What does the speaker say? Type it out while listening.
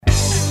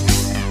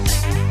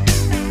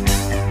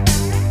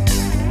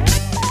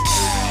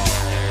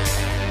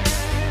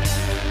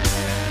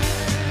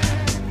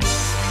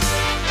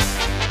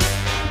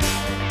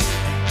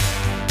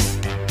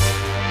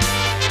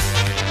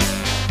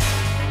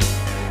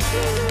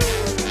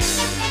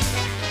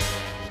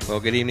Well,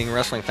 good evening,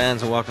 wrestling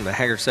fans, and welcome to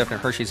Haggard Sefton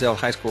Hershey's L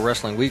High School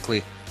Wrestling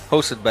Weekly,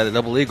 hosted by the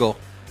Double Eagle.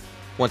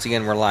 Once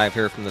again, we're live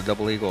here from the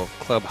Double Eagle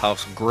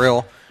Clubhouse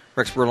Grill.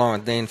 Rex Burlong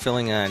with Dane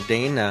Filling.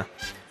 Dane,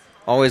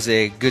 always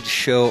a good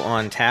show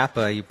on tap.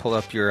 You pull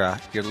up your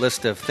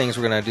list of things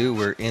we're going to do.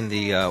 We're in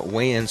the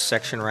weigh-in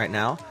section right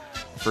now,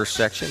 first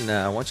section.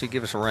 Why don't you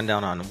give us a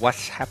rundown on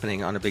what's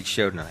happening on the big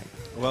show tonight?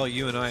 Well,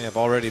 you and I have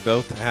already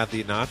both had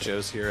the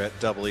nachos here at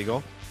Double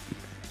Eagle,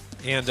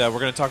 and we're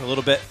going to talk a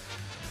little bit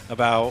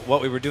about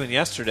what we were doing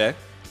yesterday,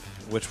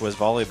 which was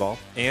volleyball,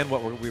 and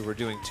what we were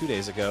doing 2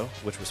 days ago,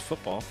 which was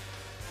football.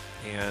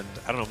 And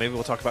I don't know, maybe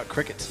we'll talk about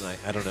cricket tonight.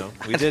 I don't know.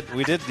 We did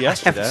yesterday. I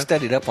haven't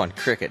studied up on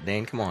cricket,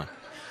 Dane. Come on.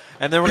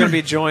 And then we're going to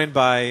be joined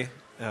by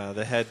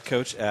the head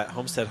coach at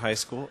Homestead High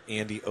School,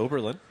 Andy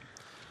Oberlin.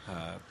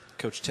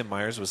 Coach Tim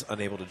Myers was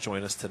unable to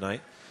join us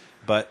tonight.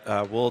 But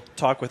we'll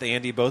talk with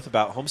Andy both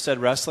about Homestead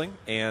Wrestling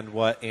and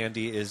what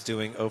Andy is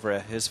doing over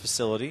at his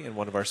facility and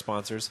one of our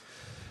sponsors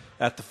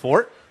at the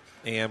Fort.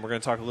 And we're going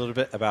to talk a little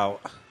bit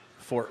about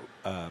Fort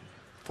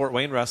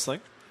Wayne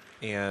Wrestling.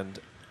 And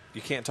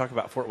you can't talk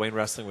about Fort Wayne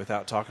Wrestling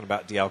without talking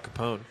about D'Al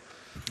Capone,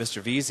 Mr.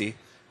 Veazey.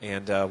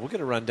 And we'll get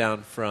a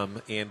rundown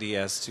from Andy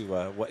as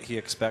to what he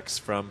expects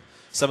from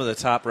some of the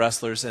top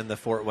wrestlers in the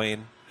Fort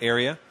Wayne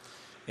area.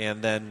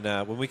 And then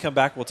when we come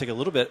back, we'll take a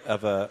little bit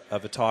of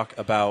a talk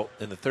about,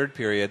 in the third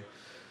period,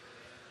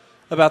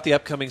 about the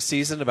upcoming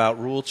season, about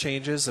rule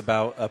changes,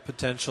 about a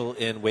potential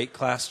in weight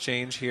class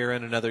change here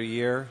in another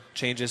year,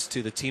 changes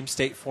to the team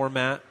state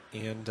format,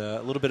 and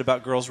a little bit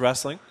about girls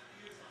wrestling.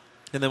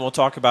 And then we'll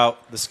talk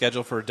about the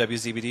schedule for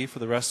WZBD for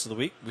the rest of the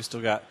week. We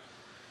still got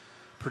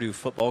Purdue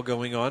football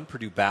going on.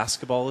 Purdue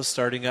basketball is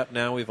starting up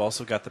now. We've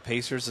also got the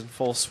Pacers in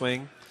full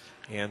swing.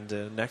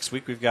 And next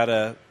week we've got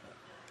a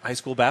high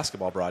school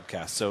basketball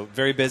broadcast. So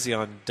very busy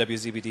on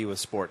WZBD with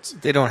sports.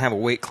 They don't have a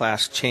weight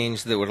class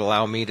change that would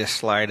allow me to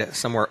slide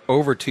somewhere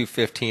over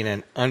 215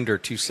 and under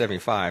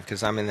 275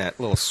 because I'm in that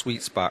little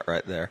sweet spot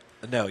right there.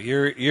 No,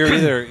 you're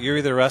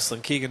either wrestling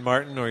Keegan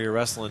Martin or you're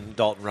wrestling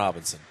Dalton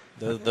Robinson.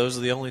 Those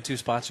are the only two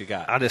spots you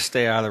got. I'll just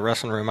stay out of the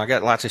wrestling room. I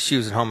got lots of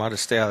shoes at home. I'll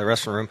just stay out of the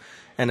wrestling room.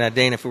 And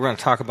Dane, if we were going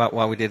to talk about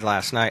what we did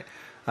last night,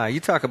 you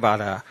talk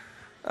about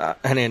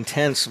an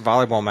intense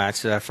volleyball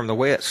match. From the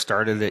way it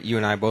started, that you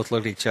and I both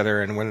looked at each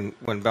other, and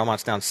when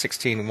Belmont's down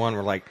 16-1,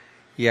 we're like,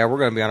 yeah, we're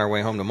going to be on our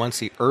way home to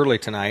Muncie early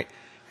tonight.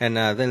 And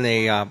then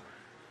they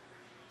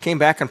came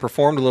back and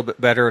performed a little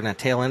bit better in the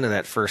tail end of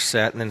that first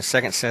set. And then the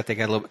second set, they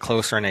got a little bit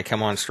closer, and they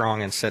come on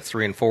strong in set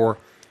 3 and 4.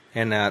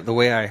 And the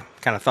way I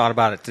kind of thought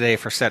about it today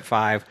for set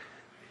 5,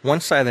 one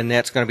side of the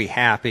net's going to be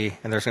happy,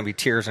 and there's going to be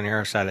tears on the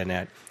other side of the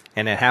net.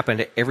 And it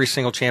happened at every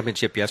single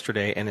championship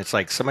yesterday, and it's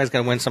like somebody's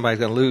going to win, somebody's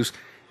going to lose.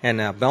 And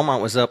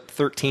Belmont was up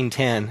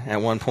 13-10 at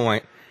one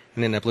point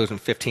and ended up losing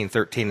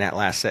 15-13 that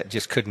last set.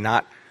 Just could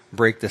not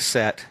break the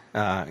set,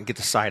 get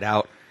the side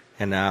out.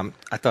 And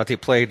I thought they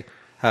played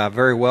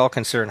very well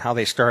considering how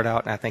they start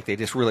out, and I think they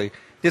just really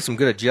did some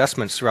good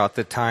adjustments throughout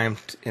the time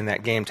in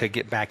that game to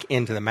get back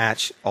into the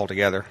match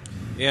altogether.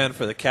 Yeah, and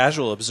for the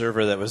casual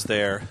observer that was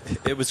there,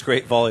 it was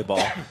great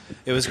volleyball.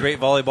 It was great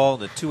volleyball in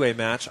the 2A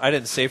match. I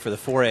didn't say for the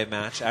 4A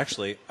match.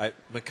 Actually,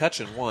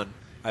 McCutcheon won,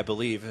 I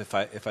believe,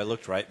 if I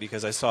looked right,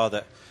 because I saw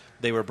that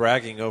they were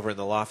bragging over in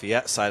the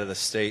Lafayette side of the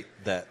state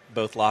that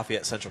both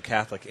Lafayette Central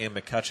Catholic and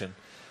McCutcheon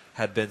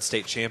had been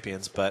state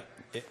champions. But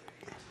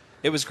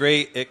it was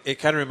great. It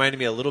kind of reminded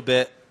me a little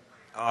bit.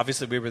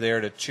 Obviously, we were there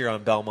to cheer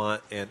on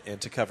Belmont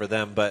and to cover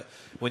them. But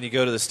when you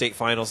go to the state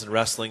finals in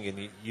wrestling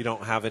and you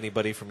don't have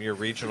anybody from your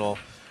regional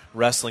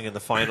wrestling in the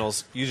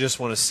finals, you just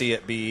want to see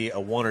it be a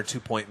 1 or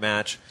 2 point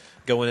match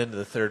going into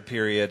the third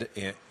period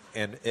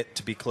and it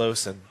to be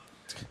close. And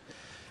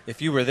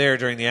if you were there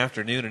during the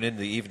afternoon and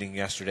into the evening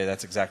yesterday,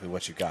 that's exactly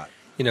what you got.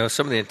 You know,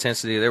 some of the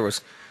intensity, there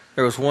was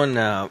one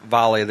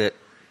volley that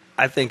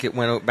I think it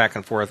went back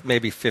and forth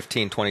maybe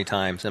 15, 20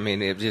 times. I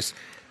mean, it just...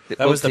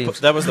 That was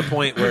the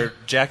point where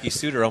Jackie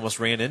Suter almost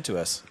ran into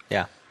us.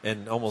 Yeah.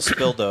 And almost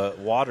spilled the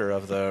water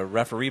of the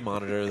referee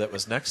monitor that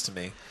was next to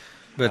me.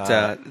 But,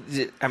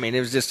 I mean, it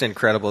was just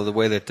incredible the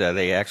way that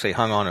they actually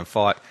hung on and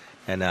fought.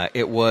 And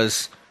it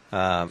was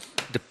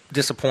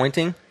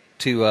disappointing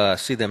to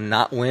see them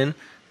not win.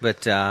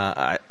 But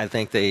I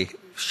think they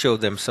showed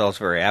themselves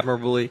very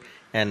admirably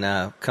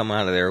and come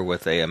out of there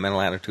with a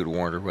mental attitude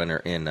award winner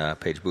in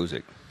Paige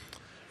Buzik.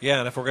 Yeah,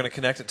 and if we're going to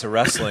connect it to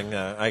wrestling,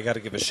 I got to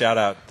give a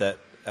shout-out that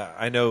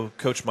I know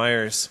Coach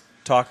Myers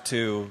talked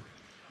to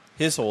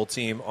his whole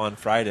team on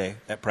Friday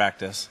at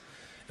practice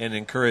and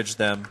encouraged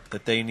them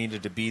that they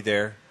needed to be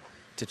there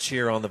to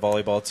cheer on the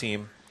volleyball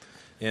team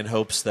in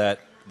hopes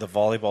that the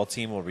volleyball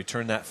team will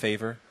return that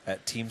favor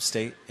at Team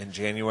State in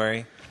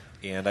January.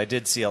 And I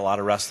did see a lot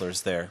of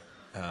wrestlers there,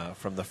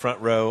 from the front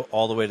row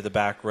all the way to the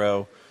back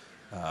row,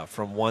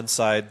 from one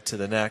side to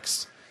the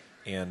next.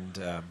 And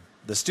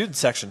the student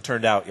section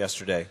turned out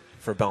yesterday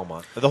for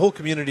Belmont. The whole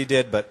community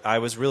did, but I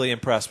was really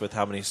impressed with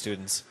how many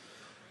students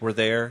were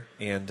there,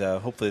 and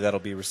hopefully that'll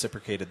be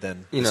reciprocated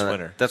then this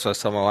winter. That's what I was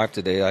telling my wife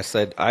today. I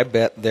said, I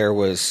bet there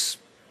was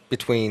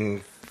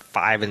between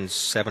 500 and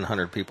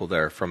 700 people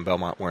there from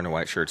Belmont wearing the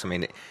white shirts. I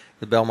mean,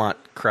 the Belmont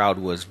crowd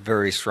was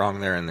very strong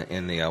there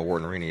in the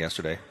Wharton Arena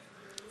yesterday.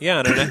 Yeah,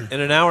 and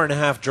an hour and a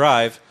half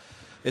drive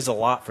is a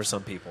lot for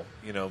some people,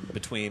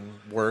 between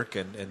work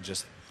and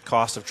just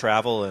cost of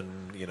travel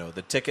and,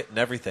 the ticket and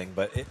everything.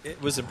 But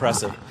it was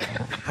impressive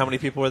how many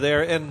people were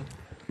there. And,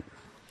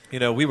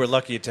 we were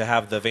lucky to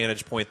have the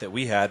vantage point that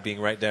we had,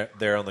 being right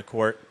there on the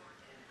court.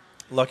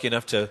 Lucky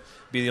enough to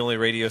be the only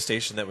radio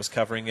station that was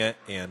covering it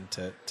and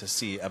to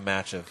see a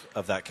match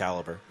of that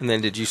caliber. And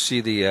then did you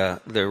see the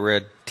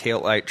red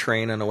taillight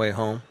train on the way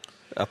home?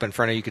 Up in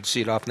front of you, could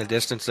see it off in the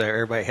distance there.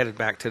 Everybody headed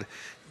back to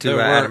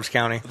Adams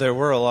County. There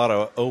were a lot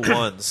of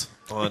 01s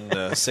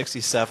on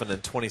 67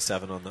 and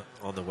 27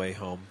 on the way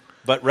home.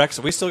 But, Rex,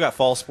 we still got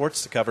fall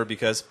sports to cover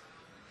because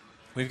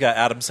we've got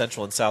Adams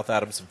Central and South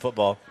Adams in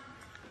football.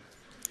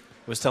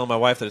 I was telling my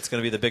wife that it's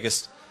going to be the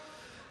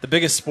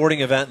biggest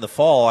sporting event in the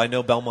fall. I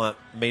know Belmont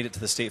made it to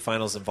the state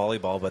finals in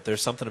volleyball, but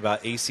there's something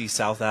about AC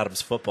South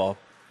Adams football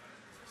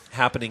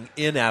happening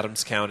in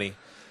Adams County.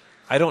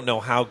 I don't know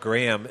how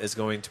Graham is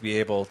going to be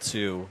able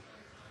to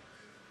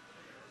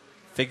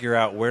figure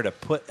out where to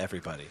put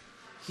everybody.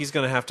 He's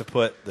going to have to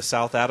put the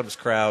South Adams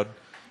crowd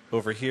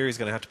over here. He's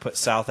going to have to put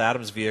South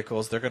Adams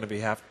vehicles. They're going to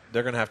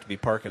have to be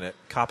parking at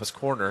Coppice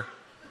Corner,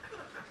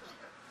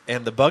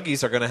 and the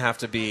buggies are going to have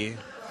to be.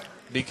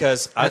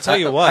 Because I tell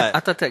you what, I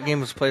thought that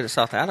game was played at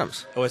South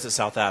Adams. Oh, it's at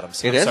South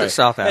Adams. It is at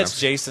South Adams.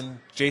 It's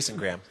Jason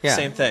Graham. Yeah.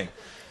 Same thing.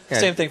 Yeah.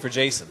 Same thing for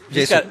Jason.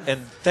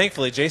 And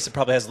thankfully, Jason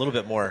probably has a little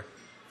bit more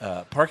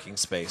parking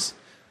space.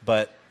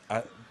 But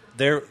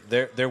there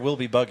will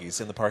be buggies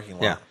in the parking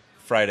lot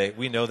Friday.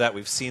 We know that.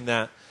 We've seen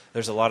that.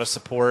 There's a lot of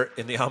support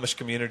in the Amish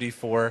community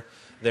for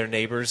their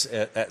neighbors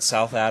at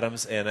South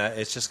Adams, and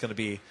it's just going to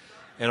be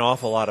an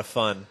awful lot of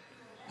fun.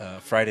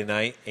 Friday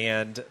night,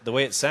 and the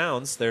way it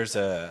sounds, there's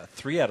a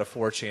 3 out of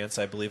 4 chance,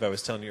 I believe I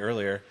was telling you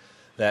earlier,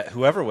 that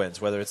whoever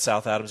wins, whether it's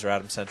South Adams or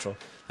Adams Central,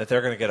 that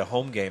they're going to get a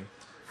home game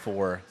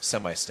for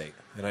semi-state.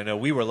 And I know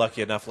we were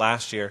lucky enough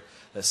last year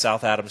that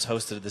South Adams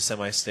hosted the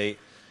semi-state.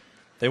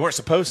 They weren't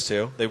supposed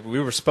to. We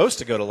were supposed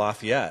to go to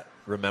Lafayette,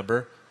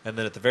 remember? And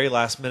then at the very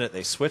last minute,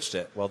 they switched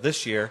it. Well,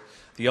 this year,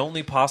 the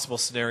only possible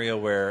scenario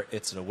where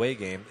it's an away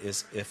game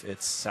is if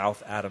it's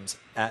South Adams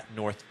at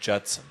North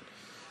Judson.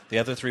 The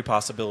other 3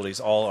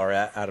 possibilities all are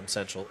at Adams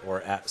Central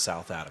or at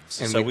South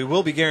Adams. And so we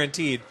will be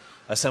guaranteed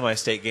a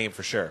semi-state game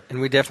for sure. And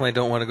we definitely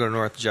don't want to go to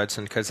North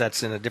Judson because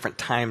that's in a different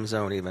time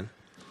zone even.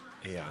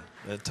 Yeah,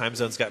 the time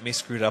zone's got me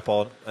screwed up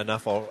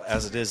enough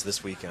as it is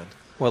this weekend.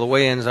 Well, the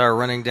weigh-ins are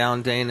running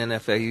down, Dane, and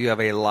if you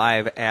have a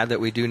live ad that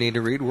we do need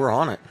to read, we're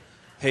on it.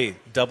 Hey,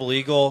 Double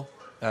Eagle,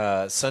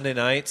 Sunday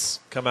nights,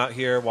 come out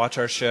here, watch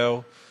our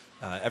show.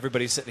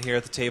 Everybody's sitting here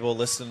at the table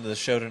listening to the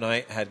show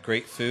tonight. Had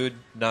great food.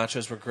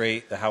 Nachos were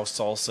great. The house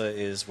salsa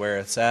is where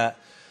it's at.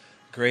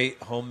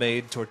 Great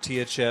homemade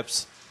tortilla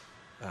chips.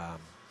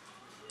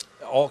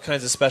 All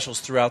kinds of specials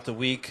throughout the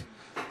week.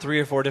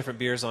 3 or 4 different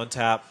beers on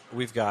tap.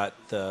 We've got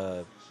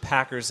the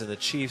Packers and the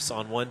Chiefs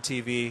on one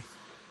TV.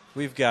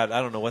 We've got,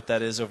 I don't know what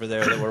that is over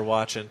there that we're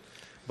watching,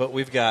 but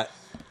we've got,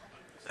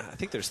 I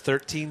think there's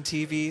 13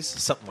 TVs,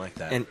 something like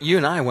that. And you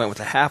and I went with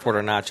the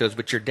half-order nachos,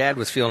 but your dad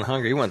was feeling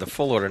hungry. He went with the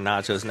full-order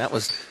nachos, and that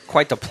was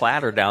quite the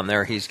platter down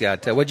there he's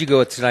got. What'd you go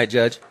with tonight,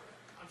 Judge?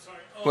 I'm sorry.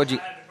 What'd you?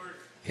 I had the burger.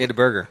 He had the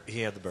burger. He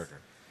had the burger.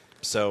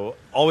 So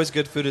always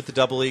good food at the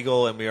Double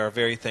Eagle, and we are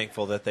very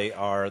thankful that they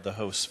are the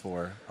hosts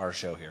for our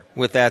show here.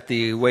 With that,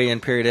 the weigh-in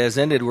period has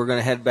ended. We're going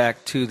to head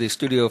back to the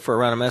studio for a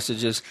round of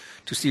messages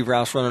to Steve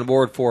Rouse running the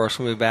board for us.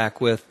 We'll be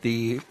back with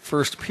the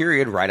first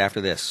period right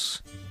after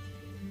this.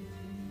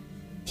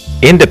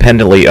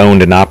 Independently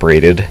owned and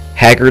operated,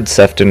 Haggard,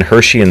 Sefton,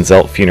 Hershey, and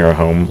Zelt Funeral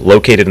Home,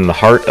 located in the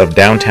heart of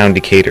downtown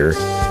Decatur,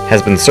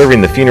 has been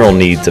serving the funeral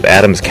needs of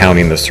Adams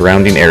County and the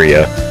surrounding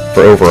area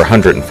for over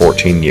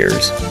 114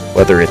 years.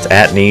 Whether it's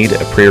at need,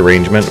 a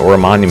pre-arrangement, or a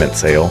monument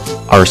sale,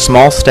 our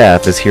small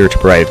staff is here to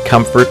provide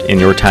comfort in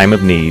your time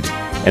of need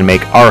and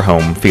make our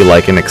home feel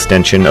like an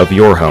extension of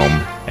your home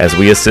as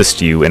we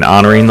assist you in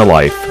honoring the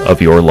life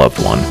of your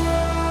loved one.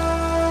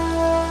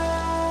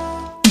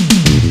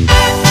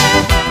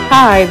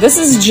 Hi, this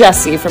is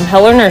Jessie from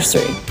Heller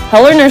Nursery.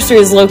 Heller Nursery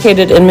is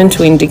located in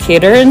between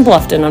Decatur and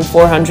Bluffton on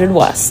 400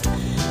 West.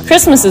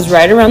 Christmas is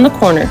right around the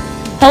corner.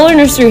 Heller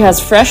Nursery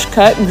has fresh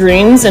cut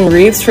greens and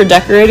wreaths for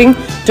decorating.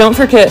 Don't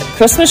forget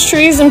Christmas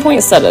trees and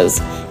poinsettias.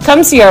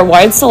 Come see our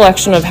wide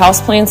selection of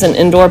houseplants and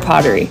indoor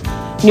pottery.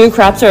 New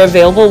crops are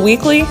available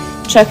weekly.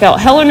 Check out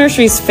Heller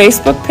Nursery's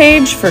Facebook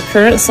page for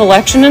current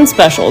selection and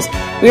specials.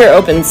 We are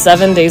open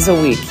 7 days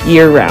a week,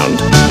 year-round.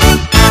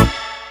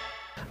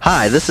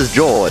 Hi, this is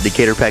Joel at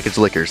Decatur Package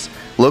Liquors,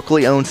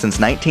 locally owned since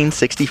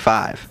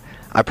 1965.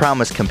 I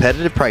promise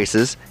competitive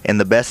prices and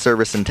the best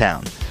service in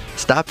town.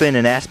 Stop in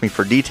and ask me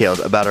for details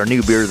about our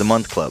new Beer of the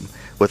Month Club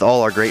with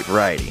all our great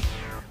variety.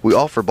 We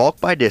offer bulk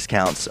buy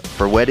discounts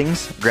for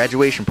weddings,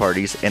 graduation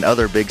parties, and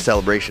other big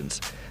celebrations.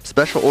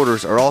 Special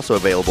orders are also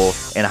available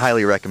and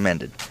highly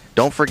recommended.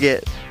 Don't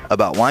forget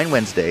about Wine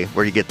Wednesday,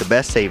 where you get the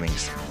best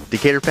savings.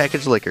 Decatur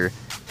Package Liquor.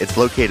 It's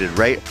located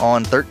right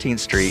on 13th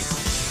Street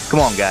Come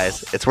on,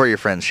 guys. It's where your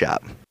friends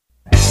shop.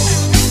 Back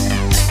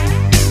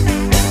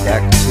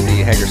to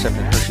the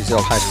Hager-Sefton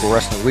Hersheyville High School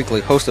Wrestling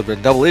Weekly, hosted by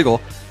Double Eagle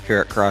here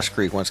at Cross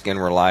Creek. Once again,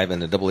 we're live in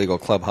the Double Eagle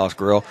Clubhouse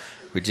Grill.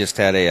 We just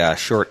had a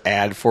short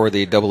ad for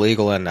the Double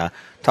Eagle and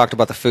talked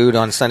about the food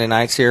on Sunday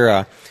nights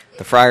here.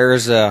 The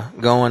fryer's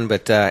going,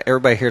 but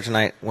everybody here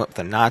tonight went with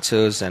the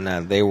nachos,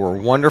 and they were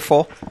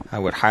wonderful. I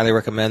would highly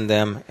recommend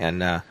them,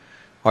 and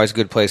always a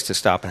good place to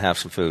stop and have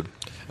some food.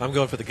 I'm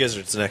going for the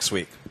gizzards next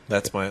week.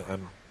 That's my.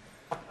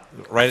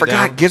 Write it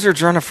Forgot down.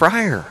 gizzards are on a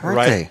fryer, aren't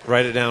they?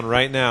 Write it down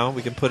right now.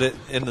 We can put it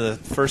in the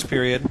first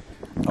period.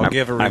 I'll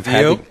give a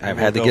review. I've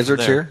had the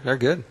gizzards here. They're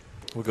good.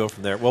 We'll go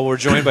from there. Well, we're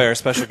joined by our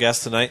special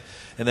guest tonight,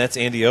 and that's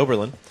Andy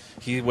Oberlin.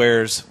 He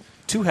wears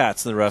two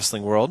hats in the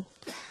wrestling world.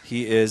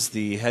 He is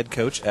the head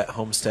coach at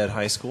Homestead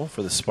High School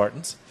for the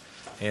Spartans,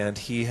 and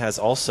he has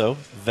also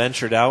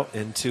ventured out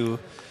into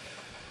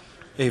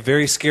a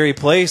very scary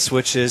place,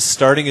 which is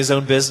starting his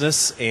own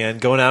business and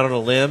going out on a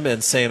limb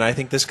and saying, I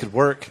think this could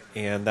work,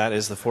 and that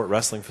is the Fort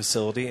Wrestling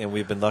facility, and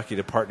we've been lucky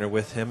to partner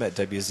with him at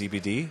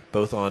WZBD,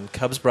 both on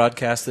Cubs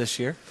broadcast this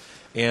year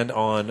and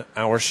on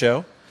our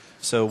show.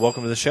 So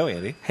welcome to the show,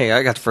 Andy. Hey,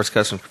 I got the first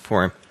question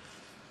for him.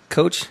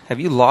 Coach, have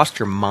you lost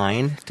your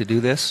mind to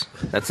do this?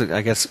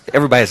 I guess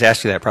everybody has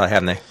asked you that, probably,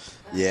 haven't they?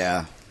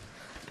 Yeah,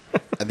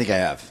 I think I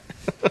have.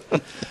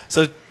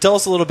 So tell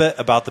us a little bit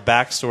about the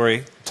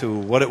backstory to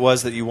what it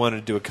was that you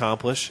wanted to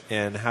accomplish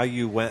and how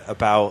you went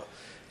about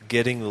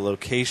getting the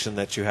location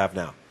that you have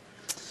now.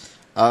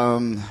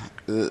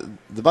 The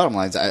bottom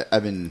line is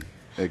I've been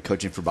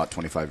coaching for about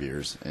 25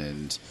 years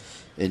and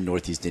in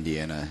Northeast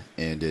Indiana,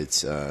 and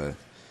it's I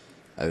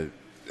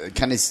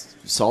kind of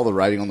saw the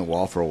writing on the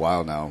wall for a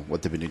while now,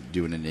 what they've been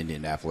doing in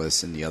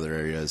Indianapolis and the other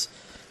areas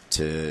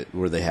to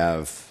where they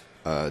have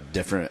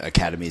different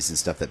academies and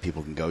stuff that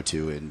people can go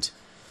to. And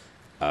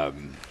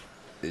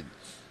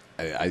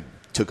I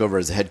took over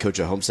as a head coach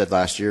at Homestead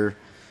last year,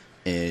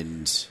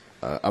 and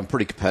I'm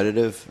pretty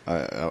competitive.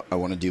 I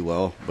want to do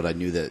well, but I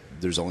knew that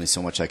there's only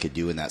so much I could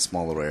do in that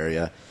small little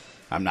area.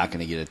 I'm not going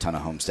to get a ton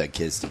of Homestead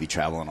kids to be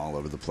traveling all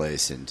over the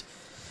place. And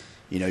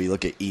you know, you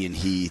look at Ian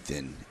Heath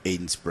and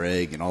Aiden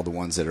Sprague and all the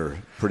ones that are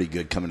pretty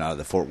good coming out of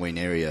the Fort Wayne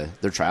area.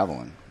 They're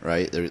traveling,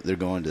 right? They're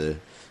going to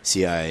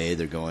CIA.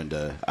 They're going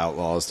to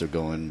Outlaws. They're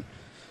going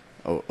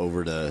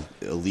over to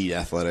Elite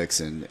Athletics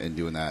and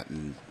doing that.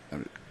 And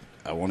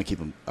I want to keep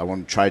them. I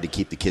want to try to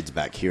keep the kids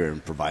back here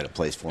and provide a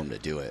place for them to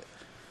do it.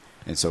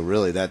 And so,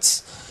 really,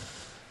 that's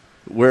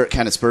where it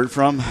kind of spurred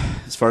from.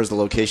 As far as the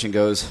location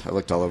goes, I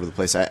looked all over the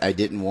place. I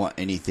didn't want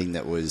anything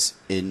that was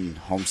in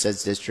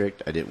Homestead's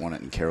district. I didn't want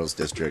it in Carroll's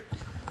district.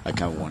 I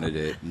kind of wanted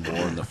it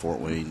more in the Fort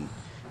Wayne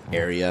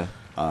area.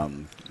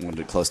 Wanted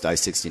it close to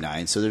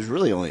I-69. So there's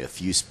really only a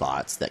few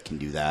spots that can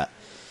do that.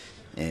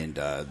 And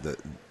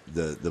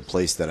the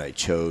place that I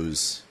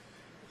chose,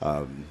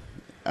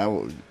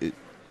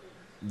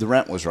 the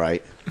rent was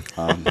right.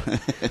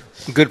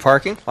 Good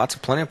parking?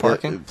 Plenty of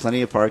parking?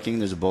 Plenty of parking.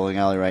 There's a bowling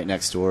alley right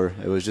next door.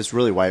 It was just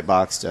really white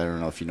boxed. I don't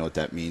know if you know what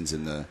that means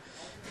in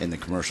the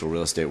commercial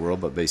real estate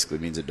world, but basically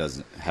it means it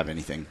doesn't have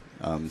anything.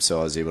 So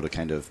I was able to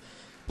kind of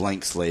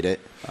blank slate it.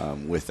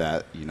 With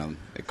that, you know,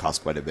 it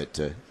cost quite a bit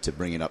to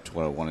bring it up to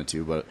what I wanted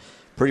to, but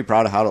pretty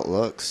proud of how it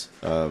looks.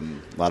 A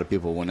lot of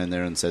people went in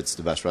there and said it's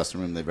the best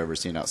wrestling room they've ever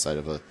seen outside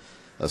of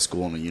a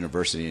school and a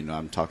university, and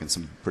I'm talking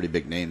some pretty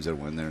big names that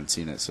went in there and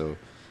seen it. So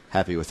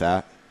happy with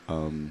that.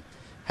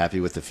 Happy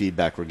with the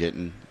feedback we're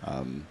getting.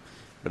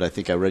 But I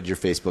think I read your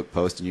Facebook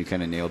post, and you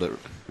kind of nailed it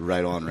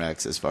right on,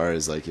 Rex, as far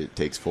as like it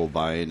takes full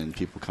buy-in and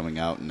people coming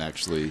out and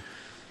actually,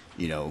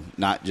 you know,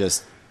 not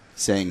just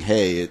saying,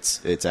 hey,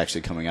 it's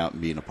actually coming out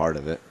and being a part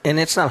of it. And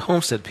it's not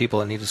Homestead people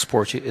that need to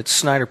support you. It's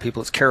Snyder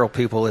people. It's Carroll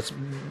people. It's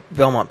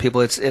Belmont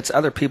people. It's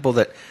other people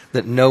that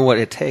know what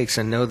it takes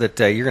and know that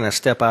you're going to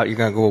step out. You're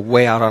going to go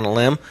way out on a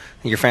limb.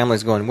 And your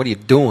family's going, what are you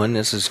doing?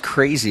 This is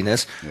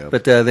craziness. Yep.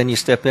 But then you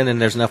step in, and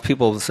there's enough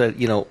people that said,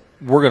 you know,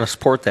 we're going to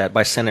support that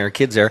by sending our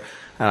kids there.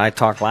 And I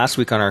talked last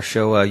week on our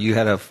show. You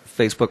had a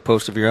Facebook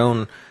post of your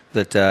own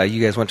that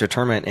you guys went to a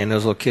tournament, and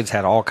those little kids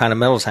had all kind of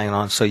medals hanging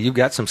on. So you've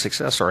got some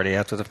success already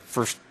after the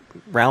first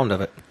round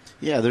of it.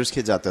 Yeah, there's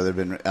kids out there that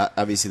have been.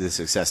 Obviously, the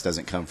success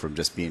doesn't come from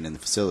just being in the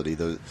facility.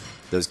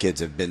 Those kids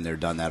have been there,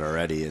 done that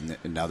already, and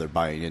now they're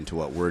buying into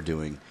what we're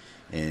doing,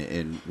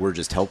 and we're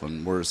just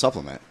helping. We're a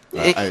supplement.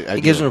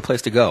 It gives them a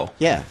place to go.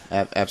 Yeah,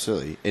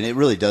 absolutely, and it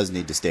really does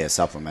need to stay a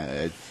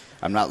supplement.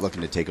 I'm not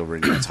looking to take over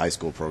anyone's high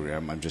school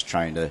program. I'm just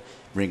trying to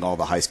bring all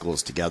the high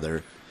schools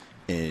together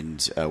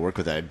and work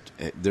with that.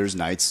 There's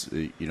nights,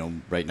 you know,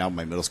 right now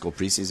my middle school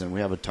preseason, we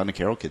have a ton of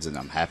Carroll kids, and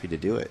I'm happy to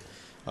do it.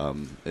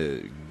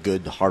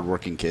 Good,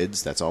 hardworking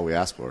kids. That's all we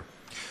ask for.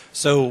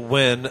 So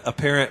when a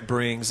parent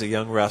brings a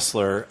young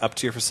wrestler up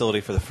to your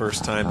facility for the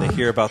first time, they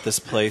hear about this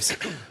place,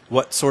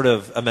 what sort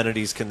of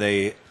amenities can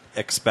they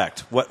expect?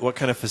 What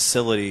kind of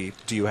facility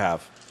do you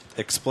have?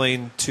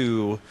 Explain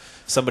to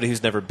somebody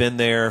who's never been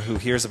there, who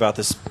hears about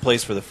this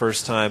place for the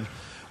first time,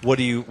 what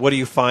do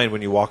you find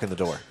when you walk in the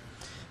door?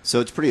 So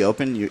it's pretty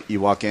open.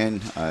 You walk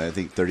in, I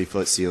think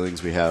 30-foot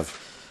ceilings. We have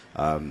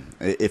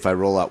If I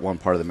roll out one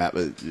part of the mat,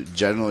 but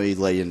generally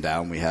laying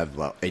down, we have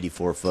about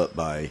 84 foot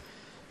by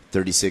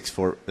 36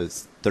 foot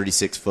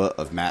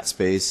of mat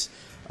space.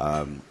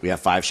 We have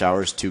 5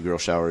 showers, 2 girl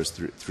showers,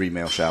 3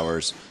 male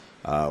showers,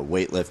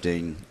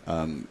 weightlifting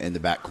in the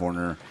back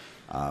corner,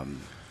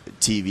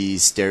 TV,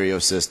 stereo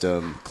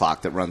system,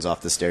 clock that runs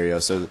off the stereo.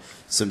 So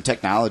some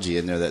technology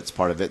in there that's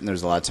part of it. And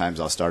there's a lot of times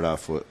I'll start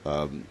off with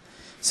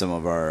some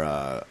of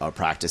our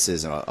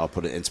practices, and I'll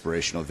put an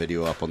inspirational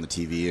video up on the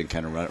TV and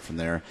kind of run it from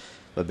there.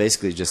 But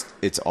basically just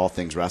it's all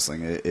things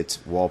wrestling.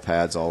 It's wall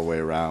pads all the way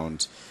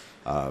around,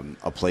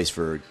 a place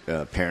for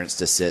parents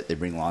to sit. They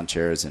bring lawn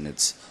chairs, and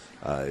it's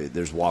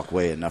there's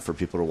walkway enough for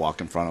people to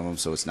walk in front of them,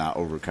 so it's not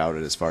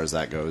overcrowded as far as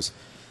that goes.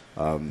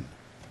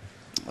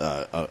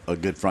 A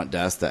good front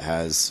desk that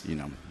has,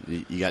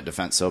 you got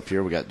Defense soap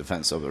here. We got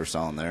Defense soap that we're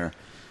selling there,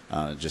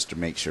 just to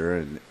make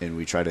sure. And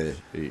we try to,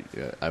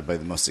 I buy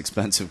the most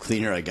expensive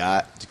cleaner I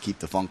got to keep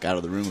the funk out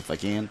of the room if I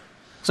can.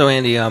 So,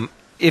 Andy,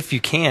 if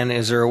you can,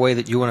 is there a way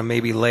that you want to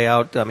maybe lay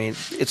out? I mean,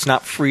 it's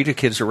not free to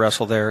kids to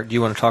wrestle there. Do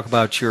you want to talk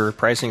about your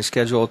pricing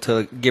schedule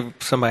to give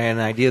somebody an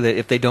idea that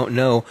if they don't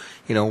know,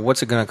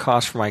 what's it going to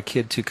cost for my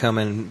kid to come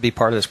and be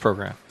part of this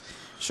program?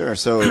 Sure.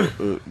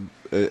 So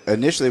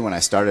initially when I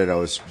started, I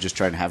was just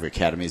trying to have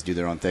academies do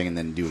their own thing and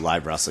then do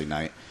live wrestling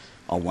night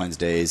on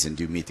Wednesdays and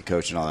do Meet the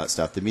Coach and all that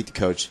stuff. The Meet the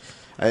Coach,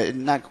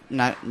 not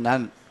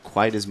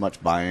quite as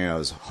much buying I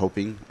was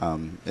hoping. A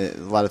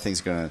lot of things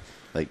are going to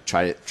like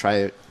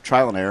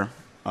trial and error.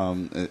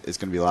 It's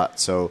going to be a lot.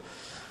 So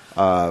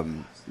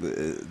the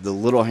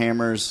Little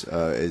Hammers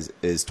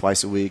is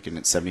twice a week, and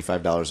it's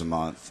 $75 a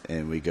month,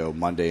 and we go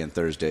Monday and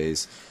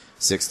Thursdays,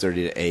 6:30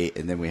 to 8,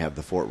 and then we have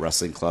the Fort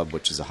Wrestling Club,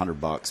 which is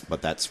 $100,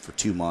 but that's for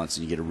 2 months,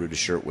 and you get a Ruda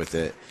shirt with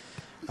it.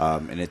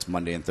 And it's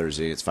Monday and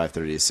Thursday. It's 5:30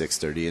 to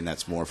 6:30, and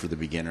that's more for the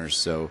beginners.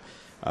 So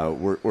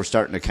we're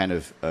starting to kind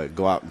of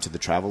go out into the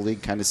travel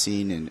league kind of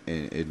scene,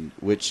 and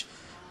which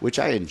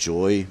I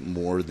enjoy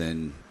more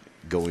than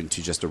going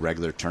to just a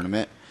regular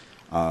tournament,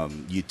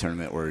 youth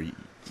tournament. Where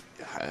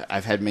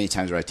I've had many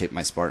times where I take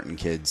my Spartan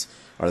kids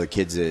or the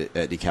kids at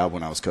DeKalb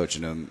when I was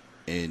coaching them,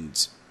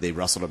 and they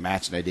wrestled a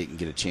match, and I didn't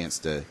get a chance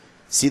to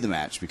see the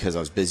match because I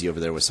was busy over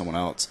there with someone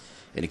else.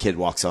 And a kid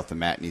walks off the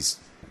mat, and he's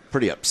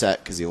pretty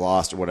upset because he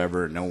lost or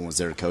whatever, and no one was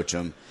there to coach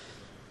him.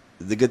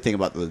 The good thing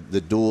about the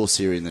dual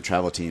series and the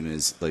travel team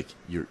is like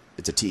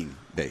it's a team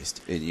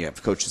based, and you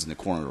have coaches in the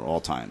corner at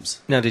all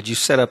times. Now, did you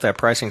set up that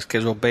pricing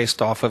schedule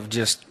based off of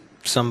just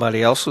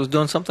somebody else was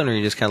doing something, or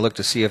you just kind of looked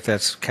to see if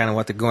that's kind of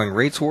what the going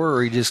rates were,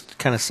 or you just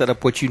kind of set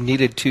up what you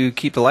needed to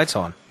keep the lights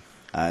on?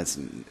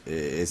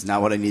 It's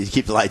not what I need to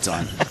keep the lights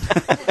on.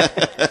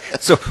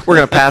 So we're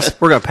gonna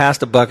pass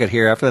the bucket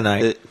here after the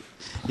night.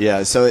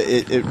 So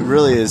it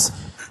really is.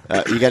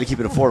 You got to keep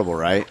it affordable,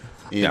 right?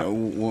 You Yeah. know,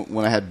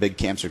 when I had big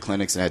camps or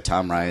clinics and I had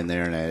Tom Ryan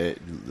there and I had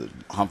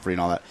Humphrey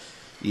and all that,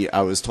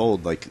 I was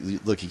told, like,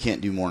 look, you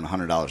can't do more than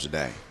 $100 a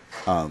day.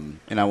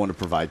 And I want to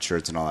provide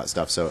shirts and all that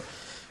stuff. So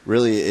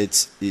really,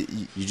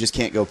 you just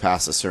can't go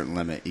past a certain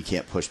limit. You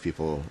can't push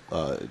people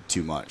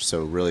too much.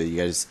 So really, you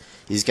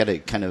just got to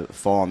kind of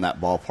fall in that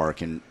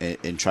ballpark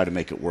and try to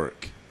make it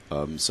work.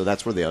 So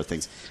that's where the other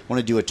things. I want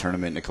to do a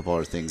tournament and a couple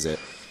other things that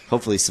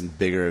hopefully some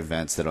bigger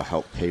events that'll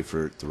help pay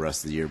for the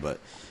rest of the year. But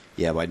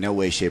yeah, by no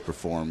way, shape, or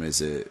form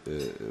is it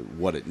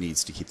what it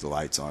needs to keep the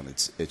lights on.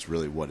 It's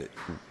really what it,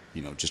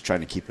 just trying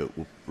to keep it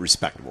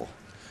respectable.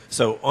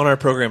 So on our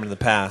program in the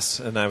past,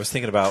 and I was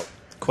thinking about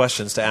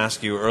questions to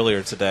ask you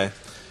earlier today,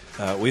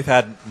 we've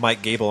had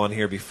Mike Gable on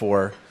here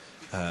before,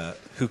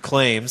 who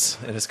claims,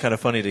 and it's kind of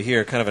funny to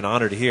hear, kind of an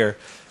honor to hear,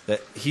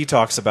 that he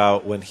talks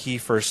about when he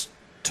first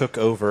took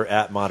over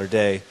at Mater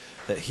Dei,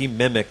 that he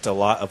mimicked a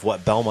lot of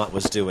what Belmont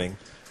was doing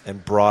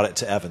and brought it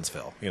to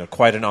Evansville.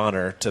 Quite an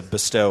honor to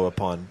bestow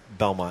upon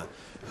Belmont.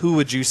 Who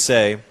would you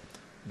say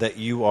that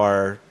you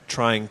are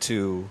trying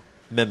to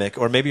mimic,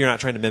 or maybe you're not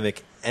trying to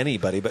mimic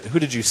anybody, but who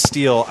did you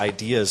steal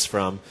ideas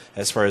from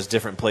as far as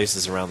different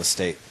places around the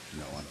state?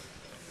 No one.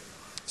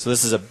 So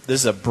this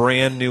is a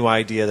brand new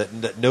idea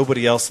that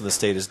nobody else in the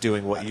state is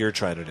doing what you're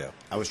trying to do.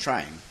 I was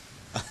trying.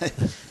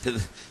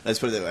 Let's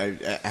put it that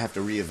way. I have to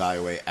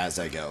reevaluate as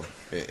I go.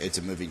 It's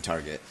a moving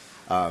target.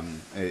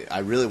 I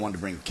really wanted to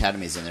bring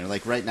academies in there.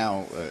 Like right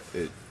now,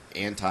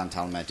 Anton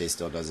Talamante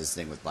still does this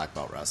thing with black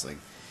belt wrestling.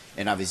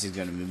 And obviously he's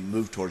going to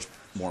move towards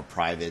more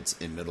privates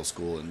in middle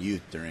school and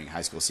youth during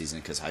high school season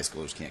because high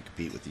schoolers can't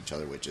compete with each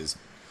other, which is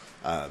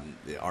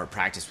our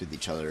practice with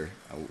each other,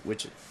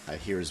 which I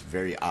hear is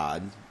very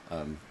odd.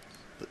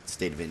 But the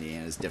state of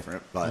Indiana is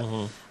different. But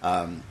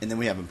and then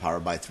we have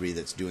Empowered by 3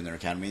 that's doing their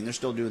academy, and they're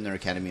still doing their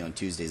academy on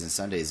Tuesdays and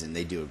Sundays, and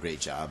they do a great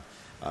job.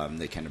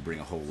 They kind of bring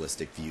a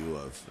holistic view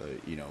of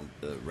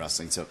the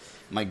wrestling. So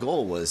my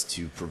goal was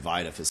to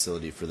provide a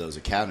facility for those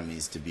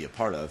academies to be a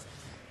part of,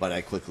 but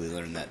I quickly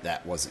learned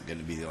that wasn't going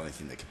to be the only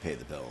thing that could pay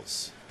the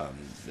bills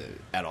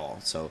at all.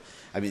 So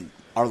I mean,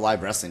 our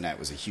live wrestling night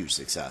was a huge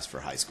success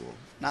for high school.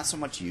 Not so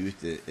much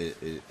youth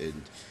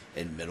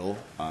in middle,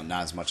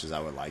 not as much as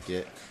I would like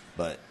it,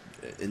 but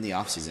in the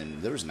off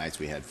season there was nights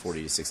we had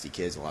 40 to 60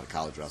 kids, a lot of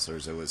college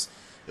wrestlers. It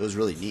it was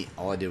really neat.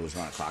 All I did was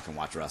run a clock and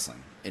watch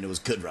wrestling, and it was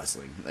good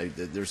wrestling. Like,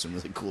 there's some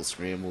really cool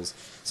scrambles.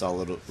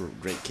 Saw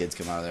great kids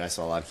come out of there. I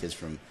saw a lot of kids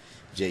from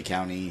Jay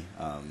County,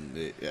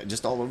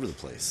 just all over the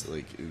place.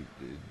 Like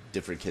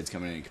different kids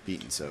coming in and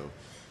competing. So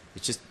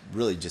it's just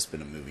really just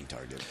been a moving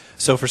target.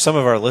 So for some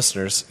of our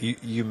listeners,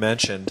 you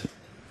mentioned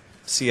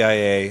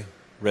CIA,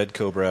 Red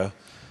Cobra,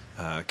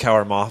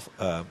 Mauer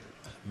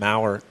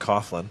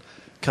Coughlin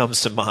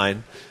comes to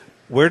mind.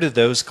 Where did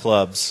those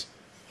clubs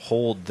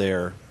hold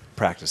their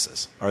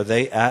practices? Are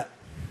they at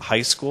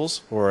high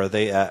schools or are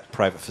they at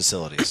private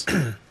facilities?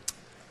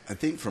 I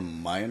think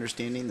from my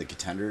understanding, the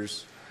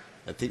Contenders,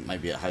 I think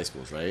might be at high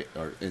schools, right?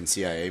 Or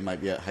CIA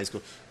might be at high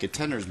school.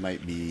 Contenders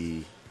might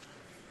be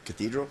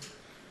Cathedral.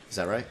 Is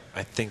that right?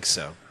 I think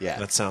so. Yeah.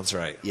 That sounds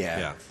right.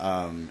 Yeah.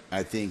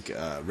 I think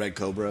Red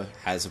Cobra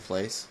has a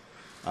place.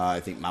 I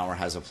think Mauer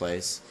has a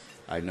place.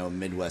 I know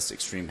Midwest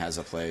Extreme has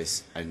a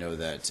place. I know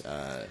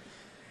that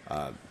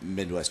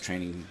Midwest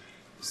Training,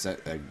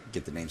 I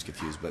get the names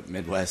confused, but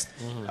Midwest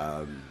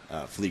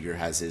Flieger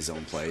has his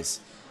own place.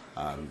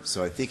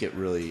 So I think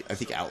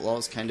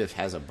Outlaws kind of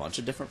has a bunch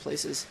of different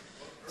places.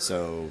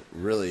 So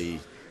really,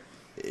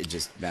 it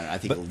just matters. I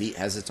think Elite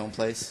has its own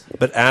place.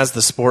 But as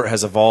the sport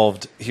has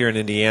evolved here in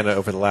Indiana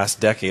over the last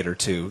decade or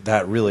two,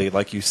 that really,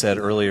 like you said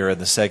earlier in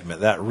the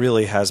segment, that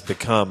really has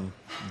become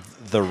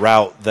the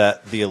route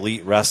that the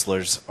elite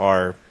wrestlers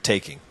are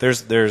taking.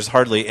 There's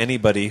hardly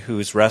anybody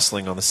who's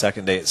wrestling on the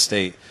second day at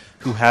state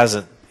who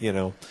hasn't,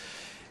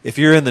 if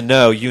you're in the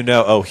know,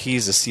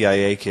 he's a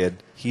CIA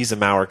kid, he's a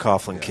Mauer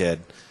Coughlin kid.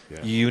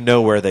 Yeah. You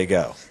know where they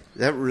go.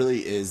 That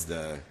really is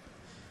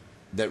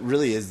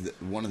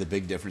one of the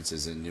big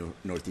differences in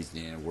Northeast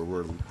Indiana, where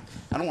we're,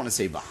 I don't want to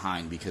say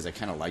behind, because I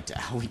kind of liked it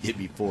how we did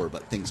before,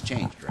 but things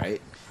changed,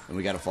 right? And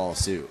we got to follow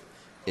suit.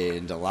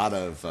 And a lot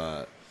of,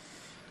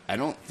 I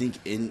don't think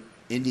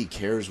Indy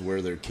cares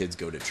where their kids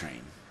go to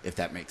train, if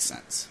that makes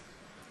sense.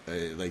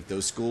 Like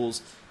those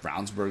schools,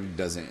 Brownsburg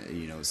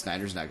doesn't,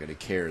 Snyder's not going to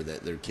care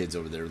that their kids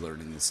over there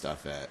learning this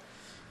stuff at,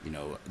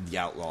 the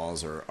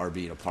Outlaws are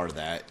being a part of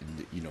that.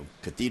 And,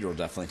 Cathedral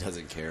definitely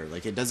doesn't care.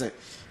 Like it doesn't,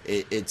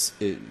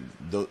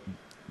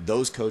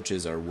 those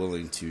coaches are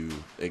willing to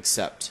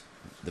accept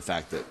the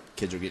fact that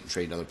kids are getting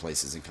trained other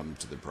places and coming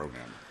to the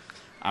program.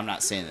 I'm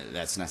not saying that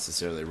that's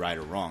necessarily right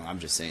or wrong. I'm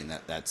just saying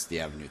that that's the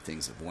avenue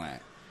things have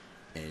went.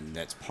 And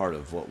that's part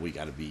of what we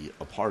got to be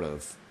a part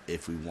of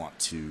if we want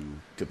to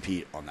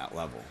compete on that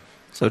level.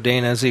 So,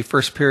 Dane, as the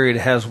first period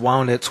has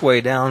wound its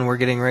way down, we're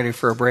getting ready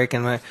for a break.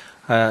 And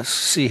I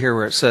see here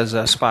where it says,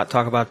 Spot,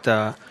 talk about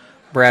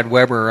Brad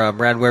Weber.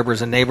 Brad Weber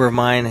is a neighbor of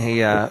mine.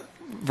 He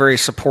very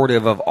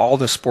supportive of all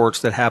the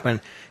sports that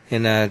happen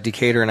in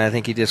Decatur, and I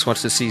think he just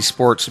wants to see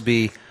sports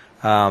be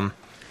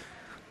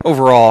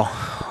overall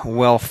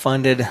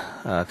well-funded,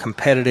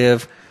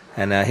 competitive,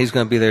 and he's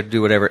going to be there to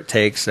do whatever it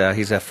takes.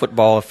 He's a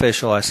football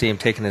official. I see him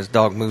taking his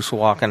dog Moose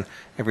walking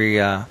every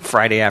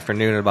Friday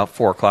afternoon at about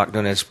 4 o'clock,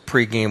 doing his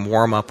pregame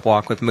warm-up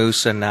walk with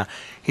Moose, and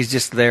he's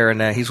just there,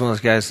 and he's one of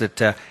those guys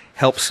that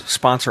helps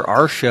sponsor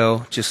our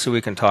show just so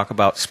we can talk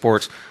about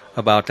sports,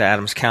 about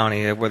Adams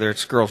County, whether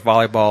it's girls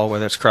volleyball,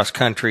 whether it's cross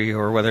country,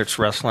 or whether it's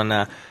wrestling.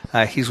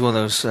 He's one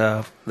of those,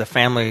 the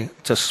family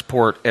to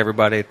support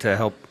everybody to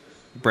help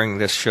bring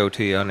this show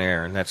to you on the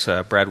air, and that's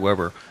Brad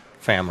Weber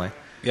family.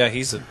 Yeah,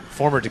 he's a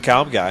former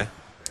DeKalb guy.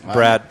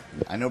 Brad.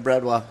 I know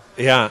Brad well.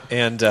 Yeah,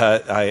 and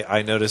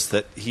I noticed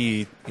that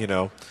he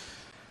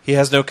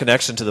has no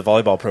connection to the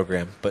volleyball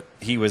program, but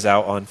he was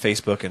out on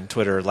Facebook and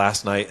Twitter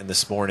last night and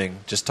this morning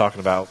just talking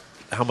about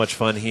how much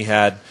fun he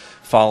had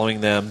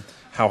following them,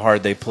 how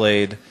hard they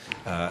played.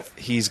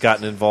 He's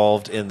gotten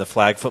involved in the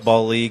flag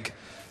football league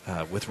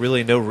with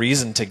really no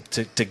reason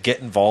to get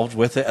involved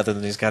with it other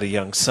than he's got a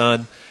young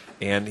son.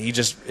 And he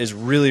just is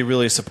really,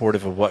 really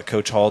supportive of what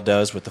Coach Hall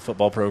does with the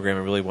football program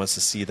and really wants to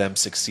see them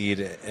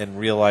succeed and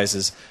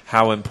realizes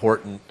how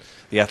important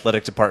the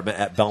athletic department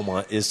at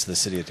Belmont is to the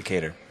city of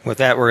Decatur. With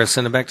that, we're going to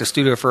send it back to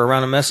studio for a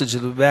round of messages.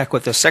 We'll be back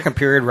with the second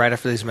period right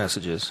after these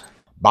messages.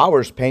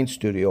 Bowers Paint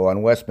Studio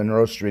on West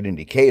Monroe Street in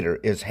Decatur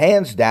is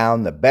hands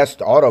down the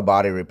best auto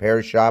body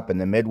repair shop in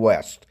the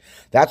Midwest.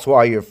 That's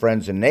why your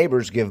friends and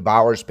neighbors give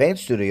Bowers Paint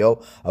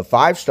Studio a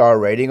 5-star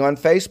rating on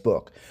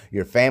Facebook.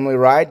 Your family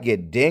ride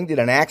get dinged in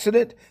an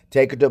accident?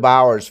 Take it to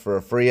Bowers for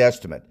a free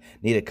estimate.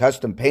 Need a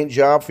custom paint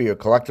job for your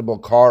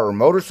collectible car or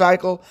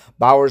motorcycle?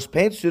 Bowers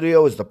Paint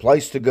Studio is the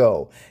place to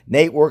go.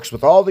 Nate works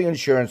with all the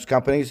insurance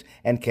companies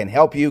and can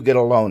help you get a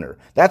loaner.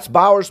 That's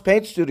Bowers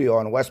Paint Studio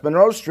on West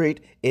Monroe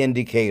Street in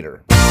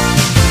Decatur.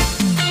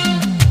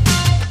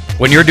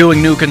 When you're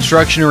doing new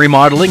construction or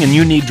remodeling and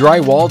you need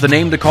drywall, the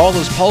name to call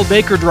is Paul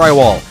Baker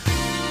Drywall.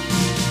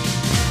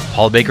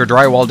 Paul Baker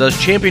Drywall does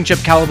championship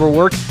caliber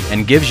work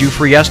and gives you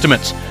free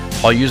estimates.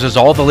 Paul uses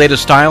all the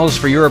latest styles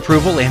for your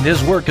approval and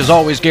his work is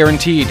always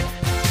guaranteed.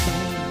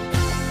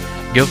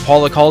 Give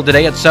Paul a call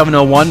today at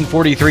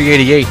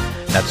 701-4388.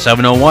 That's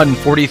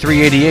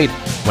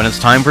 701-4388. When it's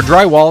time for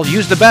drywall,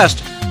 use the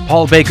best,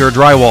 Paul Baker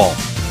Drywall.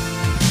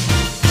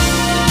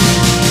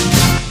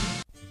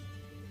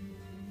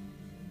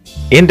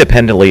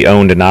 Independently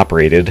owned and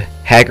operated,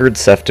 Haggard,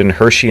 Sefton,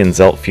 Hershey, and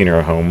Zelt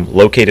Funeral Home,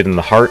 located in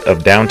the heart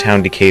of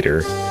downtown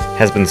Decatur,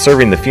 has been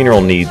serving the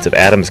funeral needs of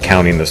Adams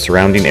County and the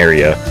surrounding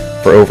area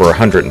for over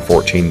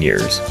 114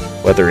 years.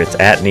 Whether it's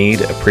at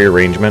need, a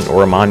pre-arrangement,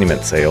 or a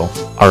monument sale,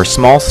 our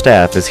small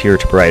staff is here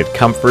to provide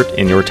comfort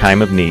in your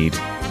time of need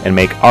and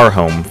make our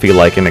home feel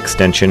like an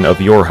extension of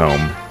your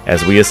home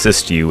as we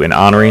assist you in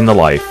honoring the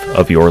life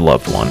of your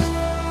loved one.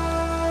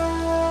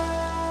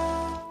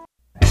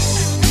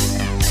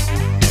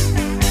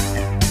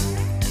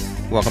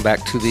 Welcome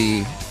back to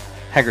the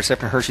Haggard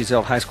Sefton Hershey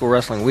Zelt High School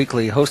Wrestling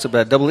Weekly, hosted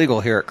by Double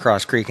Eagle here at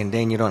Cross Creek. And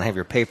Dane, you don't have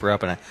your paper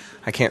up, and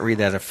I can't read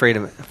that. Afraid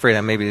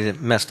I maybe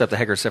messed up the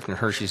Haggard Sefton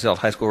Hershey Zelt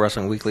High School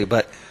Wrestling Weekly.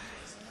 But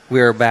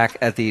we are back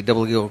at the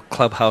Double Eagle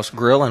Clubhouse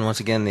Grill, and once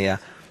again the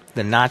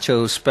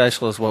nacho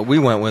special is what we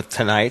went with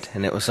tonight,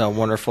 and it was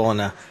wonderful.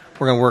 And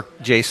we're going to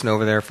work Jason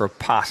over there for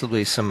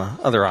possibly some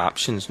other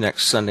options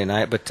next Sunday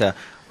night. But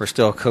we're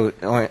still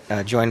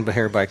joined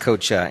here by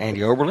Coach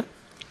Andy Oberlin.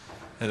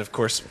 And, of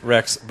course,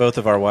 Rex, both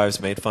of our wives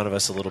made fun of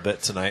us a little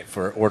bit tonight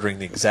for ordering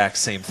the exact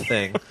same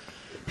thing.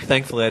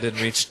 Thankfully, I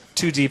didn't reach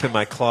too deep in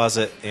my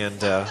closet,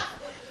 and I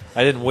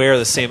didn't wear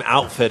the same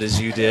outfit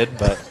as you did.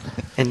 But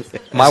and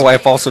my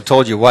wife also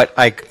told you what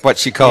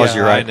she calls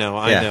you, right?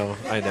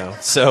 I know.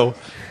 So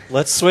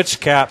let's switch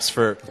caps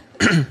for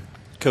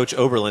Coach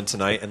Oberlin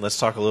tonight, and let's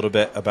talk a little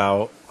bit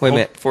about... Wait a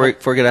minute. Before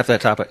we get off that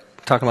topic,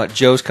 talking about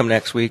Joe's coming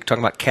next week,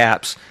 talking about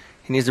caps...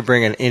 He needs to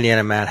bring an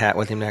Indiana Mat hat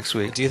with him next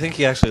week. Do you think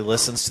he actually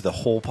listens to the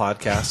whole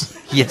podcast?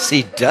 Yes,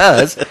 he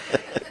does.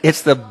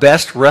 It's the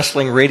best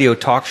wrestling radio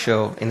talk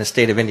show in the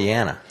state of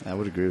Indiana. I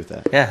would agree with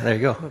that. Yeah, there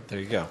you go. There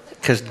you go.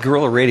 Because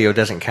guerrilla radio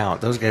doesn't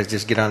count. Those guys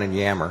just get on and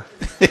yammer.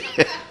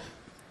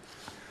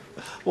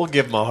 We'll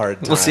give him a hard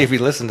time. We'll see if he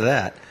listens to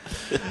that.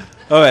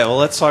 All right, well,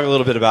 let's talk a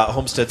little bit about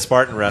Homestead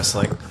Spartan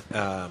Wrestling.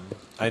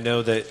 I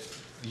know that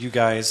you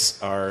guys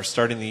are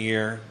starting the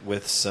year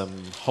with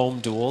some home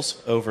duels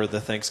over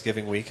the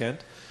Thanksgiving weekend.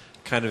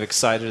 Kind of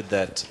excited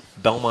that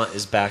Belmont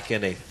is back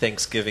in a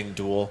Thanksgiving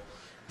duel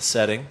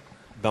setting.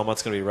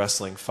 Belmont's going to be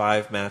wrestling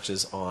 5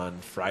 matches on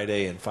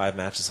Friday and 5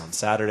 matches on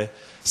Saturday.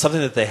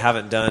 Something that they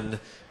haven't done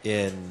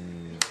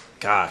in,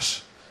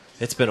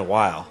 it's been a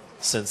while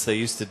since they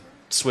used to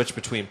switch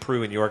between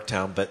Prue and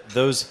Yorktown. But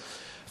those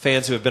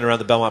fans who have been around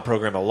the Belmont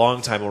program a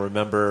long time will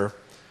remember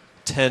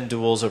 10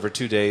 duels over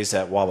 2 days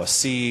at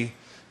Wawasee,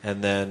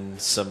 and then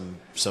some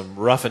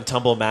rough and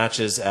tumble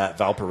matches at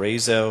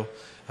Valparaiso.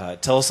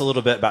 Tell us a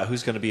little bit about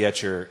who's going to be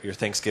at your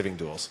Thanksgiving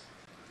duels.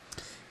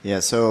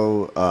 Yeah,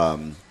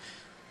 so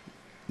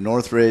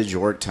Northridge,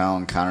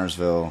 Yorktown,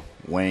 Connorsville,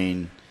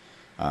 Wayne,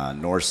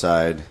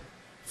 Northside,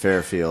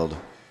 Fairfield,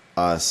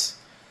 us,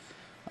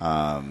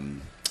 I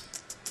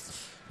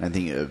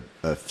think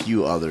a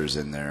few others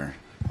in there.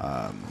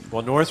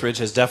 Well, Northridge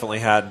has definitely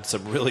had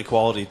some really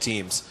quality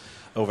teams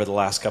over the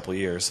last couple of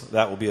years.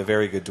 That will be a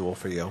very good duel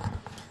for you.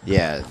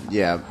 Yeah.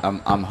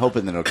 I'm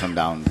hoping that it'll come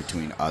down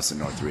between us and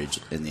Northridge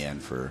in the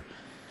end for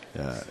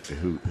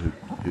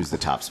who's the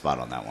top spot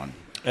on that one.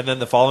 And then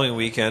the following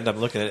weekend, I'm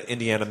looking at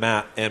Indiana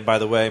Mat. And by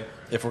the way,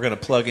 if we're going to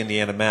plug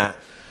Indiana Mat,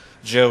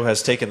 Joe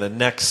has taken the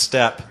next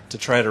step to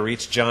try to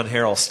reach John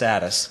Harrell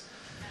status.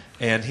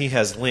 And he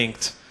has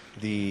linked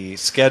the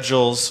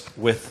schedules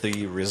with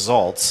the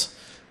results.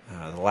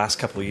 The last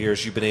couple of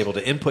years, you've been able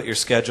to input your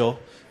schedule.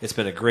 It's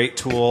been a great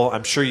tool.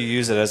 I'm sure you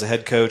use it as a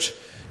head coach.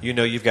 You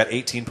know you've got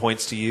 18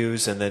 points to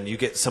use, and then you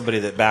get somebody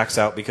that backs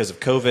out because of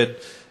COVID,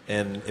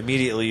 and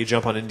immediately you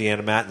jump on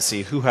Indiana Mat and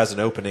see who has an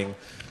opening,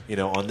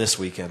 on this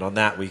weekend, on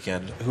that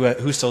weekend,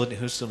 who still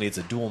needs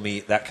a dual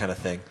meet, that kind of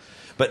thing.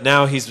 But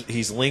now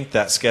he's linked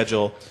that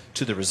schedule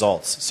to the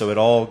results, so it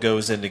all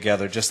goes in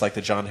together, just like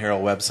the John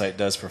Harrell website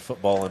does for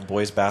football and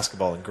boys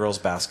basketball and girls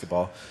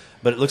basketball.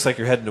 But it looks like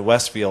you're heading to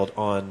Westfield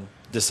on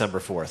December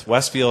 4th.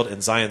 Westfield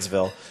and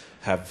Zionsville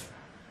have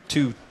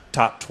 2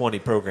 top 20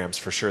 programs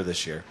for sure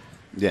this year.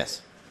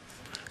 Yes.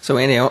 So,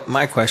 Andy,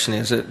 my question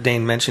is,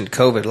 Dane mentioned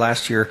COVID.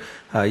 Last year,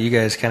 you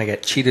guys kind of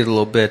got cheated a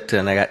little bit,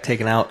 and I got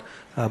taken out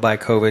by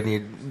COVID, and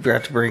you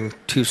had to bring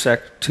two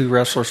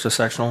wrestlers to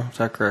sectional. Is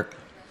that correct?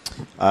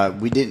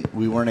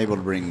 We weren't able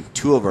to bring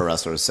 2 of our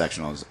wrestlers to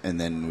sectionals, and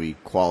then we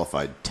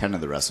qualified 10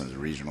 of the wrestlers to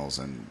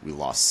regionals, and we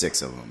lost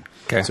 6 of them.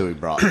 Okay. So we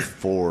brought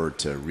 4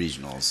 to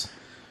regionals.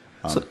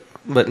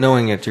 But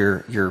knowing that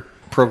your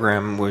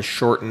program was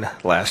shortened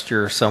last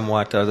year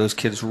somewhat, those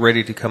kids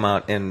ready to come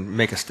out and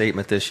make a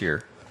statement this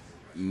year?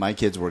 My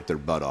kids worked their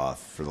butt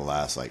off for the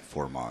last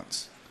 4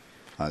 months.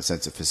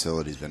 Since the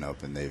facility's been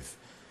open,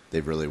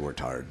 they've really worked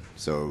hard.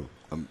 So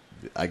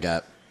I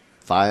got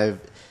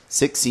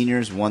 6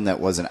 seniors, one that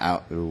was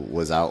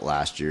out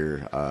last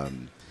year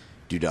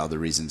due to other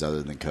reasons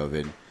other than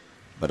COVID.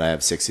 But I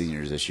have 6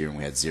 seniors this year, and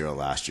we had 0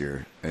 last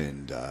year.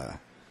 And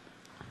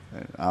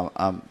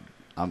I'm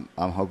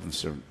hoping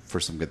for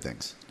some good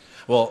things.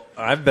 Well,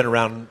 I've been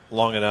around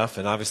long enough,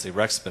 and obviously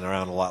Rex has been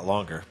around a lot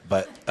longer.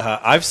 But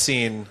I've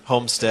seen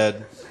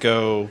Homestead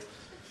go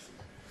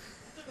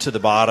to the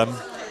bottom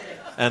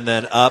and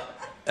then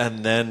up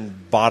and then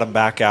bottom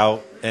back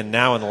out. And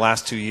now in the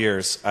last 2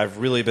 years, I've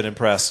really been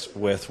impressed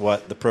with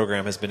what the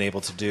program has been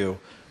able to do.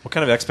 What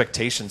kind of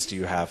expectations do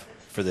you have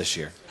for this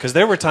year? Because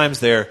there were times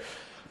there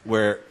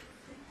where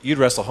you'd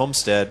wrestle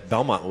Homestead,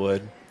 Belmont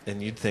would,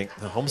 and you'd think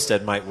the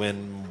Homestead might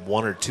win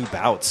 1 or 2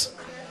 bouts.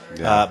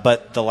 Yeah.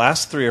 But the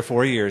last 3 or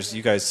 4 years,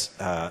 you guys,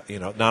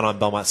 not on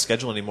Belmont's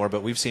schedule anymore,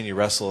 but we've seen you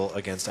wrestle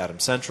against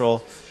Adams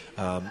Central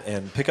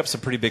and pick up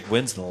some pretty big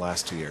wins in the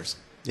last 2 years.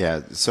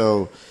 Yeah,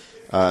 so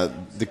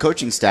the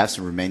coaching staffs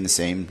remain the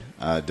same.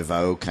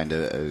 DeVoe kind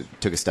of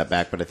took a step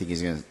back, but I think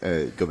he's going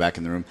to go back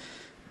in the room.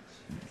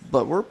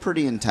 But we're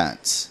pretty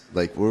intense.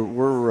 Like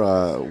we're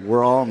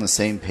all on the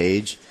same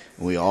page,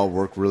 and we all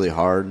work really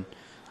hard.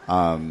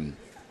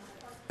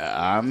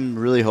 I'm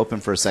really hoping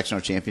for a sectional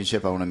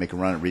championship. I want to make a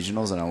run at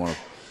regionals, and I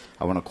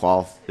want to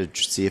qualify,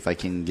 see if I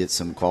can get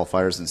some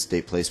qualifiers and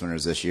state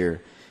placementers this year,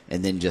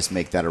 and then just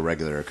make that a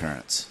regular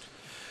occurrence.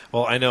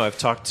 Well, I know I've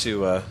talked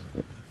to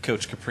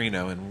Coach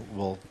Caprino, and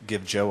we'll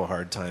give Joe a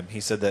hard time. He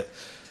said that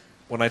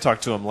when I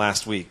talked to him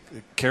last week,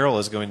 Carroll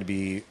is going to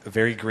be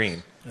very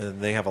green,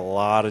 and they have a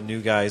lot of new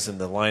guys in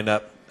the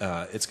lineup.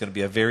 It's going to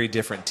be a very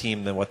different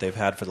team than what they've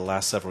had for the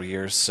last several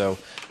years. So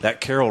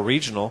that Carroll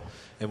regional,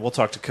 and we'll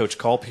talk to Coach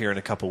Culp here in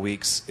a couple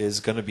weeks, is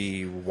going to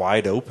be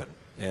wide open,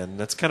 and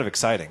that's kind of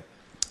exciting.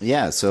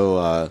 Yeah,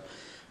 so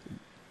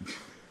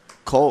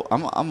Colt,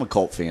 I'm a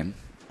Colt fan.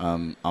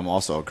 I'm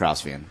also a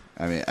Kraus fan.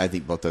 I mean, I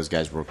think both those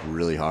guys work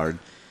really hard.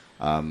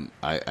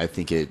 I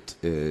think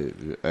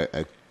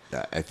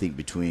I think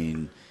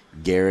between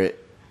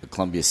Garrett,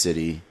 Columbia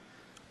City,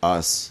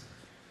 us,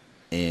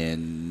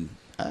 and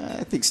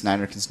I think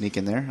Snyder can sneak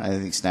in there. I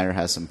think Snyder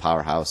has some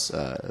powerhouse.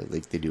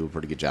 They do a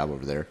pretty good job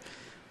over there.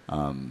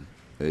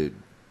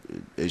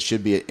 It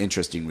should be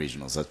interesting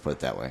regionals. Let's put it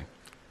that way.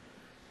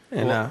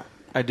 And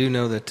I do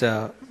know that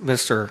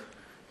Mr.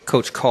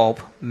 Coach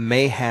Culp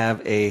may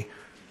have a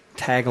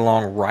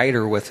tag-along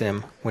rider with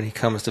him when he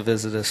comes to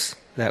visit us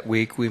that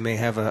week. We may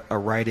have a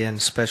write-in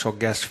special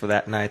guest for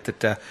that night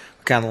that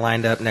we kind of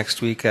lined up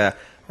next week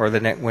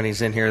when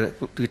he's in here.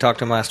 We talked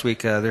to him last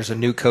week. There's a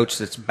new coach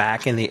that's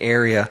back in the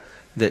area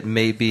that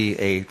may be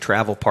a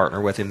travel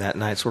partner with him that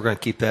night. So we're going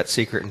to keep that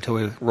secret until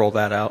we roll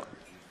that out.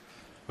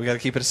 We got to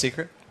keep it a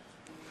secret?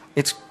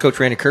 It's Coach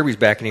Randy Kirby's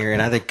back in here,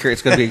 and I think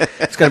it's going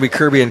to be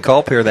Kirby and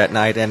Culp here that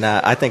night, and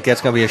I think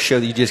that's going to be a show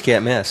that you just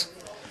can't miss.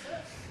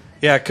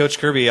 Yeah, Coach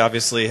Kirby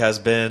obviously has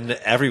been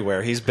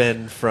everywhere. He's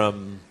been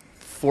from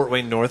Fort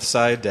Wayne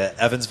Northside to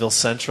Evansville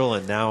Central,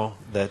 and now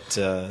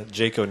that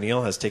Jake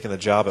O'Neill has taken the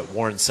job at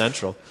Warren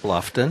Central.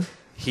 Bluffton.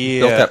 He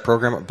built that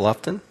program at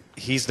Bluffton.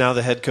 He's now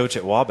the head coach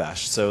at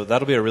Wabash, so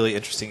that'll be a really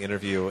interesting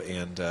interview,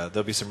 and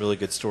there'll be some really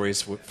good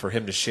stories for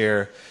him to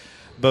share,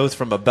 both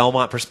from a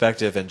Belmont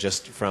perspective and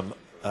just from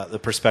the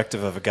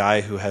perspective of a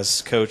guy who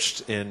has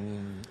coached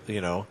in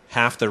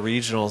half the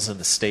regionals in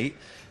the state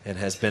and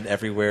has been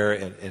everywhere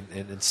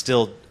and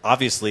still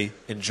obviously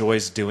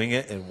enjoys doing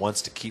it and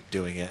wants to keep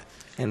doing it.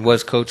 And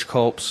was Coach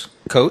Culp's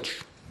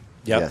coach?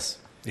 Yep. Yes.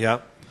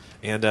 Yep.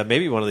 And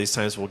maybe one of these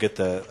times we'll get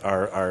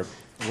our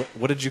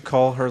what did you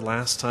call her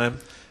last time?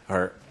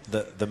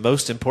 The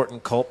most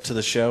important Culp to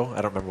the show.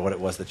 I don't remember what it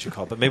was that you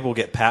called, but maybe we'll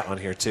get Pat on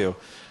here too.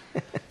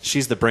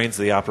 She's the brains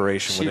of the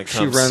operation when it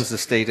comes. She runs the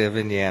state of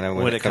Indiana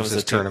when it comes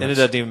to tournaments. And it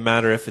doesn't even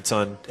matter if it's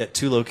at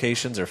 2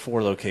 locations or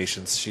 4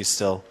 locations. She's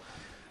still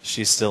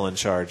in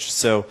charge.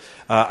 So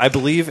I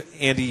believe,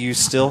 Andy, you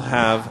still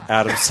have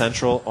Adams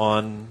Central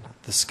on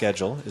the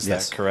schedule. Is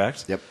Yes. that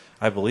correct? Yep.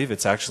 I believe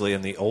it's actually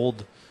in the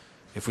old.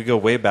 If we go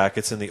way back,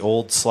 it's in the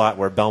old slot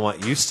where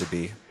Belmont used to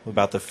be.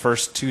 About the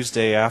first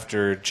Tuesday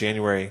after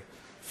January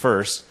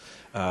 1st.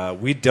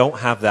 We don't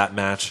have that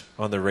match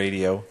on the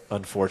radio,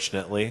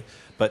 unfortunately.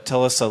 But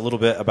tell us a little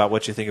bit about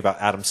what you think about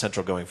Adams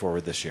Central going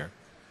forward this year.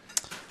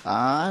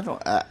 I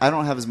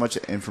don't have as much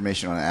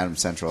information on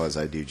Adams Central as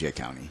I do Jay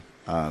County.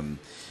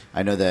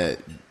 I know that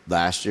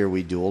last year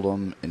we dueled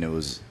them, and it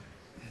was.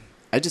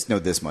 I just know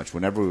this much: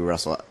 whenever we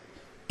wrestle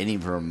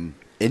anyone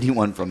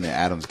from the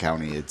Adams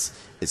County,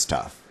 it's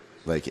tough.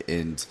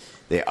 And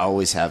they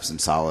always have some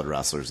solid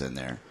wrestlers in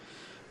there.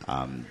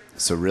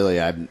 So really,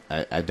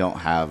 I don't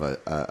have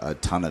a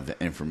ton of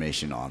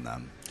information on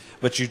them.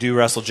 But you do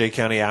wrestle Jay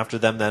County after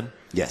them, then?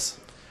 Yes.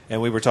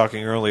 And we were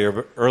talking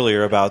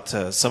earlier about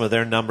some of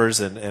their numbers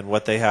and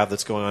what they have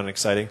that's going on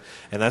exciting,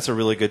 and that's a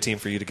really good team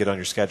for you to get on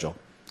your schedule.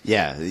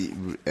 Yeah,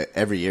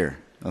 every year.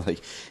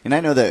 And I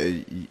know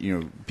that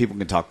people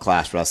can talk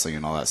class wrestling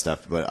and all that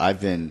stuff, but I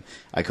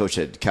coached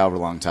at Calvert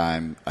a long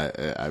time.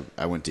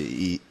 I went to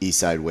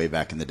Eastside way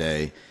back in the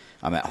day.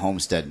 I'm at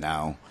Homestead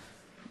now.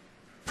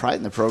 Pride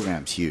in the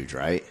program's huge,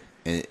 right?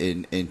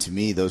 And to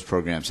me, those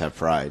programs have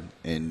pride,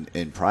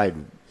 and pride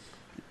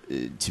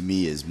to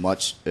me is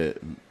much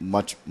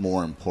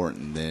more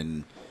important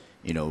than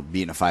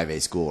being a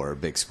 5A school or a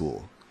big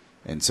school.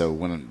 And so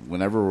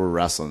whenever we're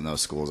wrestling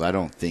those schools, I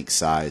don't think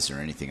size or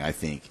anything. I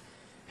think,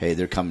 hey,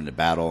 they're coming to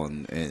battle,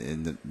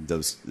 and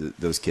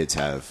those kids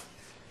have,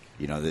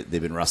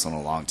 they've been wrestling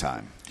a long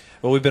time.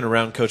 Well, we've been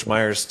around Coach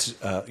Myers,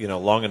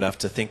 long enough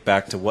to think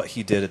back to what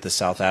he did at the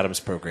South Adams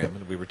program,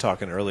 and we were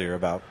talking earlier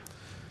about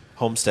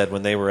Homestead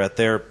when they were at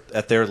their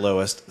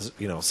lowest.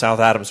 South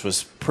Adams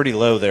was pretty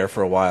low there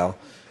for a while,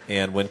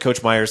 and when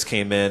Coach Myers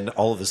came in,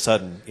 all of a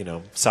sudden,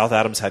 South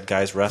Adams had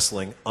guys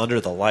wrestling under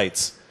the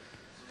lights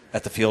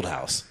at the field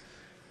house,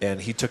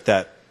 and he took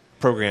that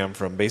program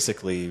from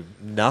basically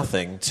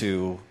nothing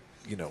to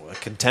a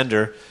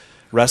contender,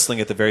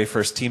 wrestling at the very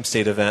first team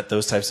state event,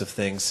 those types of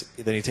things.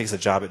 Then he takes a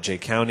job at Jay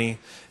County.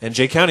 And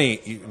Jay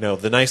County,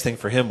 the nice thing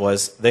for him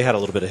was they had a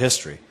little bit of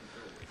history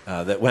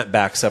that went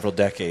back several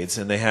decades,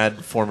 and they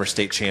had former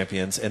state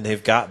champions, and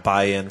they've got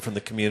buy-in from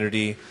the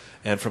community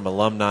and from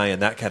alumni and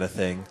that kind of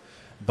thing.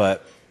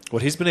 But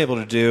what he's been able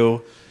to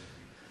do,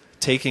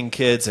 taking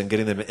kids and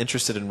getting them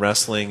interested in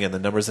wrestling and the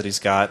numbers that he's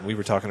got, and we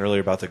were talking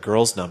earlier about the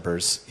girls'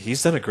 numbers,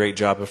 he's done a great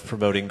job of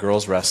promoting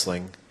girls'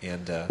 wrestling,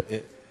 and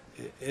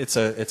it's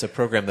a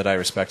program that I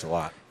respect a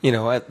lot.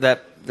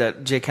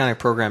 That Jay County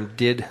program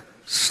did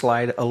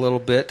slide a little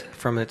bit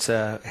from its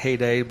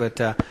heyday,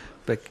 but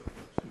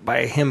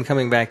by him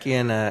coming back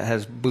in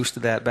has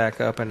boosted that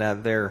back up, and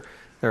they're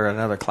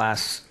another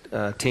class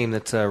team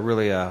that's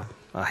really a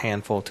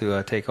handful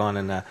to take on,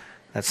 and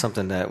that's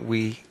something that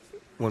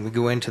when we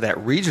go into that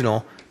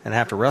regional and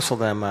have to wrestle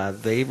them,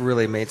 they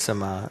really made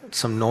some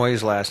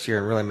noise last year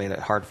and really made it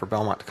hard for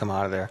Belmont to come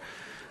out of there.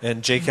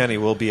 And Jay County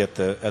will be at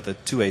the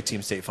 2A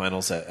team state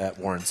finals at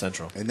Warren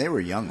Central. And they were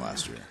young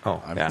last year.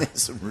 Oh, yeah.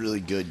 Some really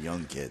good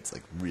young kids,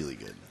 like really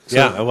good.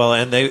 Yeah, well,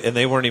 and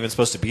they weren't even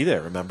supposed to be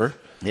there, remember?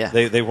 Yeah.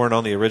 They weren't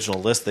on the original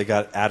list. They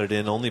got added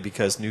in only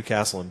because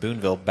Newcastle and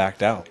Boonville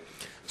backed out.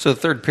 So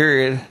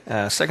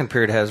the second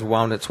period has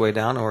wound its way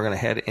down, and we're going to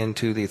head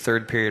into the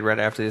third period right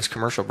after this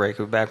commercial break.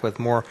 We'll be back with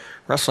more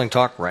wrestling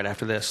talk right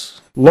after this.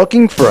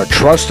 Looking for a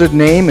trusted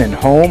name in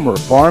home or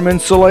farm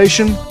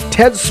insulation?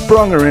 Ted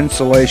Sprunger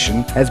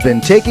Insulation has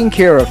been taking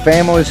care of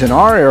families in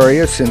our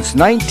area since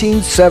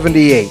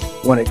 1978.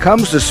 When it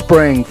comes to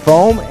spraying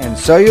foam and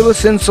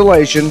cellulose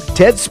insulation,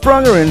 Ted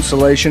Sprunger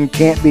Insulation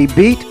can't be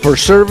beat for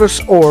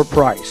service or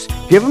price.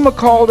 Give them a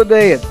call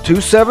today at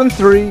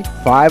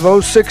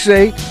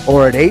 273-5068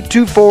 or at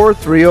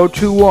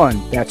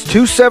 824-3021. That's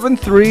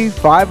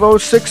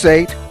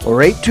 273-5068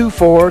 or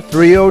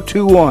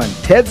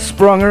 824-3021. Ted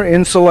Sprunger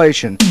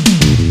Insulation.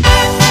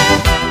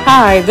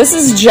 Hi, this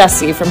is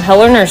Jessie from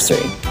Heller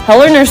Nursery.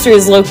 Heller Nursery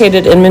is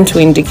located in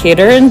between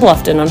Decatur and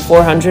Bluffton on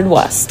 400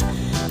 West.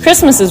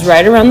 Christmas is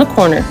right around the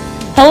corner.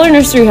 Heller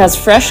Nursery has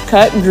fresh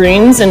cut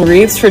greens and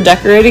wreaths for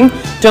decorating.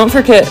 Don't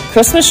forget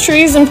Christmas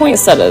trees and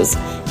poinsettias.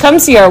 Come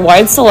see our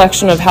wide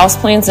selection of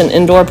houseplants and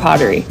indoor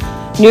pottery.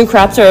 New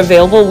crops are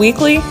available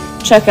weekly.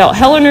 Check out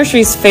Heller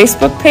Nursery's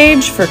Facebook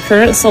page for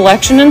current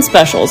selection and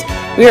specials.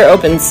 We are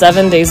open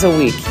 7 days a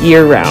week,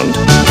 year-round.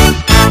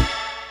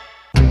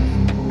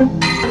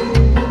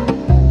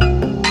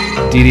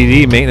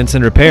 DDD Maintenance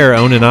and Repair,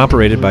 owned and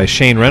operated by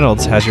Shane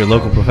Reynolds, has your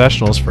local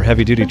professionals for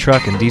heavy-duty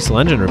truck and diesel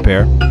engine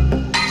repair.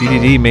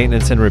 DDD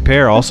Maintenance and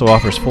Repair also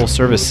offers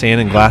full-service sand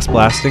and glass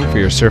blasting for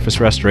your surface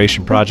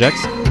restoration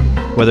projects.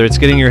 Whether it's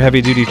getting your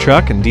heavy-duty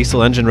truck and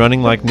diesel engine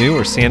running like new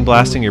or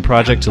sandblasting your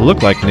project to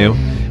look like new,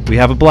 we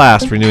have a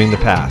blast renewing the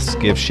past.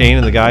 Give Shane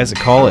and the guys a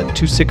call at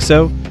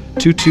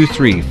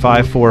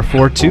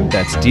 260-223-5442.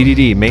 That's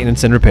DDD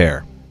Maintenance and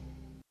Repair.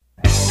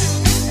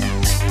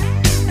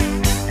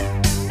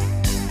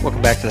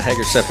 Welcome back to the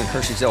Haggard Sefton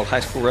Hershey Zelt High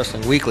School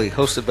Wrestling Weekly,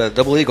 hosted by the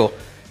Double Eagle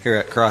here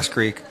at Cross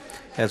Creek.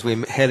 As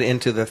we head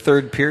into the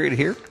third period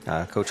here,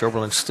 Coach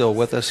Oberlin's still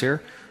with us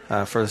here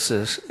for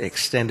this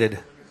extended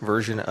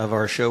version of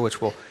our show,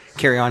 which will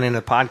carry on into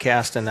the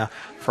podcast. And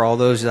for all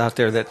those out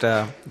there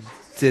that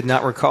did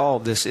not recall,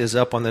 this is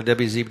up on the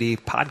WZBD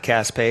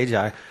podcast page.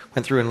 I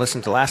went through and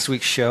listened to last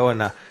week's show,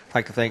 and I'd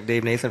like to thank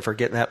Dave Nathan for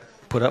getting that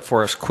put up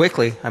for us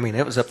quickly. I mean,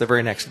 it was up the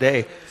very next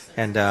day,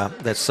 and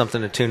that's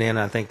something to tune in.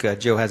 I think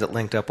Joe has it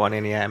linked up on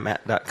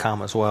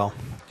IndianaMat.com as well.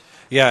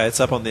 Yeah, it's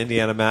up on the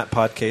Indiana Matt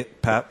podcast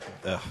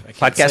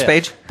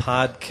page.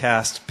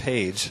 Podcast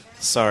page.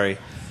 Sorry.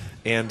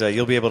 And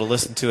you'll be able to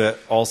listen to it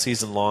all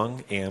season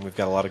long, and we've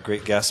got a lot of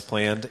great guests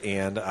planned,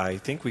 and I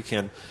think we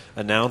can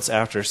announce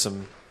after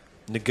some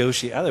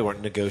they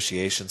weren't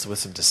negotiations, with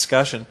some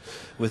discussion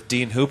with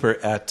Dean Hooper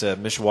at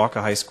Mishawaka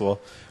High School,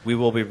 we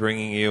will be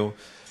bringing you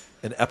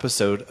an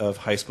episode of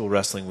High School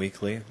Wrestling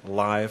Weekly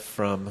live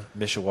from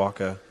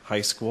Mishawaka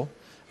High School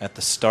at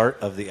the start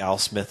of the Al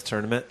Smith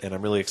tournament, and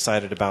I'm really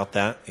excited about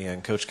that,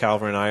 and Coach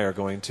Calver and I are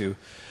going to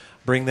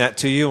bring that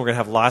to you. We're going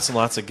to have lots and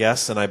lots of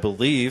guests, and I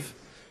believe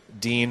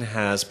Dean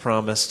has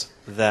promised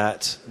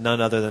that none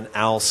other than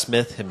Al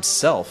Smith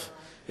himself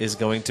is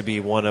going to be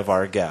one of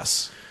our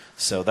guests.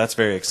 So that's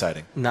very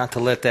exciting. Not to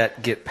let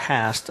that get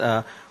past,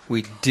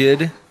 we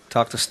did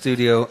talk the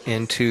studio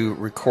into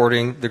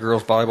recording the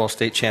girls volleyball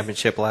state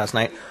championship last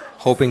night,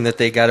 hoping that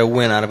they got a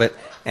win out of it,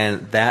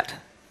 and that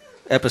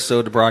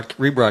episode, the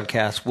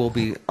rebroadcast, will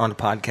be on the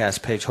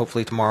podcast page.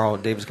 Hopefully tomorrow,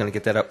 David's going to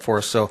get that up for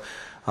us. So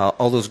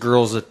all those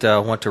girls that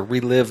want to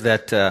relive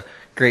that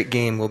great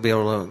game will be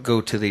able to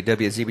go to the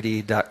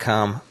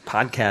WZBD.com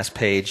podcast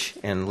page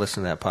and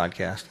listen to that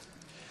podcast.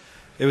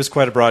 It was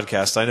quite a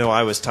broadcast. I know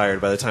I was tired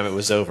by the time it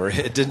was over.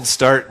 It didn't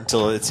start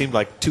until it seemed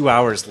like 2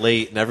 hours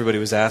late, and everybody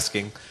was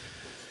asking,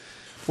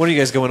 when are you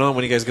guys going on?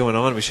 When are you guys going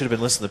on? We should have been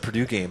listening to the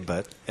Purdue game,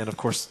 and of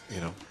course,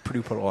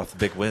 Purdue put off the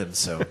big win,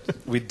 so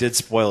we did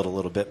spoil it a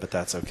little bit, but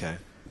that's okay.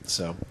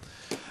 So,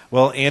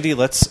 well, Andy,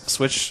 let's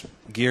switch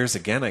gears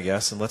again, I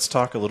guess, and let's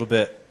talk a little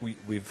bit.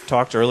 We've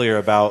talked earlier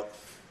about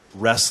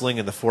wrestling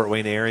in the Fort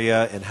Wayne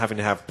area and having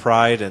to have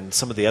pride, and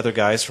some of the other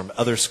guys from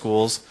other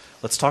schools.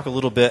 Let's talk a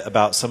little bit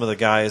about some of the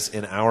guys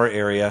in our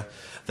area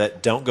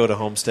that don't go to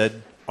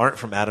Homestead, aren't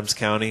from Adams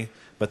County,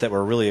 but that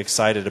we're really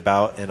excited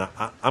about. And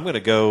I'm going to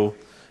go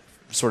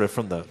sort of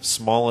from the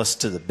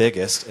smallest to the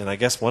biggest. And I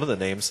guess one of the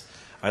names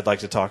I'd like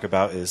to talk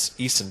about is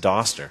Easton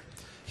Doster.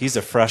 He's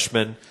a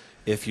freshman.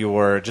 If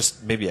you're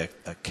just maybe a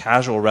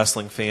casual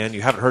wrestling fan,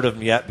 you haven't heard of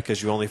him yet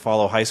because you only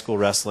follow high school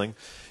wrestling.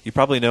 You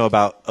probably know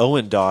about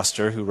Owen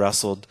Doster, who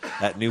wrestled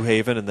at New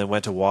Haven and then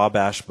went to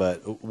Wabash.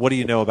 But what do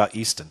you know about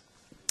Easton?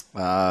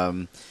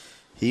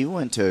 He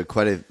went to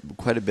quite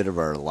a bit of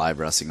our live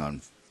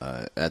wrestling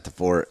at the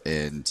fort,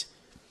 and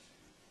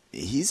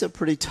he's a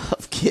pretty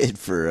tough kid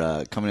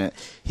for coming in.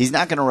 He's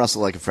not going to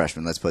wrestle like a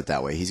freshman. Let's put it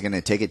that way. He's going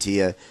to take it to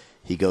you.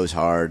 He goes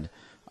hard.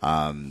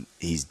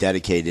 He's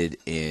dedicated,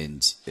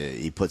 and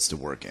he puts the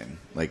work in.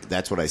 Like,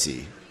 that's what I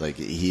see. Like,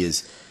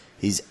 he's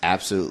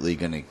absolutely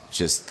going to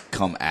just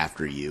come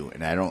after you,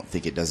 and I don't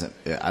think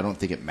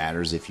it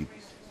matters if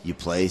you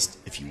placed,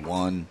 if you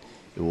won.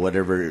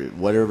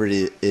 Whatever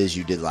it is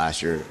you did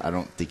last year, I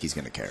don't think he's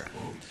going to care.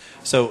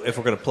 So if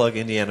we're going to plug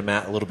Indiana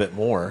Matt a little bit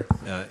more,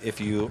 if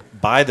you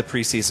buy the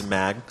preseason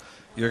mag,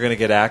 you're going to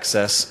get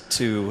access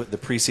to the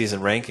preseason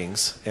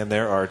rankings, and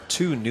there are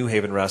 2 New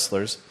Haven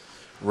wrestlers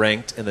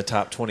ranked in the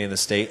top 20 in the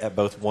state at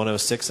both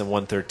 106 and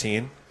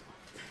 113.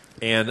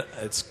 And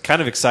it's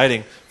kind of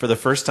exciting. For the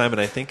first time,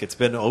 and I think it's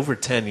been over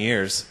 10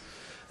 years,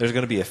 there's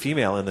going to be a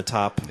female in the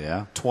top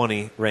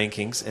 20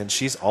 rankings, and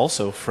she's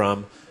also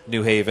from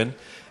New Haven.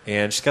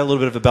 And she's got a little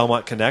bit of a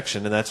Belmont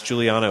connection, and that's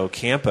Juliana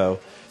Ocampo.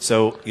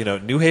 So,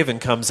 New Haven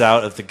comes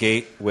out of the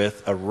gate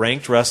with a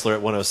ranked wrestler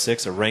at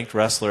 106, a ranked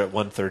wrestler at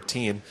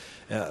 113.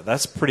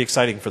 That's pretty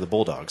exciting for the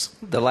Bulldogs.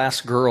 The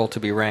last girl to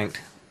be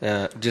ranked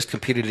just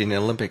competed in the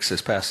Olympics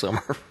this past summer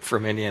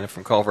from Indiana,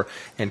 from Culver,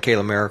 and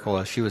Kayla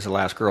Miracle. She was the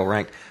last girl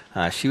ranked.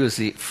 She was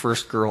the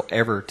first girl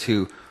ever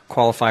to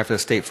qualify for the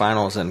state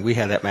finals, and we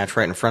had that match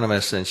right in front of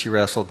us, and she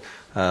wrestled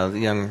the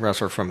young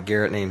wrestler from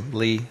Garrett named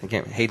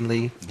Hayden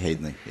Lee,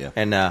 yeah.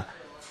 And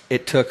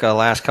it took a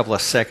last couple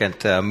of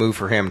second move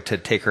for him to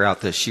take her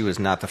out, that she was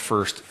not the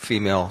first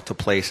female to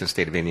place in the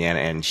state of Indiana,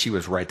 and she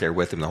was right there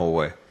with him the whole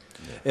way.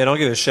 And I'll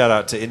give a shout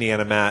out to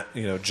Indiana Matt.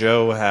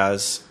 Joe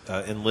has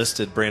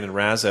enlisted Brandon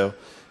Razzo,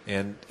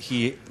 and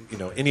he,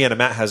 Indiana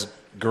Matt has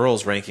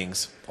girls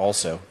rankings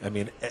also. I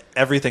mean,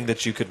 everything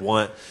that you could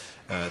want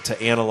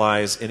to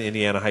analyze in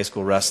Indiana high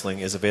school wrestling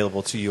is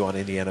available to you on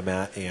Indiana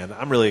Matt, and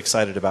I'm really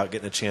excited about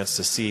getting a chance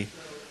to see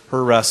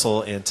her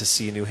wrestle and to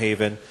see New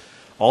Haven.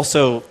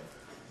 Also,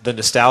 the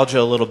nostalgia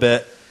a little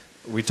bit.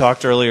 We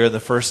talked earlier in the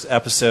first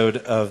episode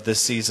of this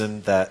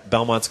season that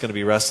Belmont's going to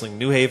be wrestling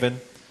New Haven.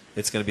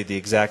 It's going to be the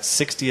exact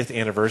 60th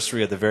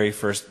anniversary of the very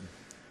first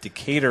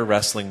Decatur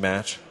wrestling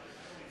match.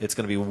 It's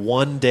going to be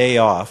one day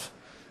off.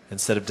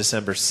 Instead of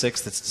December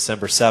 6th, it's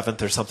December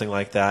 7th or something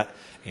like that.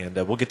 And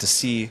we'll get to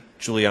see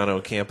Juliana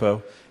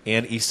Ocampo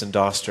and Easton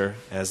Doster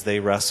as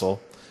they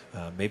wrestle.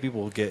 Maybe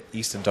we'll get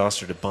Easton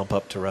Doster to bump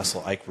up to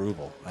wrestle Ike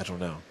Rubel. I don't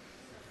know.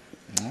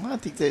 Well, I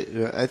think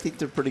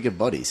they're pretty good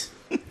buddies.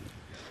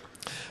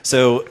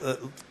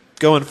 So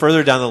going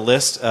further down the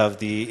list of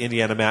the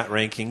Indiana Matt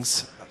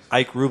rankings,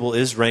 Ike Rubel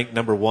is ranked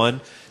number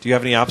 1. Do you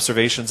have any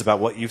observations about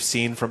what you've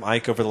seen from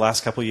Ike over the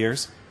last couple of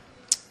years?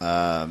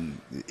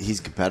 He's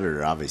a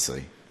competitor,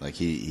 obviously. Like,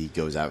 he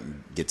goes out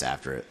and gets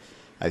after it.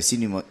 I've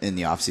seen him in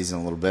the off-season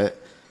a little bit.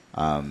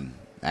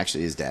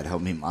 Actually, his dad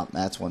helped me mop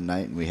mats one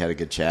night, and we had a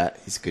good chat.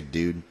 He's a good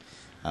dude.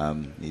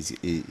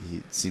 He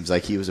seems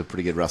like he was a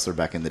pretty good wrestler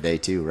back in the day,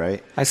 too,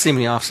 right? I see him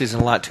in the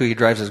off-season a lot, too. He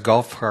drives his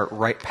golf cart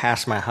right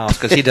past my house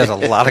because he does a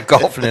lot of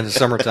golfing in the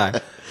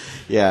summertime.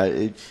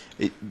 Yeah,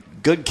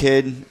 good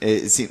kid.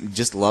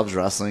 Just loves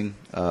wrestling,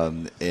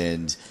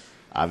 and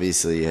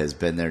obviously has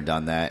been there,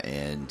 done that,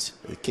 and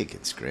the kid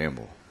can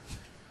scramble.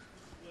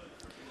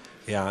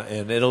 Yeah,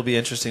 and it'll be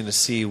interesting to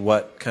see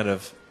what kind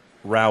of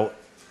route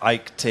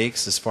Ike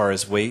takes as far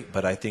as weight,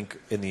 but I think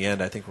in the end,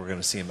 we're going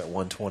to see him at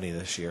 120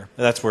 this year.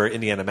 And that's where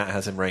Indiana Matt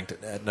has him ranked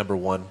at number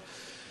 1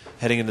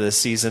 heading into the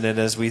season. And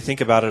as we think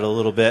about it a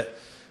little bit,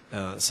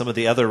 some of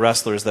the other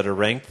wrestlers that are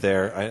ranked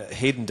there,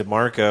 Hayden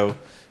DeMarco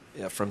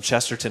from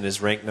Chesterton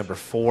is ranked number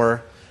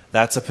 4.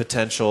 That's a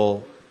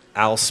potential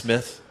Al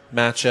Smith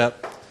matchup.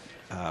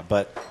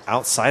 But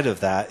outside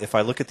of that, if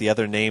I look at the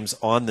other names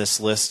on this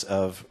list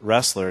of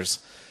wrestlers,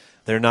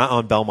 they're not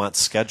on Belmont's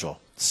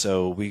schedule.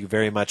 So we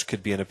very much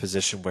could be in a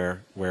position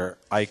where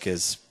Ike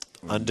is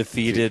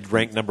undefeated,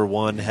 ranked number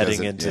 1,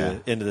 heading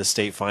into the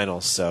state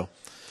finals. So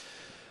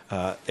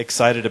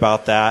excited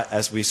about that.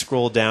 As we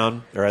scroll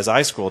down, or as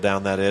I scroll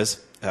down, that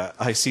is,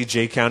 I see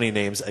Jay County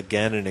names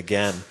again and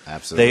again.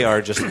 Absolutely. They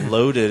are just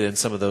loaded in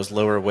some of those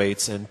lower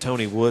weights, and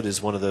Tony Wood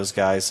is one of those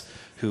guys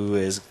who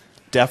is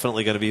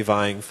definitely going to be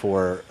vying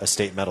for a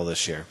state medal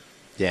this year.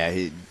 Yeah,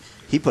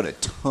 he put a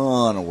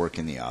ton of work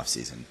in the off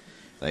season.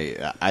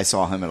 Like, I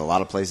saw him at a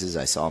lot of places.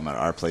 I saw him at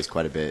our place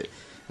quite a bit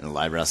in a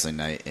live wrestling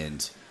night,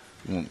 and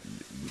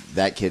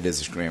that kid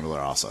is a scrambler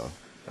also.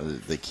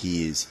 Like,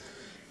 he's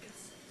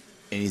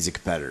a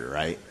competitor,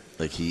 right?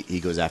 Like, he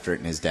goes after it,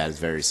 and his dad is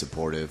very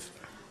supportive.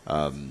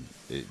 I'm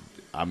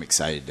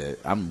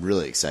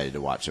really excited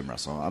to watch him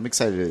wrestle. I'm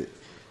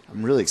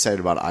really excited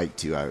about Ike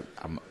too.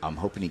 I'm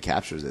hoping he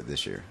captures it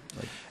this year.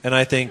 And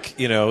I think,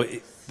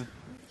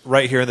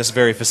 right here in this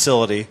very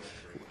facility,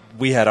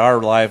 we had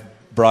our live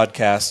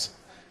broadcast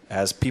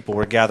as people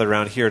were gathered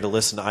around here to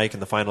listen to Ike in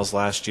the finals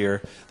last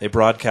year. They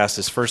broadcast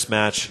his first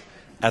match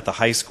at the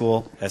high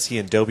school as he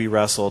and Dobie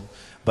wrestled.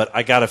 But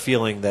I got a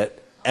feeling that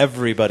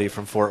everybody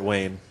from Fort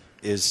Wayne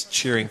is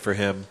cheering for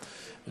him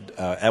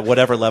at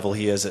whatever level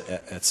he is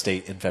at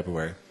state in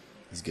February.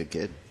 He's a good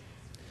kid.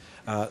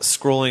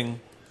 Scrolling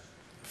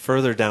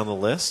further down the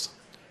list,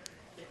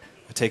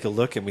 I take a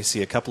look and we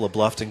see a couple of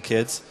Bluffton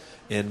kids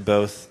in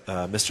both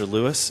Mr.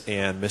 Lewis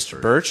and Mr.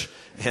 Birch.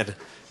 And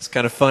it's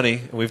kind of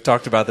funny. We've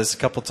talked about this a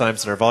couple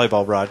times in our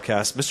volleyball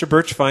broadcast. Mr.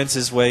 Birch finds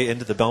his way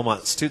into the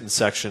Belmont student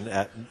section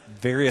at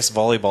various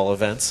volleyball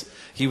events.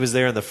 He was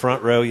there in the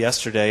front row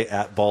yesterday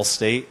at Ball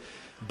State,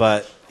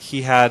 but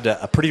he had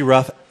a pretty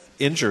rough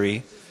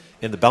injury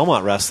in the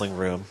Belmont wrestling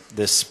room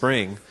this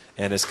spring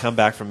and has come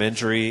back from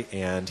injury,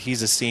 and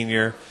he's a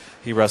senior.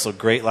 He wrestled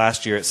great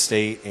last year at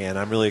state, and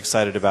I'm really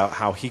excited about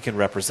how he can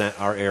represent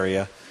our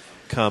area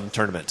come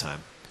tournament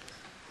time.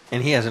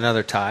 And he has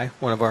another tie.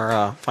 One of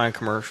our fine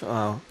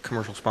commercial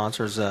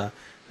sponsors,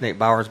 Nate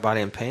Bowers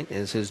Body and Paint,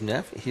 is his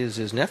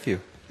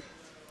nephew.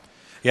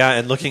 Yeah,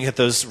 and looking at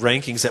those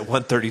rankings at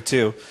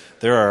 132,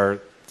 there are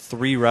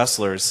 3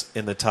 wrestlers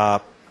in the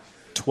top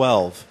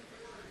 12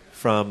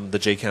 from the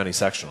Jay County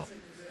sectional.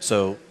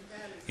 So,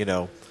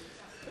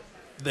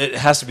 it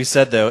has to be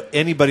said, though,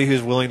 anybody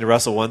who's willing to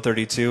wrestle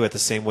 132 at the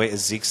same weight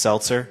as Zeke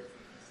Seltzer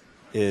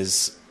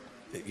is,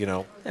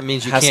 That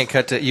means you can't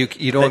cut to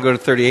you don't go to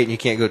 38 and you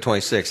can't go to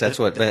 26. That's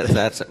what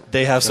that's.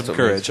 They have some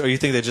courage. Or you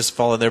think they just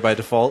fall in there by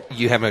default?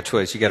 You have no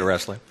choice. You got to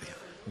wrestle.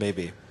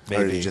 Maybe.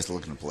 Or are you just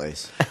looking to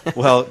place?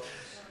 Well,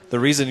 the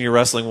reason you're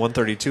wrestling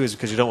 132 is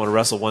because you don't want to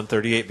wrestle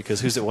 138, because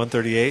who's at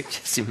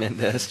 138?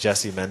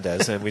 Jesse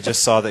Mendez. And we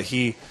just saw that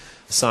he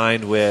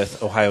signed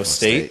with Ohio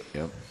State.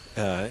 Yep.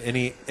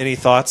 Any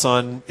thoughts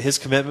on his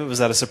commitment? Was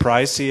that a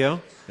surprise to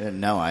you?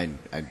 No,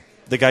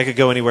 the guy could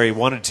go anywhere he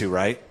wanted to,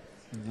 right?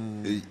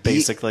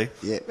 Basically.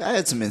 Yeah, I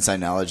had some inside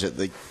knowledge,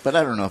 but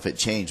I don't know if it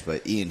changed.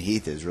 But Ian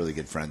Heath is really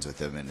good friends with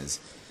him, and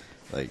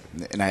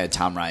and I had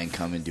Tom Ryan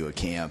come and do a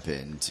camp,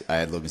 and I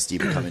had Logan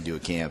Steven come and do a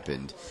camp,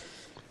 and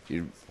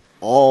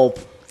all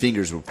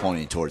fingers were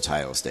pointing towards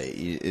Ohio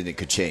State, and it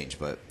could change,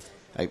 but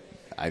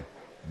I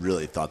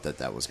really thought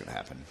that was going to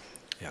happen.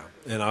 Yeah,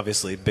 and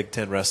obviously Big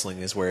Ten wrestling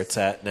is where it's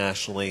at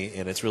nationally,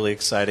 and it's really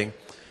exciting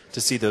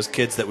to see those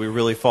kids that we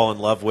really fall in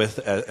love with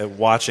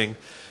watching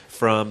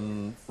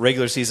from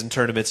regular season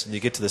tournaments, and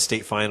you get to the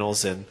state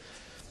finals, and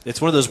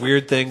it's one of those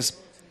weird things.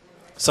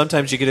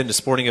 Sometimes you get into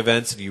sporting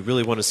events and you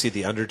really want to see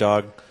the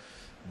underdog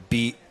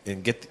beat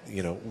and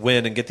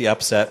win and get the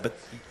upset, but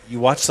you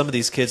watch some of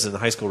these kids in the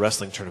high school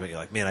wrestling tournament, you're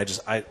like, man,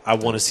 I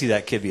want to see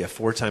that kid be a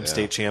 4-time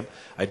state champ.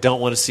 I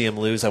don't want to see him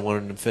lose. I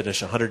want him to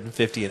finish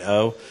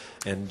 150-0,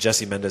 and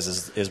Jesse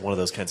Mendez is one of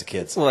those kinds of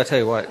kids. Well, I tell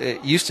you what,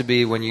 it used to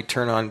be when you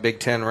turn on Big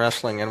Ten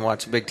wrestling and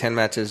watch Big Ten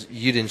matches,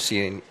 you didn't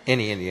see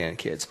any Indiana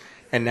kids.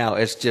 And now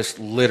it's just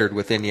littered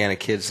with Indiana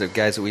kids, the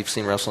guys that we've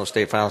seen wrestle in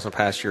state finals in the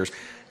past years.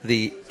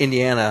 The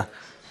Indiana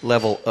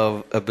level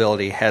of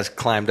ability has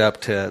climbed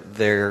up to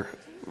their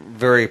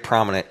very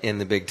prominent in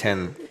the Big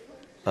Ten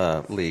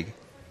league.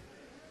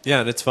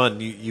 Yeah, and it's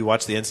fun. You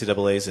watch the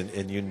NCAAs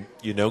and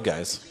you know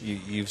guys.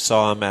 You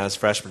saw them as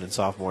freshmen and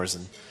sophomores,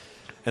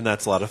 and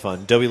that's a lot of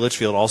fun. Dobie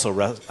Litchfield also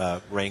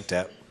ranked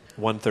at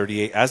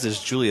 138, as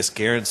is Julius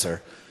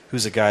Gerenser,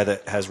 who's a guy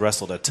that has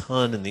wrestled a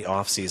ton in the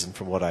offseason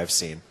from what I've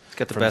seen.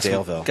 Got the from best,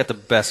 Daleville. Got the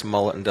best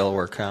mullet in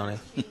Delaware County.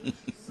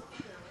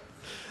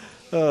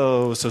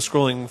 So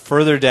scrolling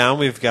further down,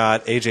 we've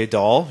got A.J.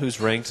 Dahl, who's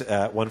ranked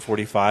at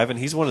 145, and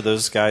he's one of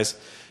those guys.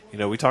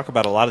 We talk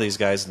about a lot of these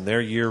guys, and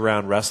they're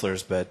year-round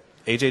wrestlers, but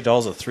A.J.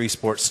 Dahl's a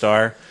 3-sport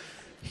star.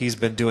 He's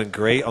been doing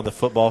great on the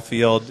football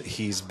field.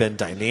 He's been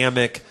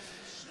dynamic.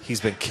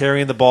 He's been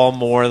carrying the ball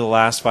more the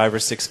last 5 or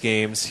 6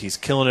 games. He's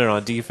killing it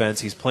on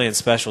defense. He's playing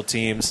special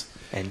teams.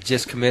 And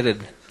just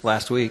committed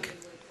last week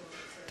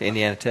to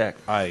Indiana Tech.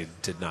 I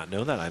did not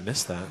know that. I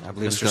missed that. I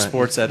believe Mr.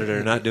 Sports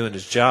Editor not doing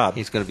his job.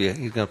 He's going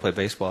to play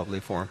baseball, I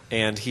believe, for him.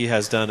 And he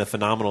has done a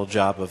phenomenal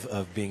job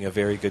of being a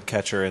very good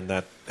catcher, and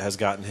that has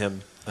gotten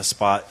him a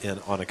spot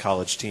on a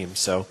college team.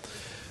 So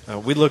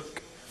we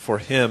look for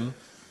him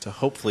to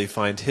hopefully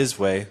find his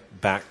way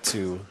back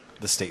to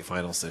the state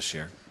finals this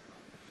year.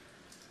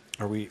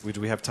 Do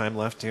we have time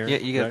left here? Yeah,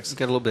 you got a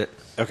little bit.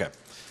 Okay.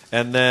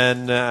 And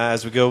then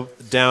as we go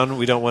down,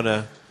 we don't want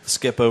to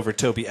skip over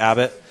Toby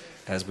Abbott,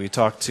 as we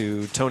talk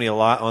to Tony a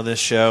lot on this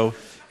show.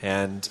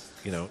 And,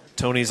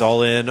 Tony's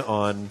all in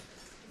on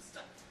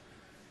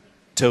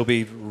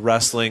Toby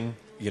wrestling,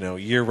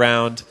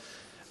 year-round.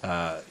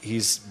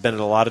 He's been in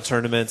a lot of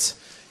tournaments.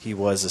 He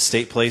was a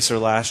state placer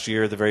last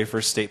year, the very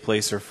first state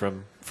placer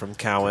from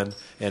Cowan.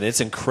 And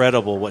it's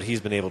incredible what he's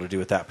been able to do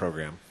with that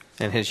program.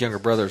 And his younger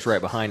brother's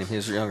right behind him.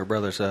 His younger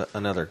brother's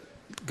another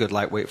good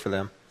lightweight for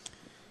them.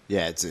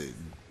 Yeah,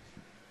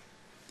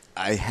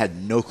 I had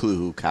no clue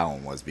who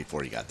Cowan was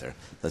before he got there.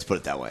 Let's put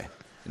it that way.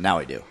 And now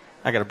I do.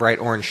 I got a bright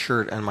orange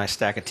shirt and my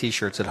stack of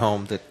T-shirts at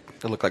home that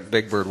look like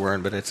Big Bird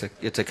wearing, but it's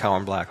a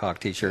Cowan Blackhawk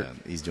T-shirt. Yeah,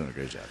 he's doing a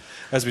great job.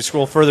 As we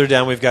scroll further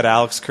down, we've got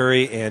Alex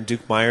Curry and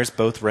Duke Myers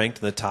both ranked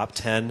in the top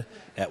 10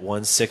 at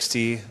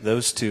 160.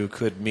 Those two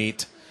could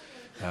meet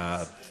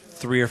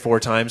 3 or 4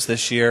 times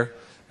this year.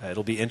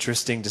 It'll be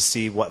interesting to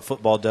see what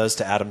football does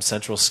to Adams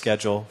Central's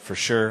schedule for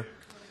sure.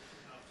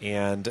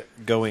 And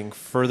going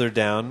further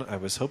down, I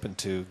was hoping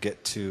to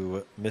get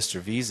to Mr.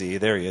 Veazey.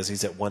 There he is.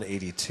 He's at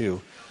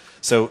 182.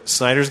 So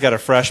Snyder's got a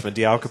freshman,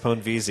 Dial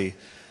Capone Veazey.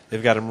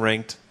 They've got him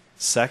ranked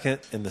second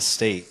in the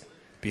state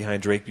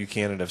behind Drake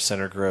Buchanan of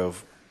Center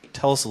Grove.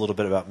 Tell us a little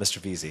bit about Mr.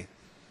 Veazey.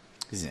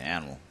 He's an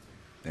animal.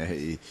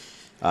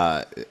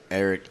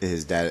 Eric,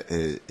 his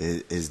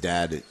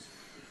dad.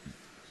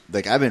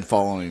 Like, I've been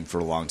following him for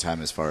a long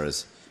time as far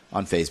as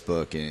on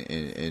Facebook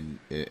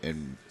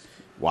and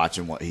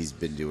watching what he's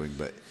been doing.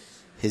 But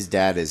his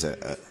dad is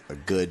a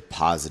good,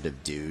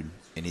 positive dude,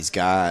 and he's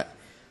got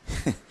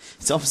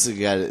it's almost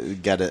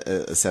got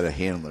a set of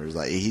handlers.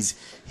 Like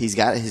he's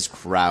got his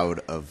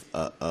crowd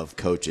of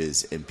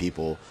coaches and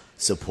people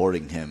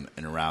supporting him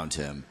and around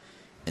him,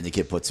 and the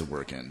kid puts the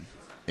work in,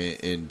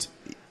 and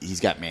he's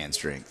got man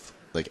strength.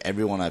 Like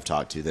everyone I've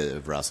talked to that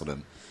have wrestled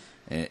him,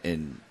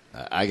 and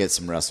I get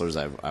some wrestlers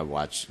I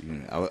watch.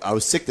 I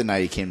was sick the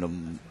night he came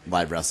to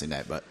live wrestling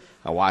night, but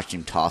I watched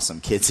him toss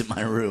some kids in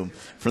my room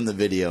from the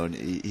video, and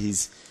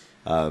he's.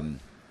 I'm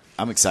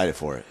excited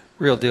for it.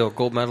 Real deal,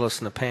 gold medalist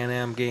in the Pan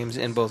Am Games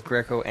in both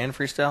Greco and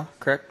freestyle,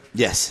 correct?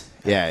 Yes,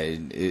 yeah,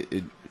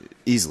 it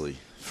easily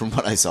from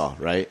what I saw.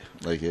 Right,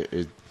 like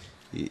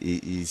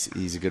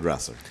he's a good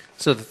wrestler.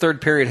 So the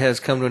third period has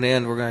come to an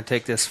end. We're going to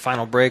take this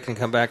final break and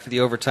come back to the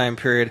overtime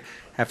period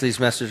after these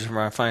messages from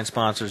our fine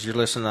sponsors. You're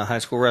listening to High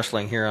School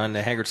Wrestling here on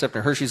the Haggard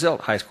Sefton Hershey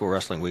Zelt High School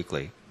Wrestling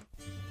Weekly.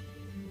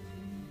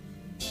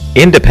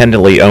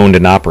 Independently owned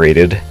and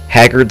operated,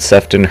 Haggard,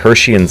 Sefton,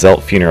 Hershey, and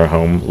Zelt Funeral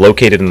Home,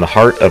 located in the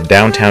heart of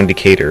downtown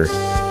Decatur,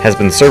 has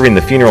been serving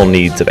the funeral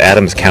needs of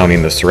Adams County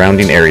and the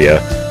surrounding area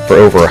for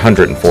over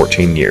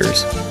 114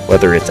 years.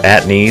 Whether it's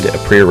at need, a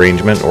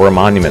pre-arrangement, or a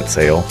monument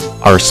sale,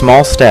 our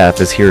small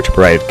staff is here to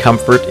provide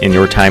comfort in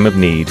your time of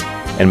need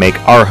and make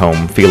our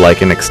home feel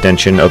like an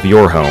extension of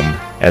your home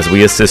as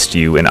we assist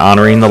you in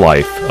honoring the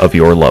life of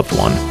your loved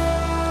one.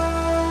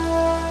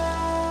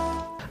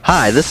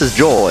 Hi, this is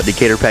Joel at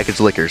Decatur Package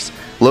Liquors,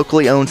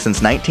 locally owned since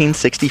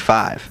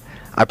 1965.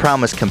 I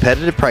promise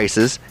competitive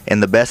prices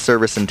and the best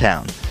service in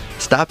town.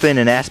 Stop in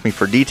and ask me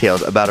for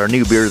details about our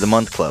new Beer of the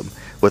Month Club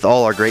with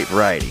all our great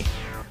variety.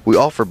 We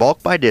offer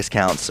bulk buy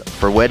discounts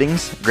for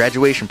weddings,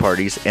 graduation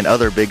parties, and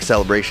other big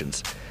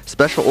celebrations.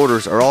 Special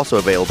orders are also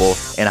available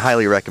and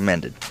highly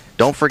recommended.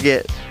 Don't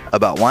forget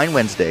about Wine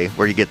Wednesday,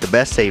 where you get the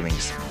best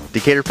savings.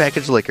 Decatur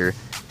Package Liquor.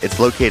 It's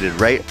located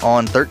right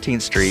on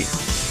 13th Street.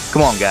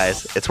 Come on,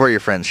 guys. It's where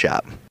your friends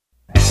shop.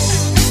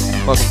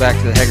 Welcome back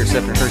to the Haggard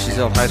Sefton Hershey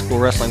Zelt High School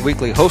Wrestling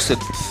Weekly, hosted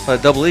by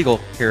Double Eagle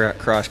here at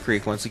Cross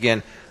Creek. Once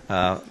again,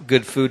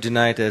 good food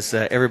tonight as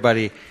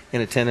everybody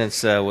in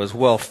attendance was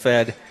well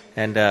fed,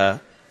 and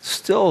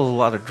still a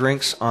lot of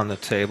drinks on the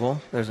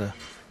table. There's an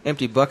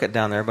empty bucket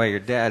down there by your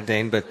dad,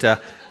 Dane,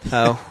 but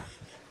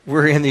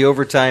we're in the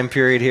overtime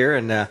period here,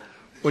 and what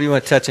do you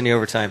want to touch in the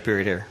overtime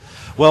period here?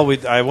 Well,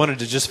 I wanted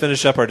to just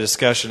finish up our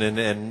discussion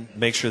and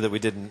make sure that we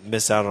didn't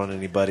miss out on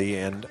anybody.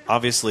 And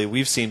obviously,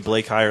 we've seen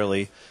Blake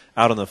Hirely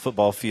out on the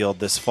football field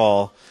this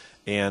fall,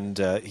 and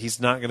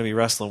he's not going to be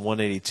wrestling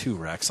 182,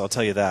 Rex. I'll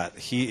tell you that.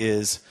 He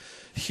is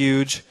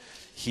huge,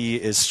 he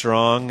is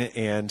strong,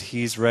 and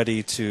he's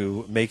ready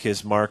to make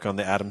his mark on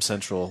the Adams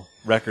Central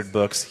record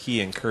books. He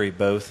and Curry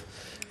both.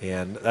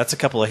 And that's a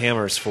couple of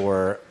hammers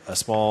for a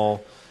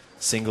small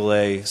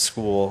single-A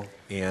school.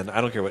 And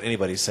I don't care what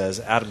anybody says,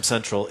 Adams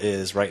Central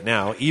is right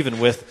now, even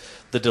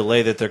with the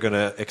delay that they're going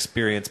to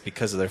experience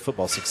because of their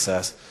football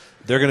success,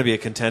 they're going to be a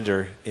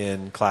contender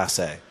in Class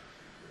A.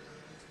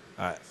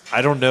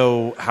 I don't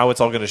know how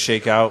it's all going to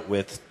shake out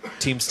with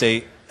Team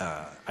State.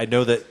 I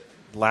know that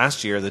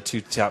last year the two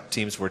top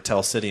teams were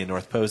Tell City and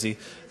North Posey.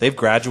 They've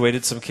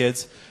graduated some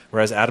kids,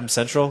 whereas Adams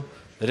Central,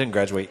 they didn't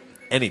graduate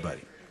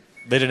anybody.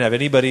 They didn't have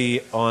anybody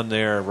on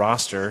their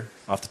roster,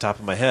 off the top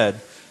of my head,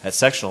 at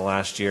sectional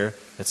last year.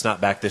 It's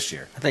not back this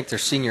year. I think their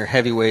senior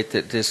heavyweight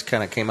that just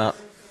kind of came out.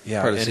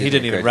 Yeah, and he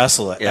didn't even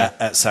wrestle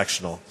at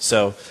sectional.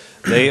 So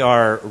they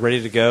are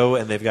ready to go,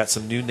 and they've got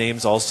some new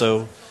names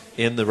also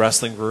in the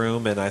wrestling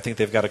room, and I think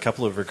they've got a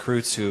couple of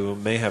recruits who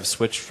may have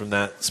switched from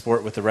that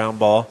sport with the round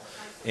ball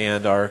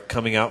and are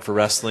coming out for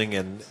wrestling.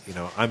 And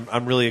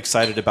I'm really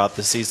excited about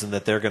the season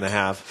that they're going to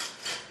have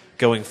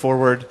going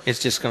forward. It's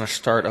just going to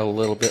start a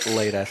little bit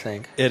late, I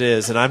think. It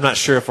is, and I'm not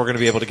sure if we're going to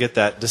be able to get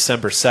that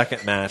December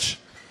 2nd match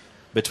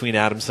between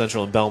Adams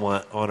Central and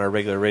Belmont on our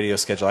regular radio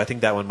schedule. I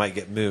think that one might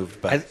get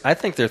moved. But I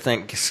think their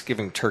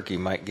Thanksgiving turkey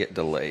might get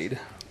delayed.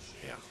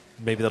 yeah,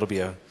 maybe that'll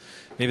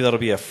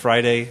be a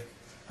Friday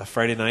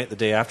night, the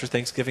day after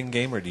Thanksgiving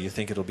game, or do you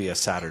think it'll be a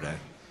Saturday?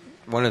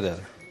 One or the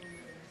other.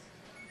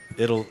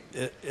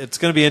 It's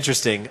going to be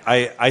interesting.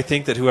 I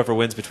think that whoever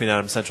wins between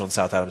Adams Central and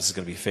South Adams is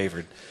going to be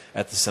favored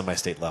at the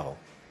semi-state level.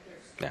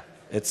 Yeah,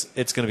 it's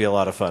going to be a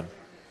lot of fun.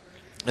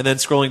 And then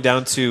scrolling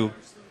down to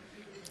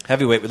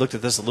heavyweight, we looked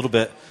at this a little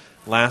bit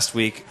last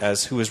week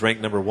as who was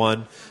ranked number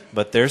 1,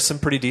 but there's some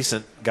pretty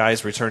decent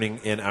guys returning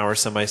in our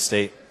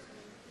semi-state.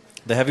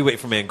 The heavyweight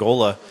from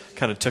Angola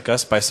kind of took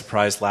us by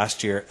surprise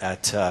last year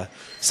at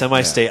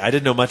semi-state. Yeah. I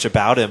didn't know much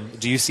about him.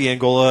 Do you see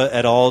Angola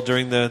at all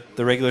during the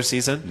regular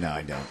season? No,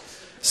 I don't.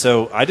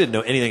 So I didn't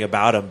know anything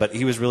about him, but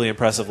he was really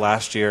impressive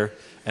last year.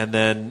 And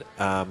then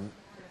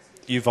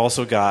you've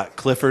also got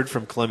Clifford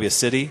from Columbia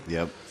City,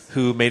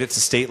 who made it to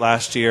state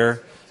last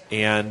year.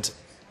 And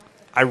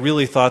I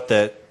really thought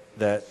that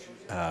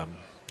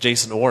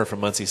Jason Orr from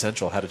Muncie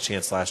Central had a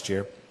chance last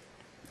year.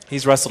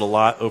 He's wrestled a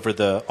lot over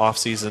the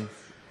offseason.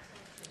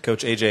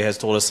 Coach AJ has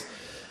told us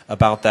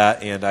about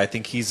that, and I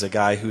think he's a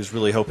guy who's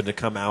really hoping to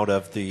come out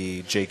of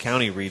the Jay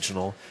County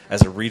Regional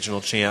as a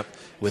regional champ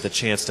with a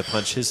chance to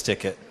punch his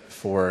ticket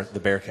for the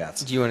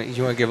Bearcats. Do you want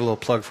to give a little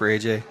plug for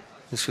AJ?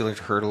 His feelings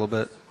are hurt a little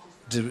bit.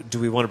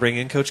 Do we want to bring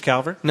in Coach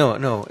Calver? No,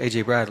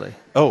 AJ Bradley.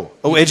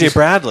 AJ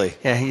Bradley.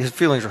 Yeah, his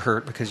feelings are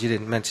hurt because you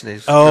didn't mention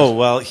his.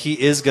 Well,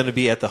 he is going to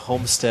be at the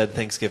Homestead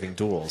Thanksgiving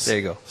Duels. There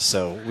you go.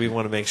 So we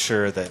want to make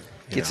sure that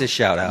gets his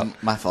shout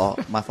out. My fault.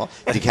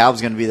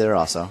 DeKalb's going to be there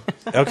also.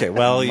 Okay,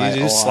 well, you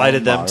just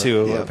slighted them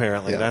too,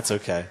 apparently. That's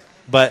okay.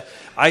 But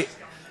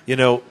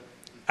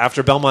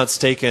after Belmont's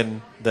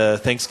taken the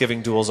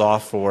Thanksgiving Duels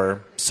off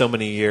for so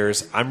many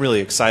years, I'm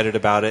really excited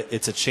about it.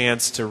 It's a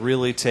chance to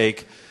really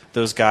take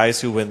those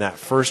guys who win that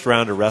first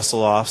round of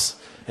wrestle-offs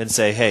and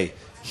say, hey,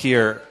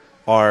 here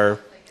are,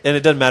 and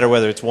it doesn't matter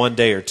whether it's 1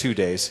 day or 2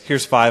 days,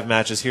 here's 5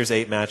 matches, here's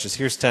 8 matches,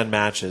 here's 10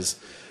 matches.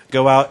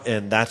 Go out,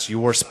 and that's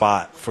your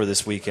spot for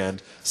this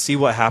weekend. See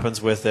what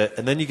happens with it.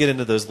 And then you get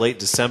into those late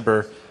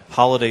December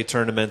holiday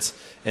tournaments,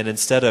 and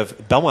instead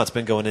of – Belmont's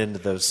been going into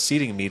those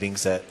seating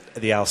meetings at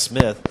the Al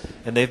Smith,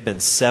 and they've been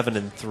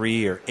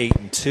 7-3 or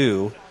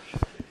 8-2,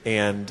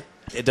 and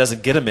it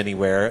doesn't get them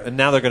anywhere. And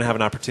now they're going to have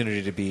an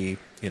opportunity to be,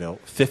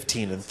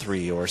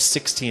 15-3 or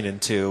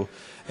 16-2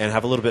 and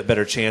have a little bit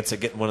better chance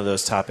at getting one of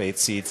those top 8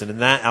 seeds. And in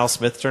that Al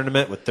Smith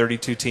tournament with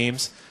 32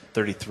 teams,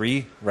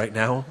 33 right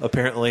now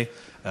apparently –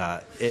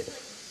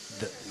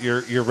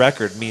 your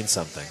record means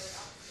something.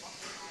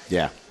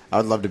 Yeah, I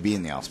would love to be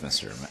in the Al Smith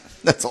tournament.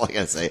 That's all I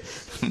got to say.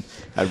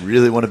 I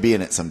really want to be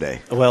in it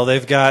someday. Well,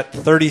 they've got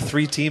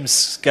 33 teams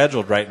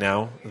scheduled right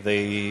now.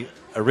 They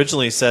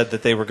originally said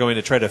that they were going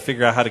to try to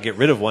figure out how to get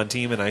rid of one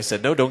team, and I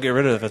said, no, don't get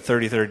rid of a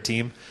 33rd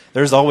team.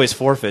 There's always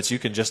forfeits. You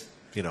can just,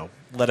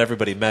 let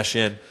everybody mesh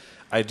in.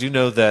 I do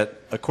know that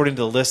according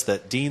to the list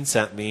that Dean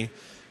sent me,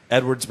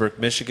 Edwardsburg,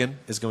 Michigan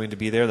is going to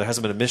be there. There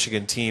hasn't been a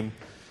Michigan team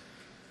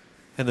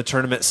in the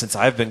tournament since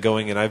I've been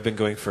going, and I've been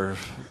going for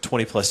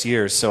 20-plus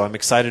years, so I'm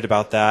excited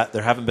about that.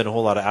 There haven't been a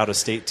whole lot of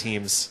out-of-state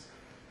teams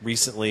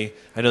recently.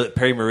 I know that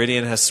Perry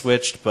Meridian has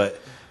switched, but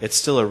it's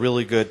still a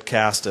really good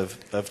cast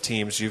of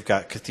teams. You've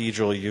got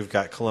Cathedral, you've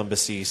got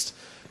Columbus East.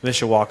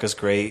 Mishawaka's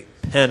great.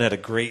 Penn had a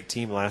great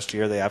team last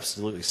year. They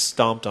absolutely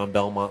stomped on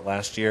Belmont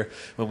last year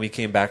when we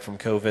came back from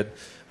COVID.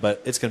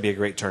 But it's going to be a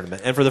great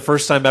tournament. And for the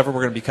first time ever,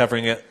 we're going to be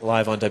covering it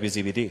live on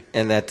WZBD.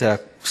 And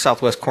that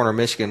southwest corner of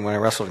Michigan, when I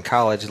wrestled in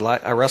college,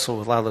 I wrestled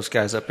with a lot of those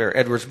guys up there.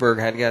 Edwardsburg,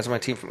 I had guys on my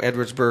team from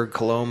Edwardsburg,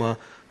 Coloma,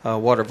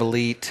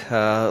 Watervliet,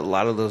 a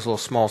lot of those little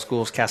small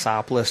schools,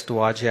 Cassopolis,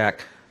 Dowagiac,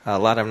 a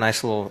lot of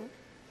nice little,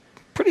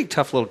 pretty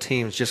tough little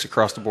teams just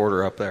across the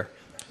border up there.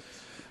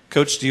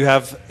 Coach, do you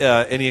have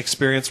any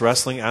experience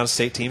wrestling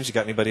out-of-state teams? You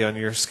got anybody on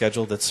your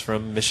schedule that's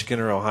from Michigan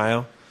or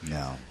Ohio?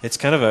 No. It's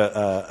kind of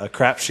a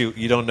crapshoot.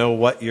 You don't know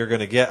what you're going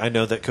to get. I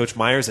know that Coach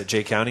Myers at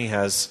Jay County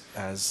has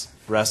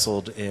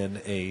wrestled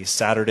in a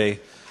Saturday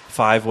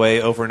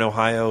 5-way over in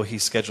Ohio. He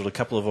scheduled a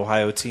couple of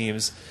Ohio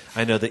teams.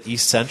 I know that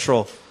East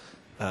Central,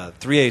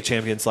 3A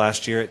champions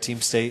last year at Team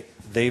State,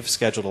 they've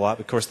scheduled a lot.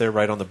 Of course, they're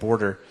right on the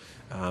border.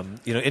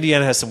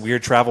 Indiana has some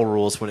weird travel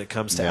rules when it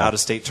comes to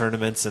out-of-state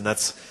tournaments, and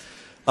that's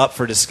up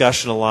for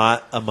discussion a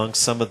lot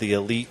amongst some of the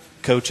elite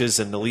coaches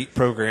and elite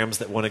programs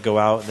that want to go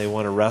out and they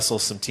want to wrestle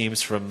some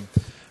teams from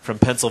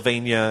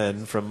Pennsylvania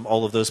and from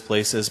all of those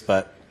places.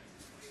 But,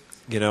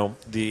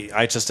 the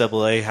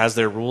IHSAA has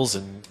their rules,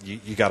 and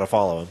you got to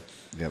follow them.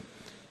 Yep.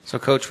 So,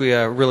 Coach, we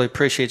really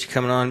appreciate you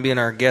coming on, being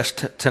our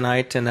guest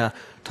tonight, and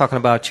talking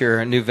about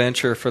your new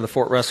venture for the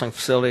Fort Wrestling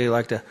facility. I'd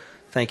like to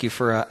thank you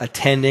for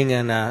attending.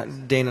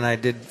 And Dane and I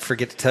did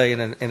forget to tell you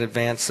in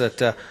advance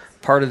that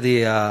part of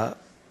the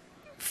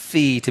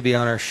fee to be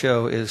on our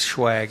show is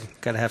swag.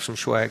 Got to have some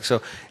swag.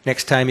 So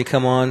next time you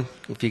come on,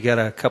 if you got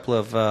a couple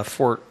of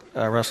Fort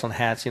wrestling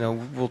hats,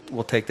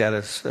 we'll take that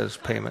as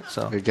payment.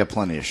 So We got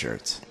plenty of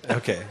shirts.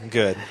 Okay,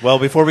 good. Well,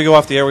 before we go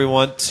off the air, we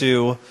want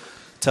to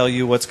tell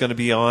you what's going to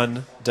be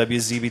on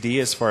WZBD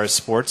as far as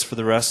sports for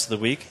the rest of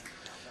the week.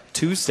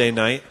 Tuesday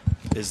night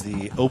is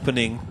the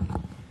opening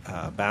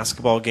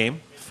basketball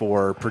game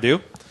for Purdue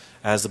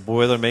as the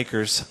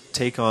Boilermakers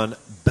take on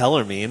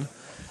Bellarmine.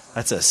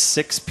 That's a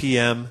 6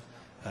 p.m.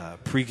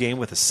 Pregame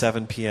with a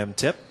 7 p.m.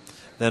 tip.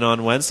 Then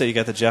on Wednesday, you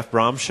got the Jeff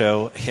Brom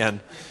show, and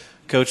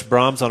Coach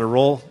Brom's on a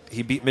roll.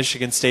 He beat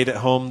Michigan State at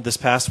home this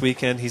past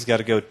weekend. He's got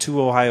to go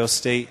to Ohio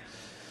State.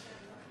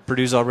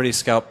 Purdue's already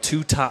scalped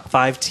 2 top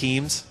 5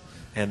 teams,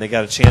 and they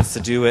got a chance to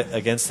do it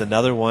against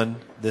another one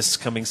this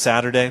coming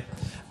Saturday.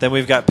 Then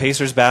we've got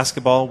Pacers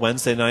basketball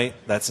Wednesday night.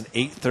 That's an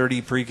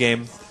 8:30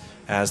 pregame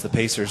as the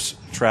Pacers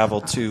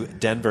travel to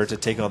Denver to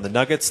take on the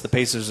Nuggets. The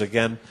Pacers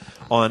again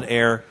on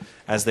air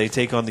as they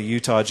take on the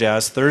Utah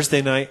Jazz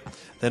Thursday night.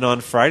 Then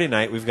on Friday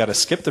night, we've got to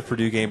skip the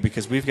Purdue game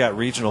because we've got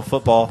regional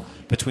football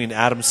between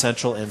Adams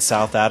Central and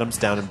South Adams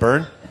down in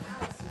Bern.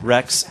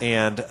 Rex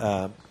and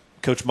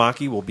Coach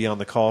Mackey will be on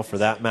the call for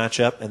that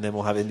matchup, and then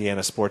we'll have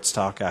Indiana Sports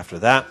Talk after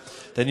that.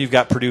 Then you've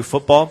got Purdue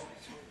football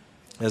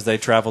as they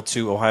travel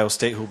to Ohio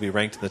State, who will be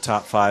ranked in the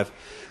top 5.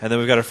 And then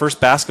we've got our first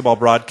basketball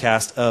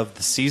broadcast of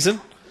the season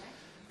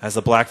as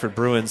the Blackford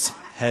Bruins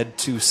head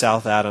to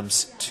South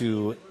Adams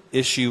to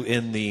issue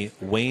in the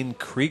Wayne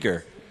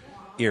Krieger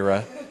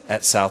era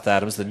at South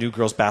Adams, the new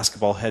girls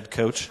basketball head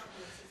coach.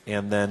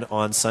 And then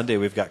on Sunday,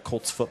 we've got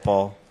Colts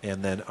football,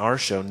 and then our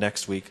show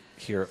next week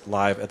here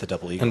live at the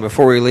Double Eagle. And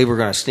before we leave, we're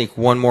going to sneak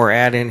one more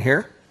ad in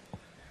here.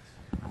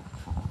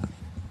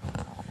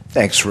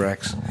 Thanks,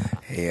 Rex.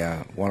 Hey,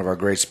 one of our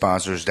great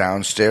sponsors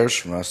downstairs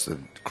from us, the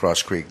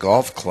Cross Creek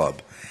Golf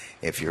Club.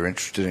 If you're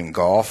interested in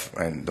golf,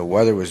 and the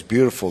weather was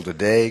beautiful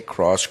today,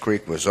 Cross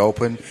Creek was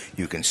open.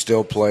 You can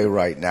still play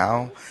right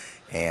now.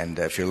 And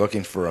if you're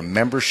looking for a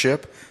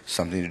membership,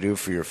 something to do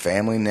for your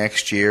family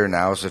next year,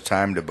 now's the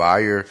time to buy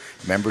your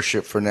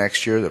membership for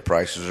next year. The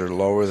prices are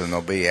lower than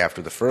they'll be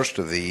after the first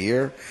of the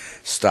year.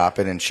 Stop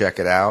in and check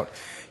it out.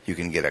 You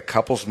can get a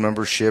couples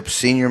membership,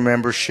 senior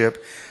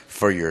membership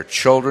for your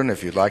children.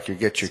 If you'd like to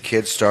get your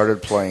kids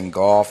started playing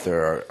golf,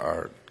 there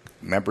are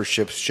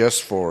memberships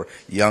just for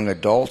young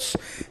adults.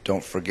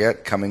 Don't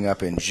forget, coming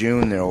up in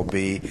June, there will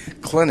be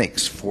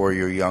clinics for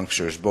your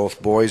youngsters,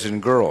 both boys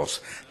and girls.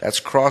 That's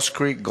Cross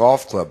Creek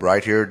Golf Club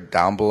right here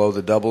down below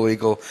the Double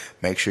Eagle.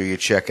 Make sure you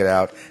check it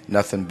out.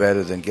 Nothing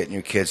better than getting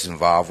your kids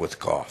involved with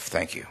golf.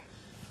 Thank you.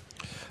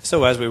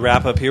 So as we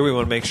wrap up here, we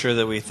want to make sure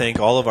that we thank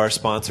all of our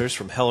sponsors,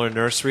 from Heller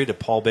Nursery to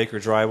Paul Baker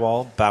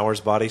Drywall, Bowers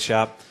Body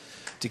Shop,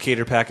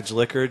 Decatur Package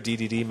Liquor,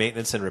 DDD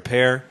Maintenance and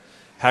Repair,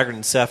 Haggard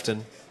and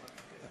Sefton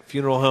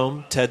Funeral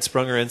Home, Ted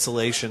Sprunger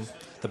Insulation,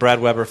 the Brad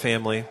Weber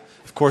family,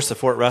 of course the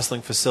Fort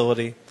Wrestling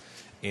Facility,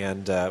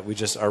 and we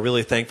just are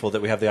really thankful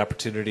that we have the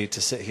opportunity to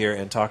sit here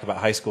and talk about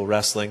high school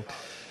wrestling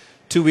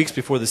 2 weeks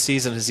before the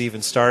season has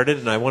even started.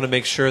 And I want to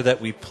make sure that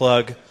we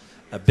plug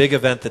a big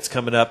event that's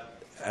coming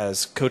up,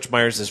 as Coach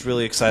Myers is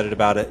really excited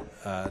about it.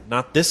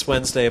 Not this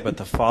Wednesday, but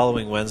the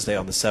following Wednesday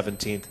on the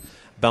 17th,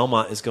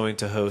 Belmont is going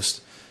to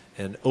host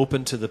an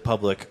open to the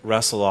public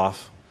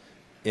wrestle-off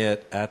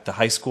at the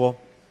high school.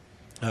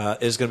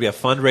 It is going to be a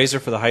fundraiser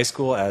for the high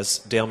school, as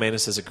Dale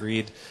Manis has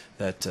agreed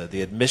that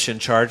the admission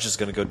charge is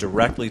going to go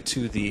directly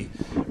to the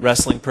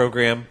wrestling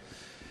program.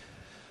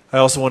 I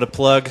also want to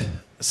plug,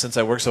 since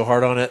I work so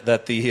hard on it,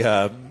 that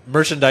the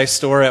merchandise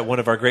store at one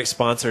of our great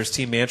sponsors,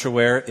 Team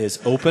Mantroware, is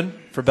open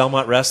for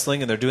Belmont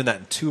Wrestling, and they're doing that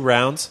in 2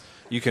 rounds.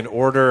 You can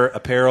order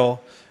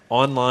apparel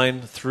online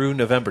through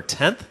November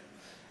 10th,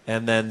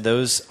 and then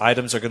those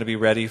items are going to be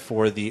ready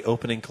for the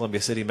opening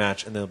Columbia City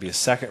match, and there'll be a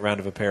second round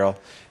of apparel.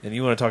 And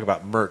you want to talk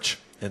about merch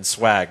and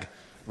swag,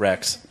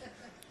 Rex.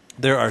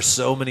 There are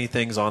so many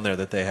things on there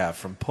that they have,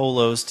 from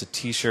polos to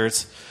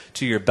T-shirts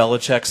to your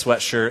Belichick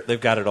sweatshirt. They've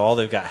got it all.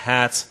 They've got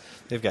hats.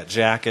 They've got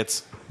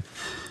jackets.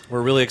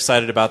 We're really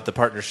excited about the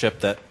partnership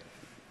that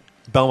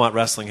Belmont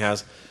Wrestling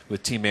has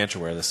with Team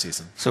Mantroware this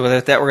season. So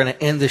with that, we're going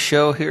to end the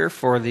show here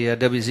for the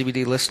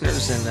WZBD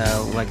listeners, and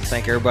I'd like to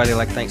thank everybody. I'd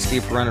like to thank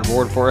Steve for running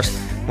board for us.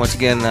 Once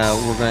again,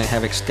 we're going to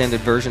have extended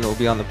version that will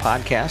be on the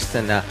podcast,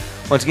 and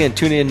once again,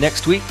 tune in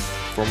next week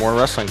for more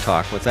wrestling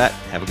talk. With that,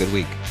 have a good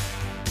week.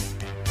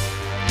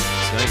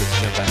 So now you get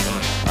to jump back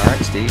on. All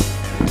right, Steve.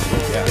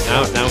 Yeah,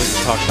 now we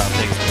can talk about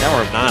things. Now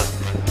we're not.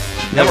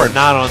 Now We're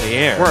not on the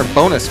air. We're in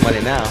bonus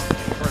money now.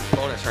 We're in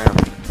bonus round.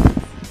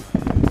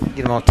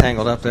 Get them all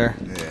tangled up there.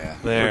 Yeah.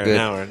 There. We're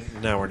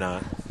good. Now we're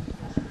not.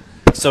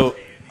 So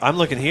I'm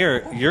looking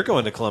here. You're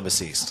going to Columbus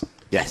East.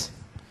 Yes.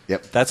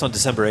 Yep. That's on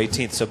December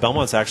 18th. So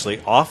Belmont's actually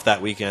off that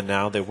weekend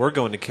now. They were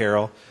going to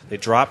Carroll. They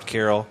dropped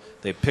Carroll.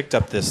 They picked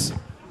up this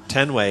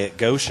 10-way at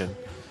Goshen.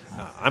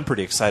 I'm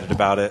pretty excited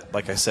about it.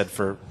 Like I said,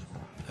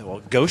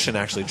 Goshen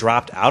actually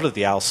dropped out of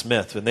the Al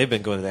Smith, and they've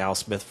been going to the Al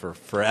Smith for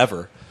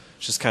forever.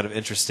 It's just kind of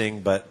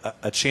interesting, but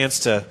a chance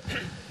to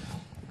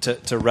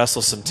to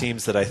wrestle some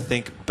teams that I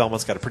think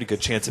Belmont's got a pretty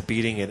good chance of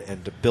beating,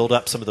 and to build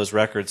up some of those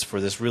records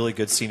for this really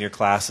good senior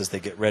class as they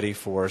get ready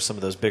for some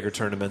of those bigger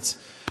tournaments.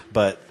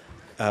 But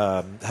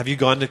have you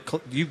gone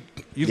to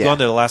you've gone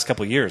to the last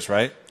couple of years,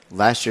 right?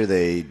 Last year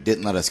they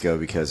didn't let us go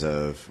because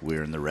we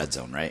were in the red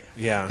zone, right?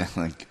 Yeah.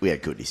 Like, we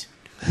had cooties.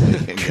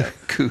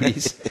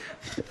 Cooties.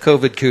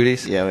 COVID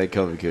cooties. Yeah, we had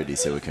COVID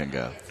cooties, so we couldn't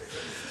go.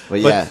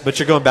 But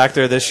you're going back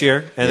there this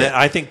year, and Yeah.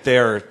 I think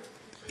they're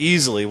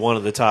easily one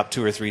of the top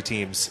 2 or 3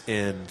 teams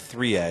in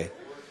 3A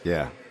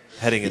yeah.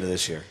 heading into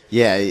this year.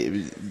 Yeah,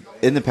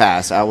 in the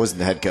past, I wasn't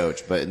the head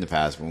coach, but in the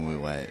past when we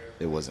went,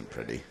 it wasn't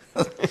pretty.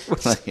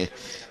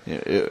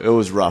 It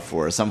was rough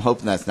for us. I'm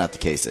hoping that's not the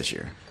case this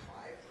year.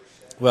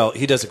 Well,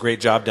 he does a great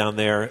job down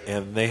there,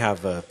 and they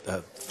have a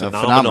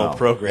phenomenal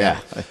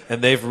program. Yeah.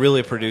 And they've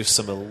really produced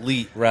some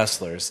elite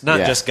wrestlers, not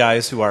Yeah. just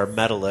guys who are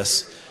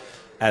medalists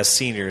as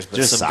seniors, but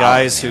Just some solid,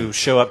 guys man. who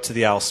show up to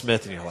the Al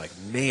Smith, and you're like,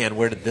 man,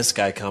 where did this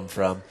guy come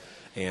from?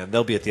 And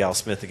they'll be at the Al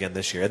Smith again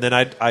this year. And then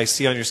I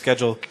see on your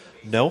schedule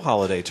no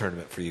holiday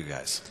tournament for you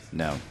guys.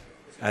 No.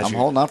 As I'm you-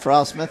 holding out for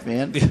Al Smith,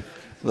 man.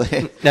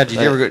 Now, did you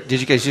ever go?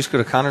 Did you guys just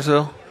go to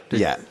Connorsville?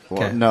 Yeah.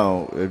 Well, Okay.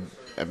 no.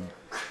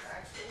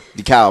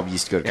 DeKalb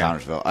used to go to Yeah.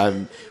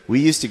 Connorsville. We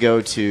used to go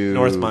to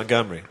North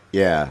Montgomery,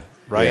 Yeah.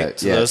 right? Yeah,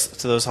 to yeah.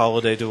 those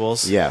holiday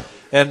duels. Yeah.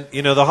 And,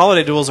 the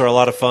holiday duels are a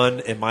lot of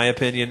fun, in my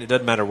opinion. It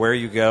doesn't matter where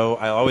you go.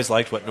 I always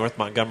liked what North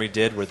Montgomery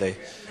did, where they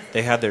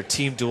had their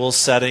team duels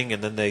setting,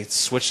 and then they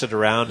switched it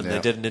around, and Yeah.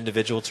 they did an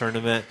individual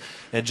tournament.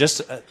 And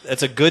just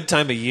it's a good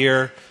time of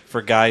year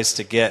for guys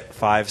to get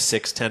 5,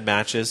 6, 10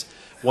 matches.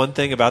 One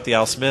thing about the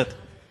Al Smith,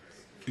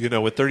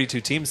 with 32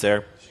 teams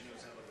there,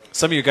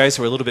 some of your guys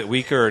who are a little bit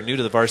weaker or new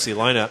to the varsity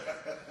lineup,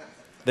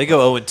 they go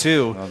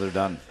 0-2. Oh, they're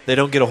done. They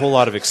don't get a whole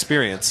lot of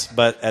experience.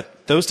 But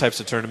at those types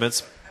of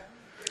tournaments,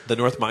 the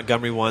North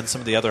Montgomery one, some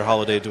of the other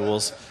holiday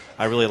duels,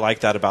 I really like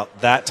that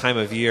about that time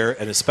of year,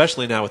 and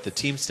especially now with the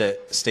team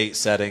state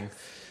setting,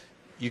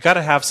 you got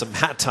to have some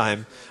mat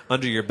time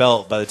under your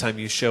belt by the time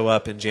you show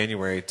up in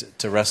January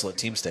to wrestle at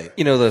team state.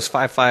 Those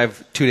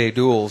 5-5 2-day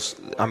duels,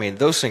 I mean,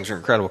 those things are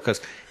incredible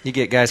because you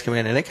get guys come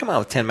in and they come out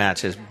with 10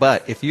 matches.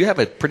 But if you have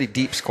a pretty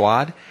deep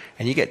squad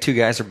and you get 2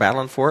 guys that are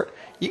battling for it,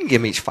 you can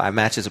give them each 5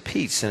 matches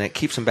apiece, and it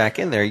keeps them back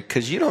in there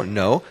because you don't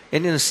know.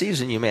 And in the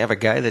season, you may have a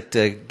guy that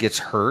gets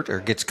hurt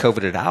or gets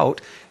COVIDed out,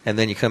 and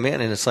then you come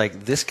in and it's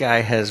like this guy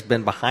has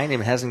been behind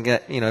him, hasn't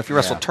got. If you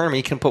wrestle a tournament,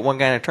 you can put one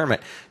guy in a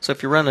tournament. So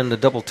if you're running the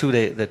double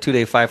 2-day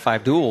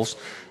 5-5 duels,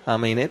 I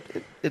mean,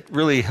 it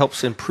really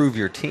helps improve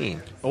your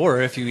team. Or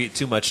if you eat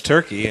too much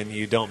turkey and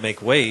you don't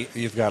make weight,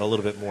 you've got a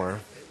little bit more,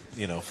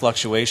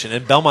 fluctuation.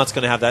 And Belmont's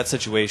going to have that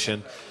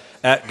situation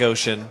at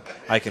Goshen,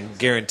 I can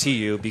guarantee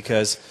you,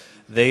 because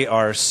they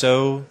are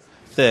so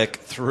thick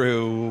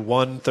through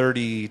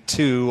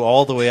 132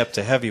 all the way up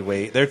to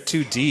heavyweight. They're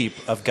too deep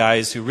of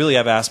guys who really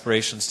have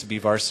aspirations to be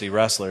varsity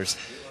wrestlers.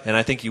 And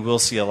I think you will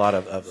see a lot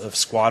of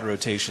squad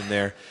rotation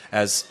there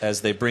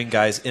as they bring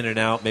guys in and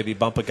out, maybe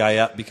bump a guy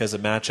up because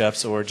of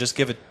matchups, or just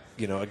give it,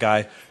 a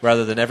guy,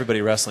 rather than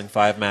everybody wrestling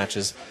 5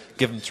 matches,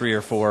 give them 3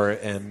 or 4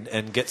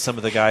 and get some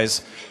of the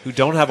guys who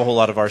don't have a whole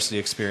lot of varsity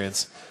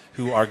experience,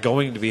 who are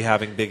going to be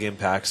having big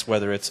impacts,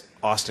 whether it's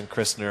Austin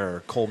Christner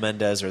or Cole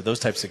Mendez or those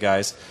types of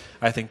guys.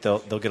 I think they'll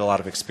get a lot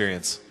of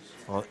experience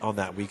on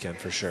that weekend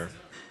for sure.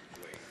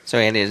 So,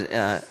 Andy,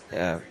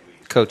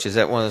 Coach, is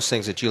that one of those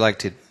things that you like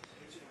to,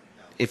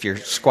 if your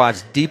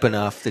squad's deep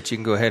enough that you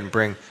can go ahead and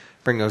bring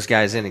those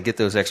guys in and get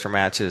those extra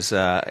matches,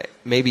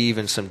 maybe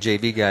even some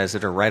JV guys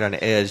that are right on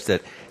the edge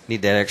that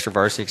need that extra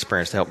varsity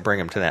experience to help bring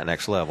them to that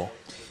next level?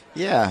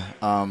 Yeah,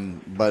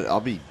 but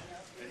I'll be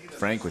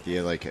frank with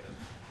you, like,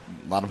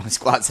 a lot of my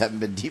squads haven't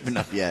been deep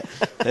enough yet.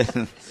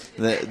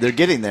 They're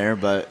getting there,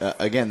 but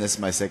again, this is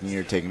my second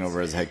year taking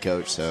over as head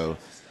coach. So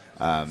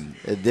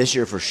this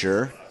year for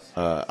sure,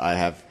 I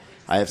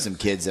have some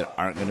kids that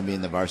aren't going to be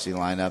in the varsity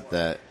lineup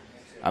that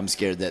I'm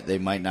scared that they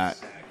might not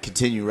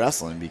continue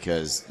wrestling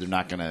because they're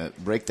not going to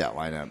break that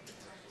lineup,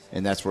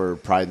 and that's where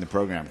pride in the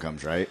program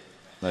comes, right?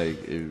 Like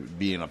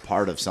being a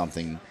part of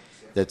something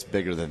that's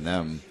bigger than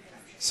them.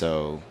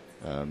 So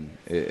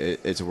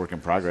it's a work in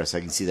progress. I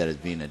can see that as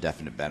being a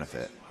definite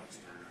benefit.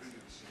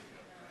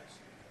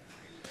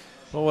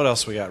 Well, what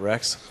else we got,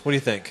 Rex? What do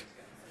you think?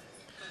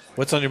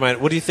 What's on your mind?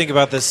 What do you think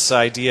about this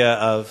idea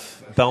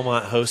of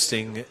Belmont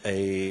hosting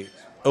a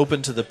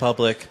open to the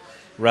public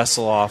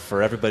wrestle-off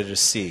for everybody to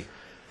see?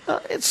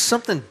 It's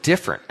something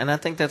different, and I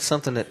think that's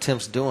something that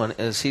Tim's doing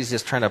is he's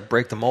just trying to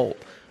break the mold.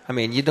 I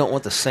mean, you don't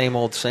want the same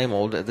old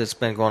that's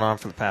been going on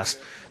for the past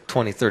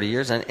 20, 30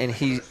 years, and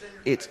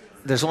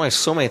there's only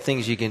so many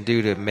things you can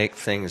do to make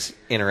things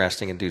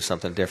interesting and do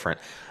something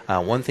different.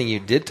 One thing you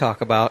did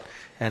talk about,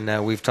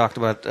 and we've talked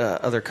about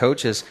other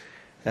coaches,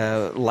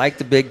 like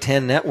the Big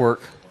Ten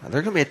Network,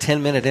 there's going to be a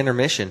 10-minute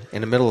intermission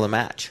in the middle of the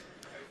match.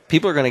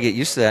 People are going to get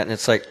used to that, and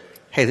it's like,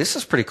 hey, this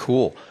is pretty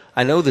cool.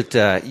 I know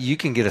that you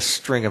can get a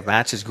string of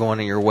matches going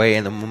in your way,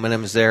 and the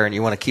momentum is there, and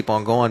you want to keep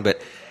on going,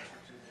 but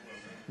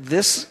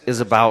this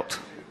is about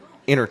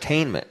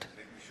entertainment.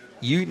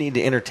 You need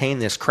to entertain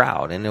this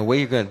crowd, and the way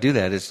you're going to do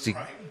that is to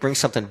bring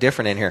something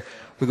different in here.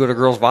 We go to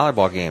girls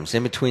volleyball games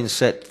in between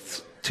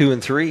set 2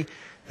 and 3.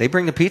 They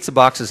bring the pizza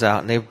boxes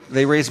out, and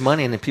they raise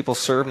money, and then people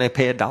serve, and they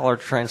pay $1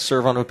 to try and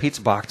serve onto a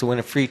pizza box to win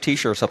a free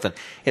T-shirt or something.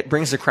 It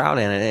brings the crowd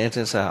in, and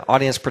it's an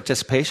audience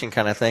participation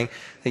kind of thing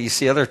that you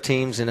see other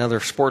teams in other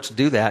sports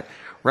do that.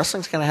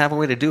 Wrestling's going to have a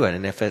way to do it,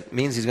 and if it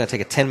means he's going to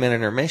take a 10-minute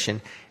intermission,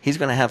 he's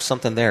going to have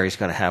something there. He's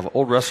going to have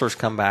old wrestlers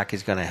come back.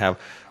 He's going to have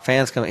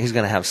fans come. He's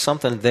going to have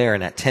something there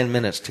in that 10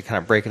 minutes to kind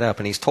of break it up.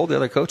 And he's told the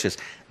other coaches,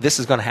 this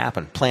is going to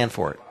happen. Plan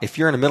for it. If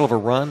you're in the middle of a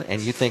run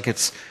and you think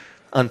it's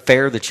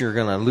unfair that you're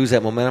going to lose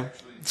that momentum,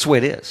 that's the way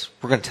it is.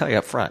 We're going to tell you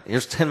up front.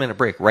 Here's a 10-minute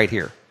break right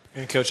here.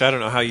 And, Coach, I don't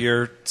know how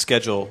your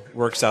schedule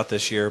works out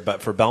this year,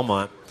 but for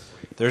Belmont,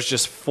 there's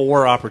just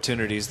 4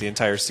 opportunities the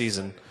entire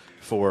season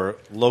for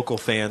local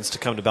fans to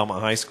come to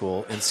Belmont High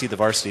School and see the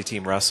varsity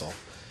team wrestle.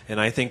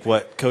 And I think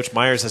what Coach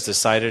Myers has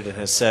decided and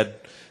has said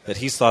that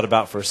he's thought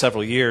about for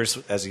several years,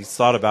 as he's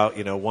thought about,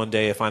 one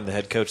day if I'm the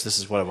head coach, this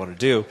is what I want to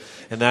do.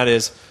 And that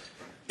is,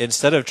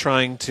 instead of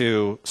trying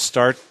to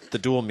start the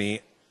dual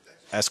meet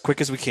as quick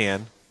as we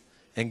can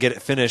and get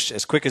it finished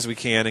as quick as we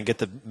can and get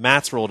the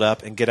mats rolled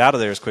up and get out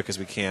of there as quick as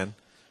we can,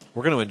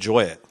 we're going to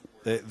enjoy it.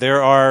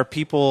 There are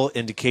people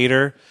in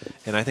Decatur,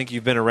 and I think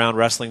you've been around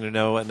wrestling to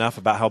know enough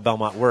about how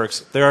Belmont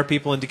works. There are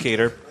people in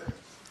Decatur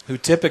who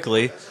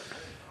typically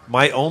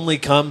might only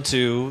come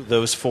to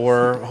those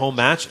 4 home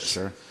matches.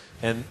 Sure.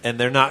 And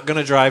they're not going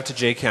to drive to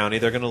Jay County.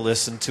 They're going to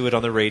listen to it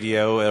on the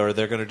radio, or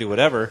they're going to do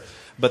whatever.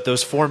 But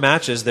those 4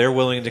 matches, they're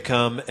willing to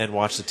come and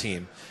watch the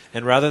team.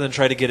 And rather than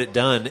try to get it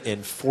done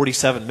in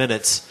 47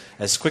 minutes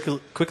as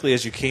quickly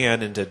as you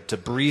can and to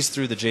breeze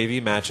through the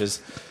JV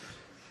matches,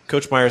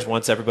 Coach Myers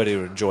wants everybody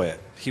to enjoy it.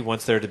 He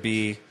wants there to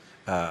be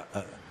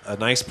a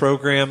nice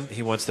program.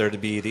 He wants there to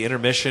be the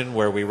intermission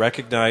where we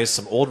recognize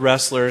some old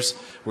wrestlers,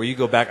 where you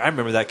go back. I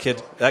remember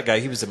that guy,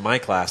 he was in my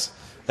class,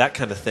 that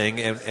kind of thing,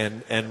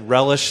 and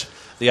relish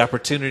the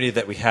opportunity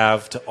that we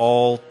have to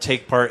all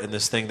take part in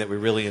this thing that we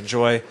really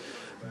enjoy.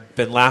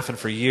 Been laughing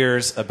for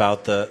years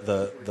about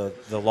the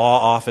law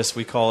office,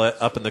 we call it,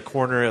 up in the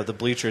corner of the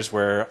bleachers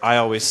where I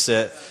always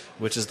sit,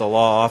 which is the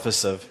law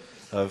office of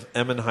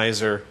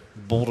Emmenheiser,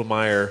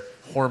 Buldemeyer,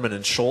 Horman,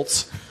 and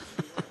Schultz.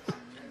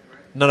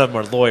 None of them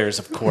are lawyers,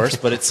 of course,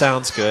 but it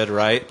sounds good,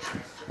 right?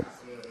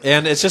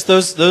 And it's just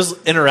those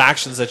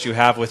interactions that you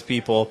have with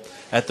people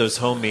at those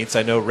home meets.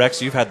 I know,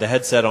 Rex, you've had the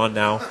headset on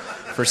now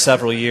for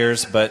several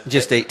years, but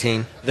just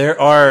 18. There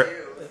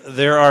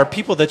are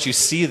people that you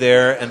see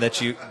there and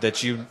that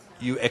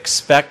you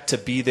expect to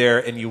be there,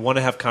 and you want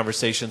to have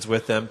conversations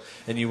with them,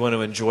 and you want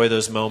to enjoy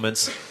those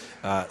moments.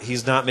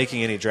 He's not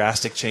making any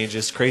drastic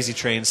changes. Crazy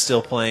Train's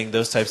still playing,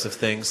 those types of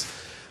things.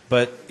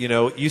 But,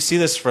 you see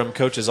this from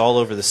coaches all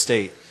over the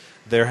state.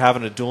 They're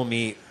having a dual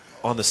meet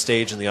on the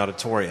stage in the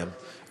auditorium,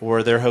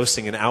 or they're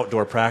hosting an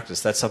outdoor practice.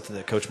 That's something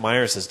that Coach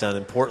Myers has done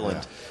in Portland.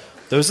 Yeah.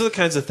 Those are the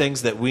kinds of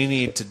things that we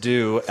need to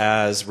do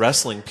as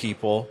wrestling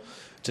people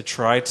to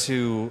try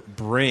to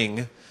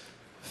bring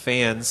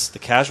fans, the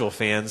casual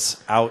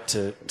fans, out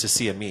to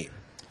see a meet.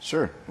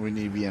 Sure. We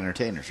need to be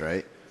entertainers,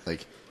 right?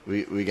 Like,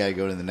 we got to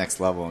go to the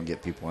next level and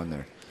get people in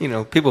there.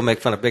 People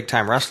make fun of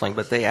big-time wrestling,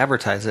 but they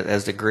advertise it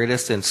as the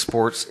greatest in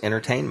sports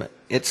entertainment.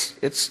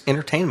 It's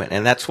entertainment,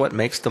 and that's what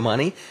makes the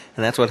money,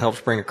 and that's what helps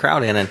bring a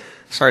crowd in. And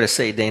sorry to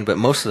say, Dane, but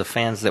most of the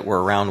fans that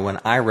were around when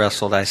I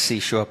wrestled, I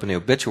see show up in the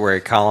obituary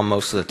column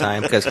most of the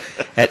time, because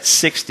at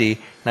 60,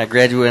 and I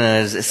graduated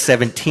as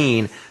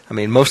 17,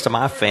 most of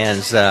my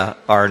fans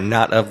are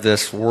not of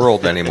this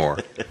world anymore.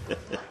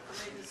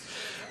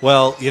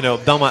 Well,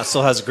 Belmont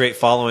still has a great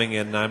following,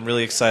 and I'm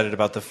really excited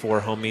about the 4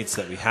 home meets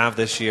that we have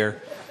this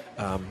year.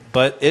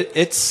 But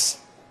it's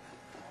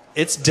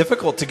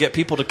difficult to get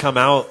people to come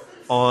out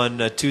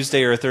on a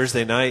Tuesday or a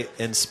Thursday night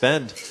and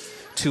spend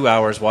 2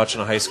 hours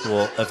watching a high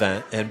school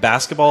event. And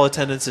basketball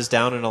attendance is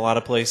down in a lot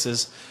of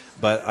places,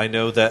 but I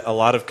know that a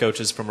lot of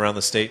coaches from around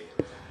the state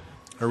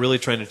are really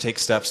trying to take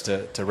steps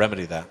to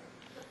remedy that.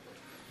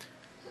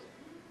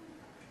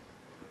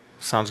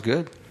 Sounds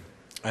good.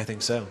 I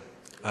think so.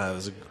 It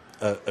was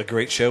a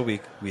great show. We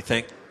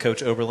thank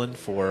Coach Oberlin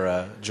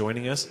for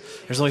joining us.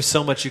 There's only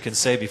so much you can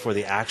say before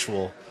the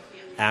actual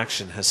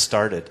action has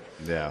started.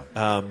 Yeah.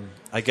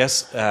 I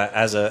guess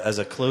as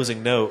a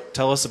closing note,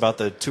 tell us about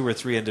the 2 or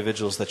 3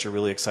 individuals that you're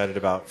really excited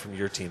about from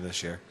your team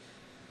this year.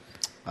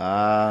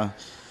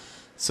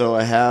 So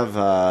I have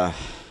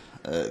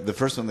the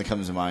first one that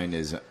comes to mind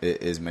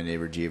is my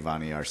neighbor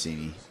Giovanni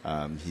Arsini.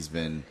 He's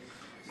been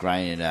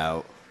grinding it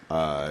out.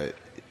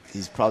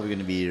 He's probably going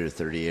to be either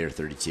 38 or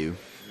 32.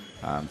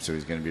 So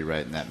he's going to be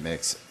right in that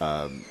mix.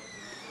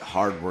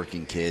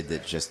 Hard-working kid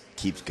that just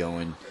keeps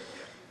going.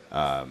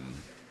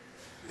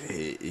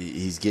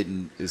 He's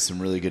getting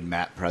some really good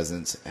mat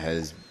presence,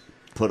 has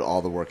put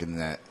all the work in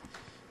that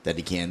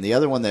he can. The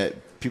other one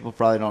that people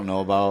probably don't know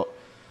about,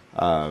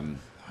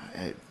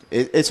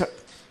 it's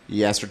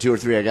you asked for 2 or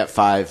 3, I got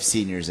 5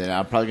 seniors, and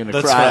I'm probably going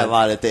to cry a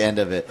lot at the end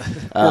of it.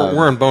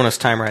 We're in bonus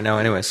time right now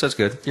anyway, so it's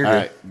good. You're all good.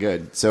 Right,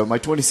 good. So my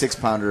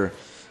 26-pounder,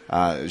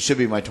 should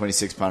be my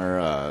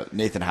 26-pounder,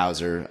 Nathan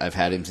Hauser. I've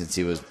had him since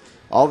he was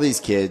 – all these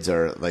kids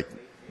are like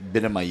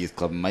been in my youth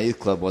club. My youth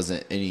club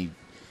wasn't any.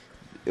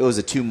 It was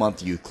a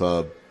 2-month youth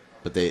club,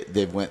 but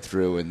they went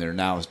through and they're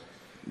now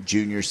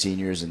juniors,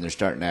 seniors, and they're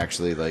starting to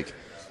actually like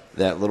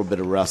that little bit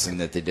of wrestling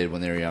that they did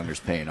when they were younger is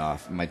paying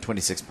off. My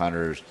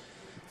 26-pounder is an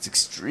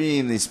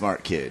extremely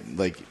smart kid.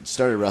 Like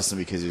started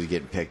wrestling because he was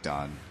getting picked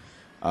on,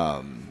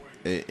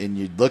 and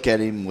you'd look at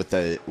him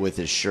with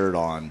his shirt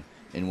on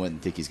and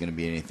wouldn't think he's going to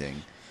be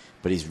anything.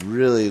 But he's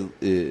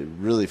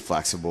really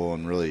flexible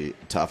and really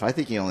tough. I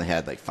think he only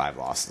had like 5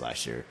 losses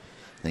last year.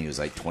 I think he was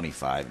like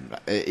 25,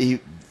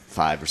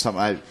 5 or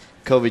something.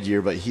 COVID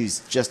year, but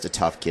he's just a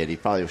tough kid. He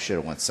probably should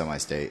have went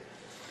semi-state.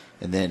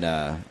 And then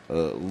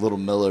Little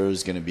Miller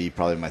is going to be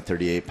probably my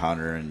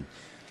 38-pounder. And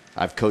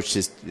I've coached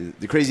his.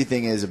 The crazy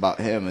thing is about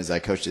him is I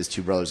coached his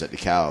 2 brothers at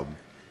DeKalb,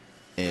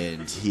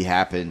 and he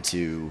happened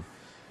to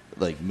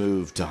like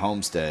move to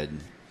Homestead.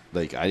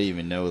 Like I didn't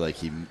even know like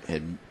he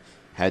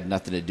had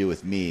nothing to do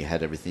with me.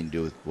 Had everything to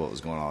do with what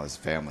was going on with his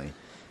family.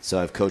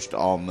 So I've coached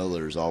all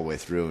Millers all the way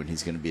through, and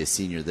he's going to be a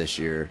senior this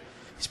year.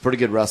 He's a pretty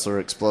good wrestler,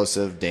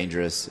 explosive,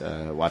 dangerous.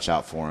 Watch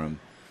out for him.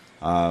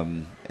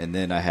 And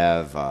then I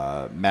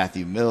have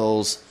Matthew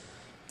Mills.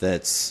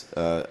 That's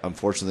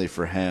unfortunately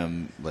for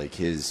him, like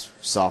his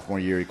sophomore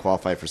year, he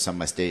qualified for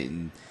semi-state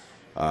and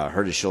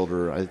hurt his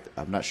shoulder.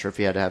 I'm not sure if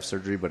he had to have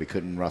surgery, but he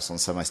couldn't wrestle in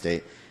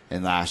semi-state.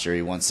 And last year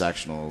he won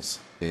sectionals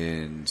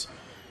and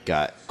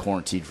got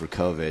quarantined for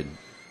COVID,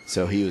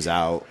 so he was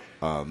out.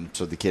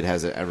 So the kid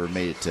hasn't ever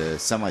made it to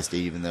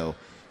semi-state, even though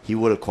he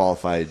would have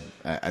qualified,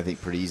 I think,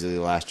 pretty easily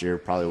last year.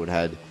 Probably would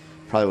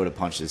have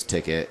punched his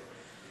ticket.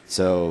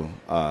 So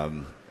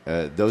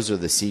those are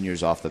the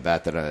seniors off the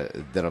bat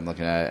that I'm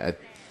looking at. I'm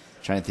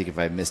trying to think if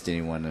I missed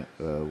anyone.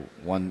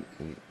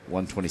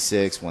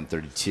 126,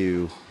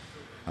 132,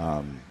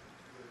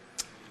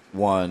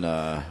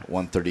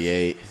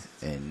 138,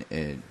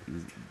 and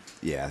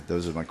yeah,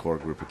 those are my core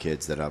group of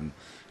kids that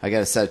I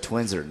got a set of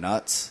twins that are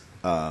nuts.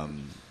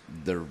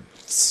 They're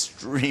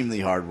extremely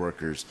hard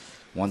workers.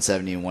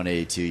 170 and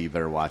 182, you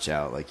better watch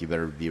out. Like, you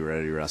better be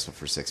ready to wrestle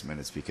for 6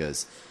 minutes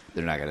because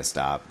they're not going to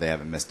stop. They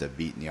haven't missed a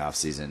beat in the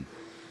offseason.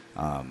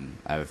 I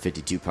have a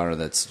 52-pounder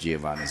that's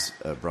Giovanni's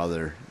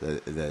brother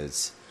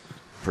that's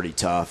pretty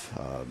tough.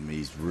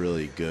 He's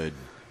really good.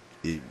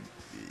 He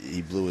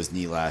blew his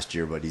knee last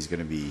year, but he's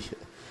going to be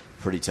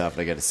pretty tough.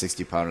 And I got a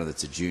 60-pounder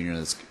that's a junior.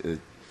 That's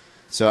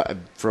so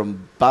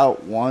from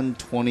about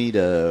 120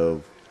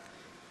 to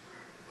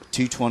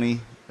 220,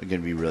 I'm going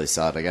to be really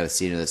solid. I got a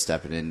senior that's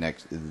stepping in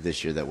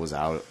this year that was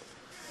out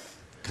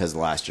because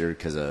last year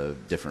because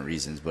of different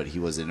reasons, but he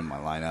wasn't in my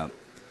lineup.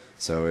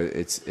 So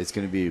it's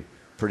going to be a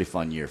pretty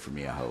fun year for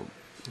me, I hope.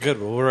 Good.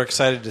 Well, we're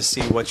excited to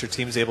see what your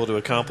team's able to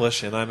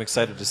accomplish, and I'm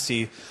excited to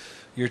see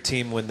your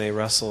team when they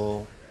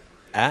wrestle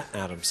at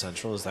Adams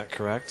Central. Is that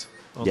correct?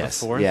 On yes.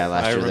 The 4th? Yeah,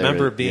 last year. I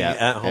remember being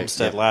at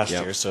Homestead last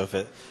year, so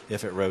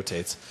if it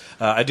rotates.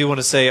 I do want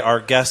to say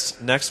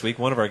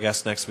one of our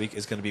guests next week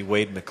is going to be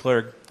Wade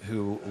McClurg,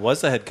 who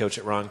was the head coach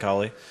at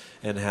Roncalli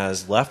and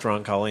has left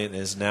Roncalli and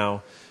is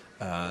now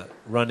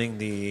running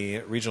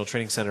the Regional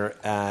Training Center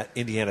at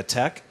Indiana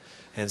Tech.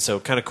 And so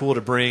kind of cool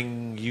to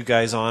bring you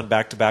guys on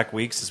back-to-back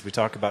weeks as we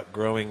talk about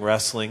growing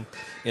wrestling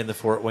in the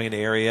Fort Wayne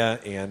area.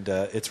 And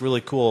it's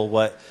really cool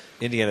what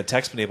Indiana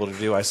Tech's been able to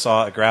do. I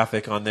saw a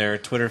graphic on their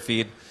Twitter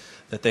feed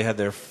that they had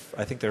their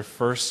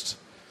first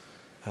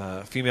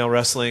female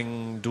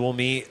wrestling dual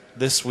meet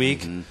this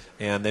week,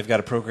 and they've got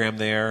a program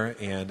there.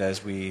 And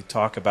as we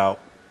talk about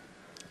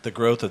the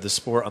growth of the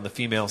sport on the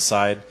female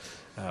side,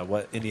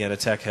 what Indiana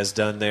Tech has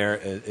done there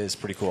is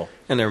pretty cool.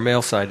 And their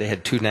male side, they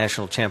had 2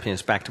 national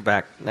champions,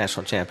 back-to-back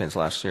national champions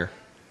last year.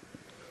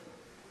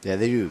 Yeah,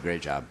 they do a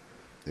great job.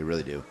 They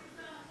really do.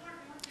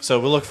 So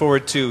we'll look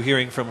forward to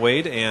hearing from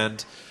Wade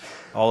and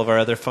all of our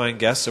other fine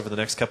guests over the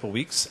next couple of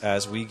weeks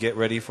as we get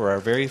ready for our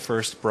very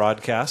first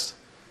broadcast,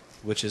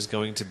 which is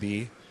going to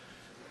be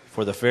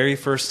for the very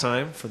first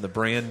time from the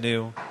brand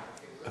new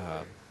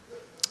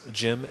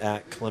gym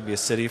at Columbia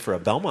City for a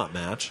Belmont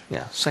match.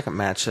 Yeah, second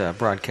match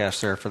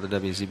broadcast there for the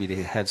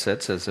WZBD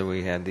headsets as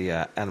we had the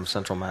Adams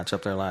Central match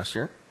up there last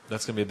year.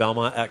 That's going to be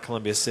Belmont at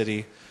Columbia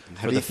City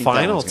How for do you the think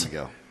final. that one's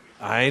gonna go?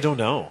 I don't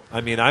know.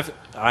 I mean, I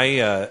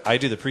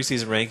do the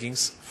preseason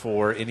rankings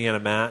for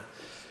Indiana Mat.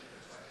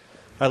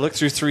 I look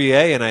through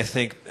 3A and I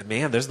think,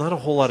 man, there's not a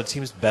whole lot of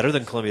teams better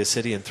than Columbia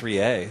City in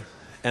 3A.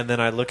 And then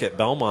I look at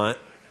Belmont,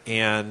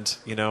 and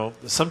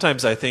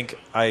sometimes I think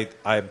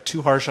I'm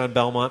too harsh on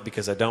Belmont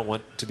because I don't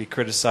want to be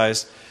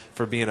criticized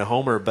for being a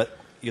homer. But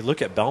you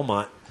look at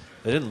Belmont,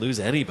 they didn't lose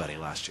anybody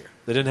last year.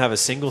 They didn't have a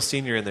single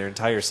senior in their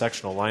entire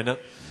sectional lineup.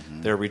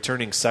 They're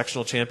returning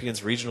sectional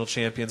champions, regional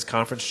champions,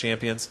 conference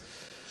champions,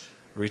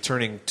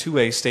 returning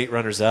 2A state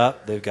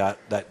runners-up. They've got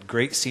that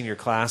great senior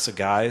class of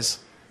guys.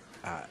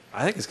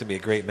 I think it's going to be a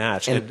great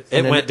match. And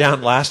it went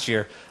down last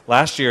year.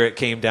 Last year it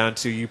came down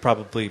to, you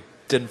probably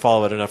didn't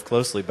follow it enough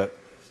closely, but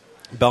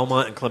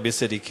Belmont and Columbia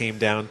City came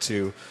down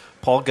to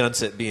Paul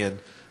Gunsett being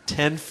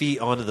 10 feet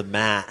onto the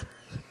mat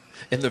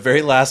in the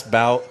very last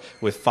bout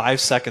with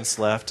 5 seconds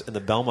left, and the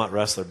Belmont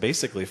wrestler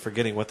basically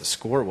forgetting what the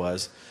score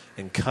was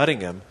and cutting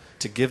him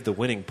to give the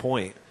winning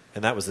point.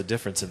 and that was the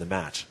difference in the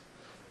match.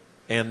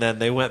 And then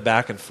they went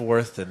back and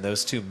forth, and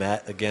those two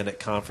met again at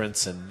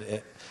conference.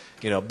 And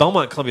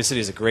Belmont Columbia City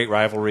is a great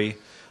rivalry.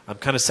 I'm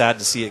kind of sad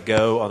to see it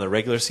go on the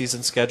regular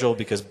season schedule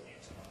because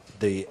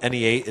the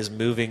NE8 is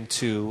moving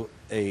to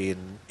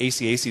an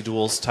ACAC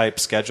duels type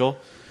schedule.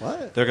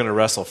 What? They're going to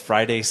wrestle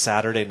Friday,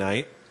 Saturday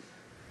night,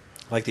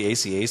 like the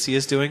ACAC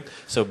is doing.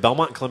 So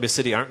Belmont and Columbia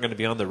City aren't going to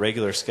be on the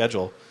regular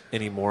schedule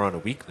anymore on a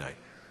weeknight,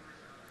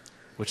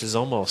 which is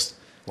almost.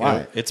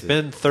 Why? It's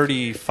been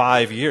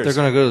 35 years. They're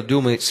going to go to the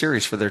dual meet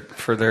series for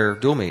their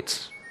dual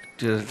meets.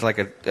 It's like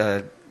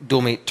a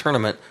dual meet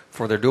tournament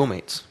for their dual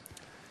meets.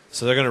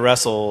 So they're going to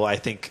wrestle. I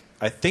think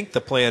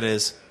the plan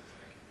is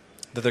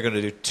that they're going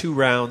to do 2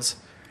 rounds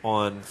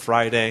on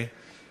Friday,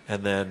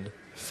 and then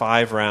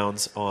 5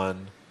 rounds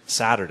on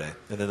Saturday,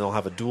 and then they'll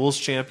have a duels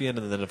champion,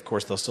 and then of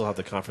course they'll still have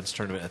the conference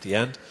tournament at the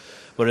end.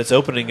 But it's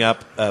opening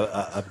up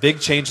a big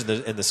change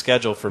in the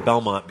schedule for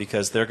Belmont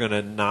because they're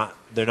not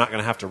going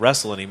to have to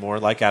wrestle anymore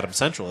like Adams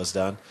Central has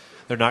done.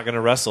 They're not going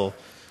to wrestle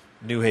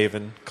New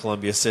Haven,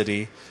 Columbia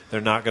City. They're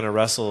not going to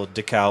wrestle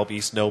DeKalb,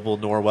 East Noble,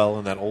 Norwell,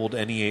 and that old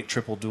NE8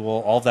 triple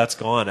duel. All that's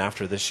gone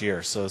after this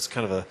year, so it's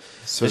kind of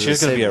this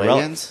year's going to be a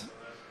weigh-ins?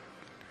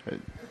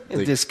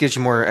 It just gives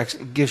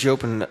you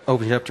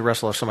opens you up to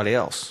wrestle with somebody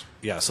else.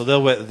 Yeah, so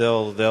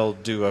they'll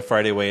do a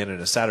Friday weigh-in and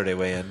a Saturday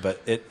weigh-in,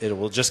 but it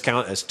will just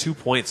count as 2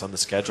 points on the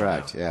schedule.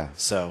 Correct. Now. Yeah.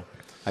 So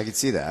I can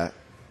see that.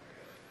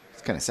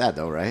 It's kind of sad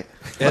though, right?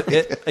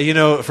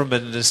 From a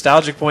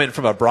nostalgic point,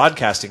 from a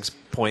broadcasting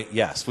point,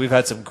 yes, we've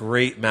had some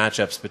great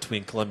matchups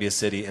between Columbia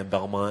City and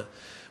Belmont.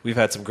 We've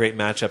had some great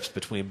matchups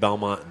between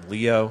Belmont and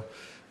Leo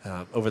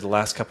over the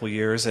last couple of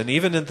years, and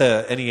even in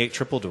the NE8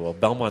 triple duel,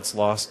 Belmont's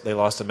lost. They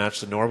lost a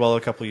match to Norwell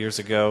a couple of years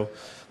ago.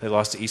 They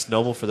lost to East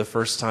Noble for the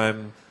first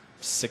time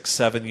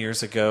 6-7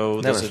 years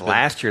ago. That was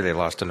last year they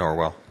lost to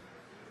Norwell.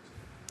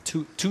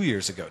 2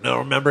 years ago. No,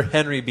 remember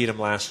Henry beat him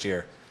last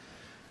year.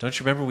 Don't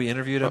you remember we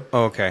interviewed him?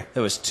 Oh, okay.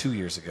 That was 2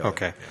 years ago.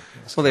 Okay.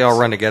 Yeah, Well, they all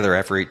run together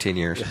after 18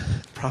 years.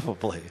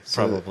 Probably.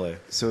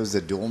 So is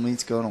the dual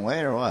meets going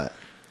away or what?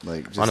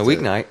 Like just On a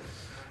weeknight.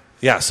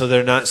 Yeah, so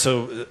they're not.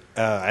 So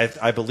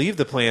I believe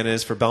the plan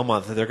is for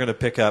Belmont that they're going to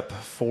pick up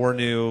 4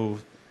 new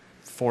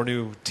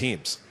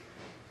teams.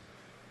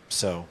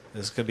 So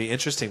it's going to be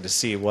interesting to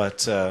see what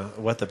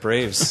the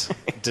Braves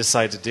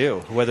decide to do.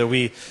 Whether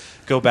we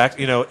go back,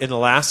 in the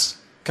last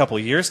couple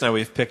of years now,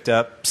 we've picked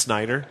up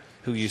Snyder,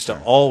 who used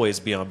to always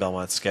be on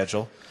Belmont's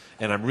schedule,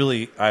 and I'm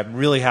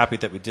really happy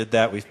that we did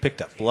that. We've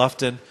picked up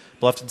Bluffton.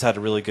 Bluffton's had a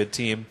really good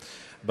team,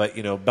 but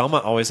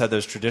Belmont always had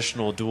those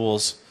traditional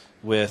duels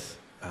with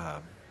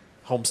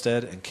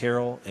Homestead and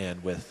Carroll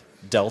and with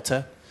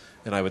Delta.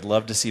 And I would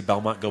love to see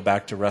Belmont go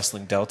back to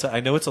wrestling Delta. I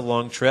know it's a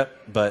long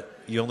trip, but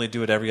you only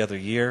do it every other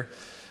year.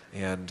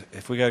 And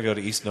if we got to go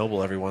to East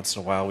Noble every once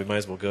in a while, we might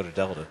as well go to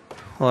Delta.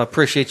 Well, I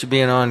appreciate you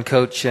being on,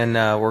 Coach, and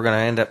we're going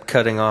to end up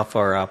cutting off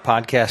our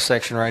podcast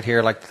section right here.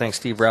 I'd like to thank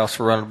Steve Rouse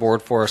for running the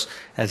board for us,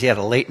 as he had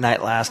a late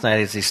night last night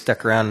as he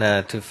stuck around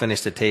to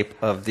finish the tape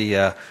of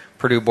the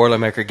Purdue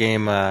Boilermaker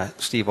game.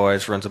 Steve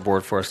always runs the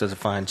board for us, does a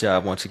fine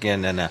job once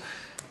again, and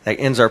that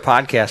ends our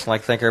podcast. I'd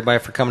like to thank everybody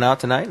for coming out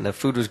tonight. And the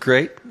food was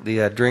great.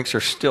 The drinks are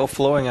still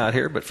flowing out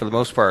here, but for the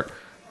most part,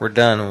 we're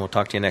done, and we'll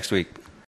talk to you next week.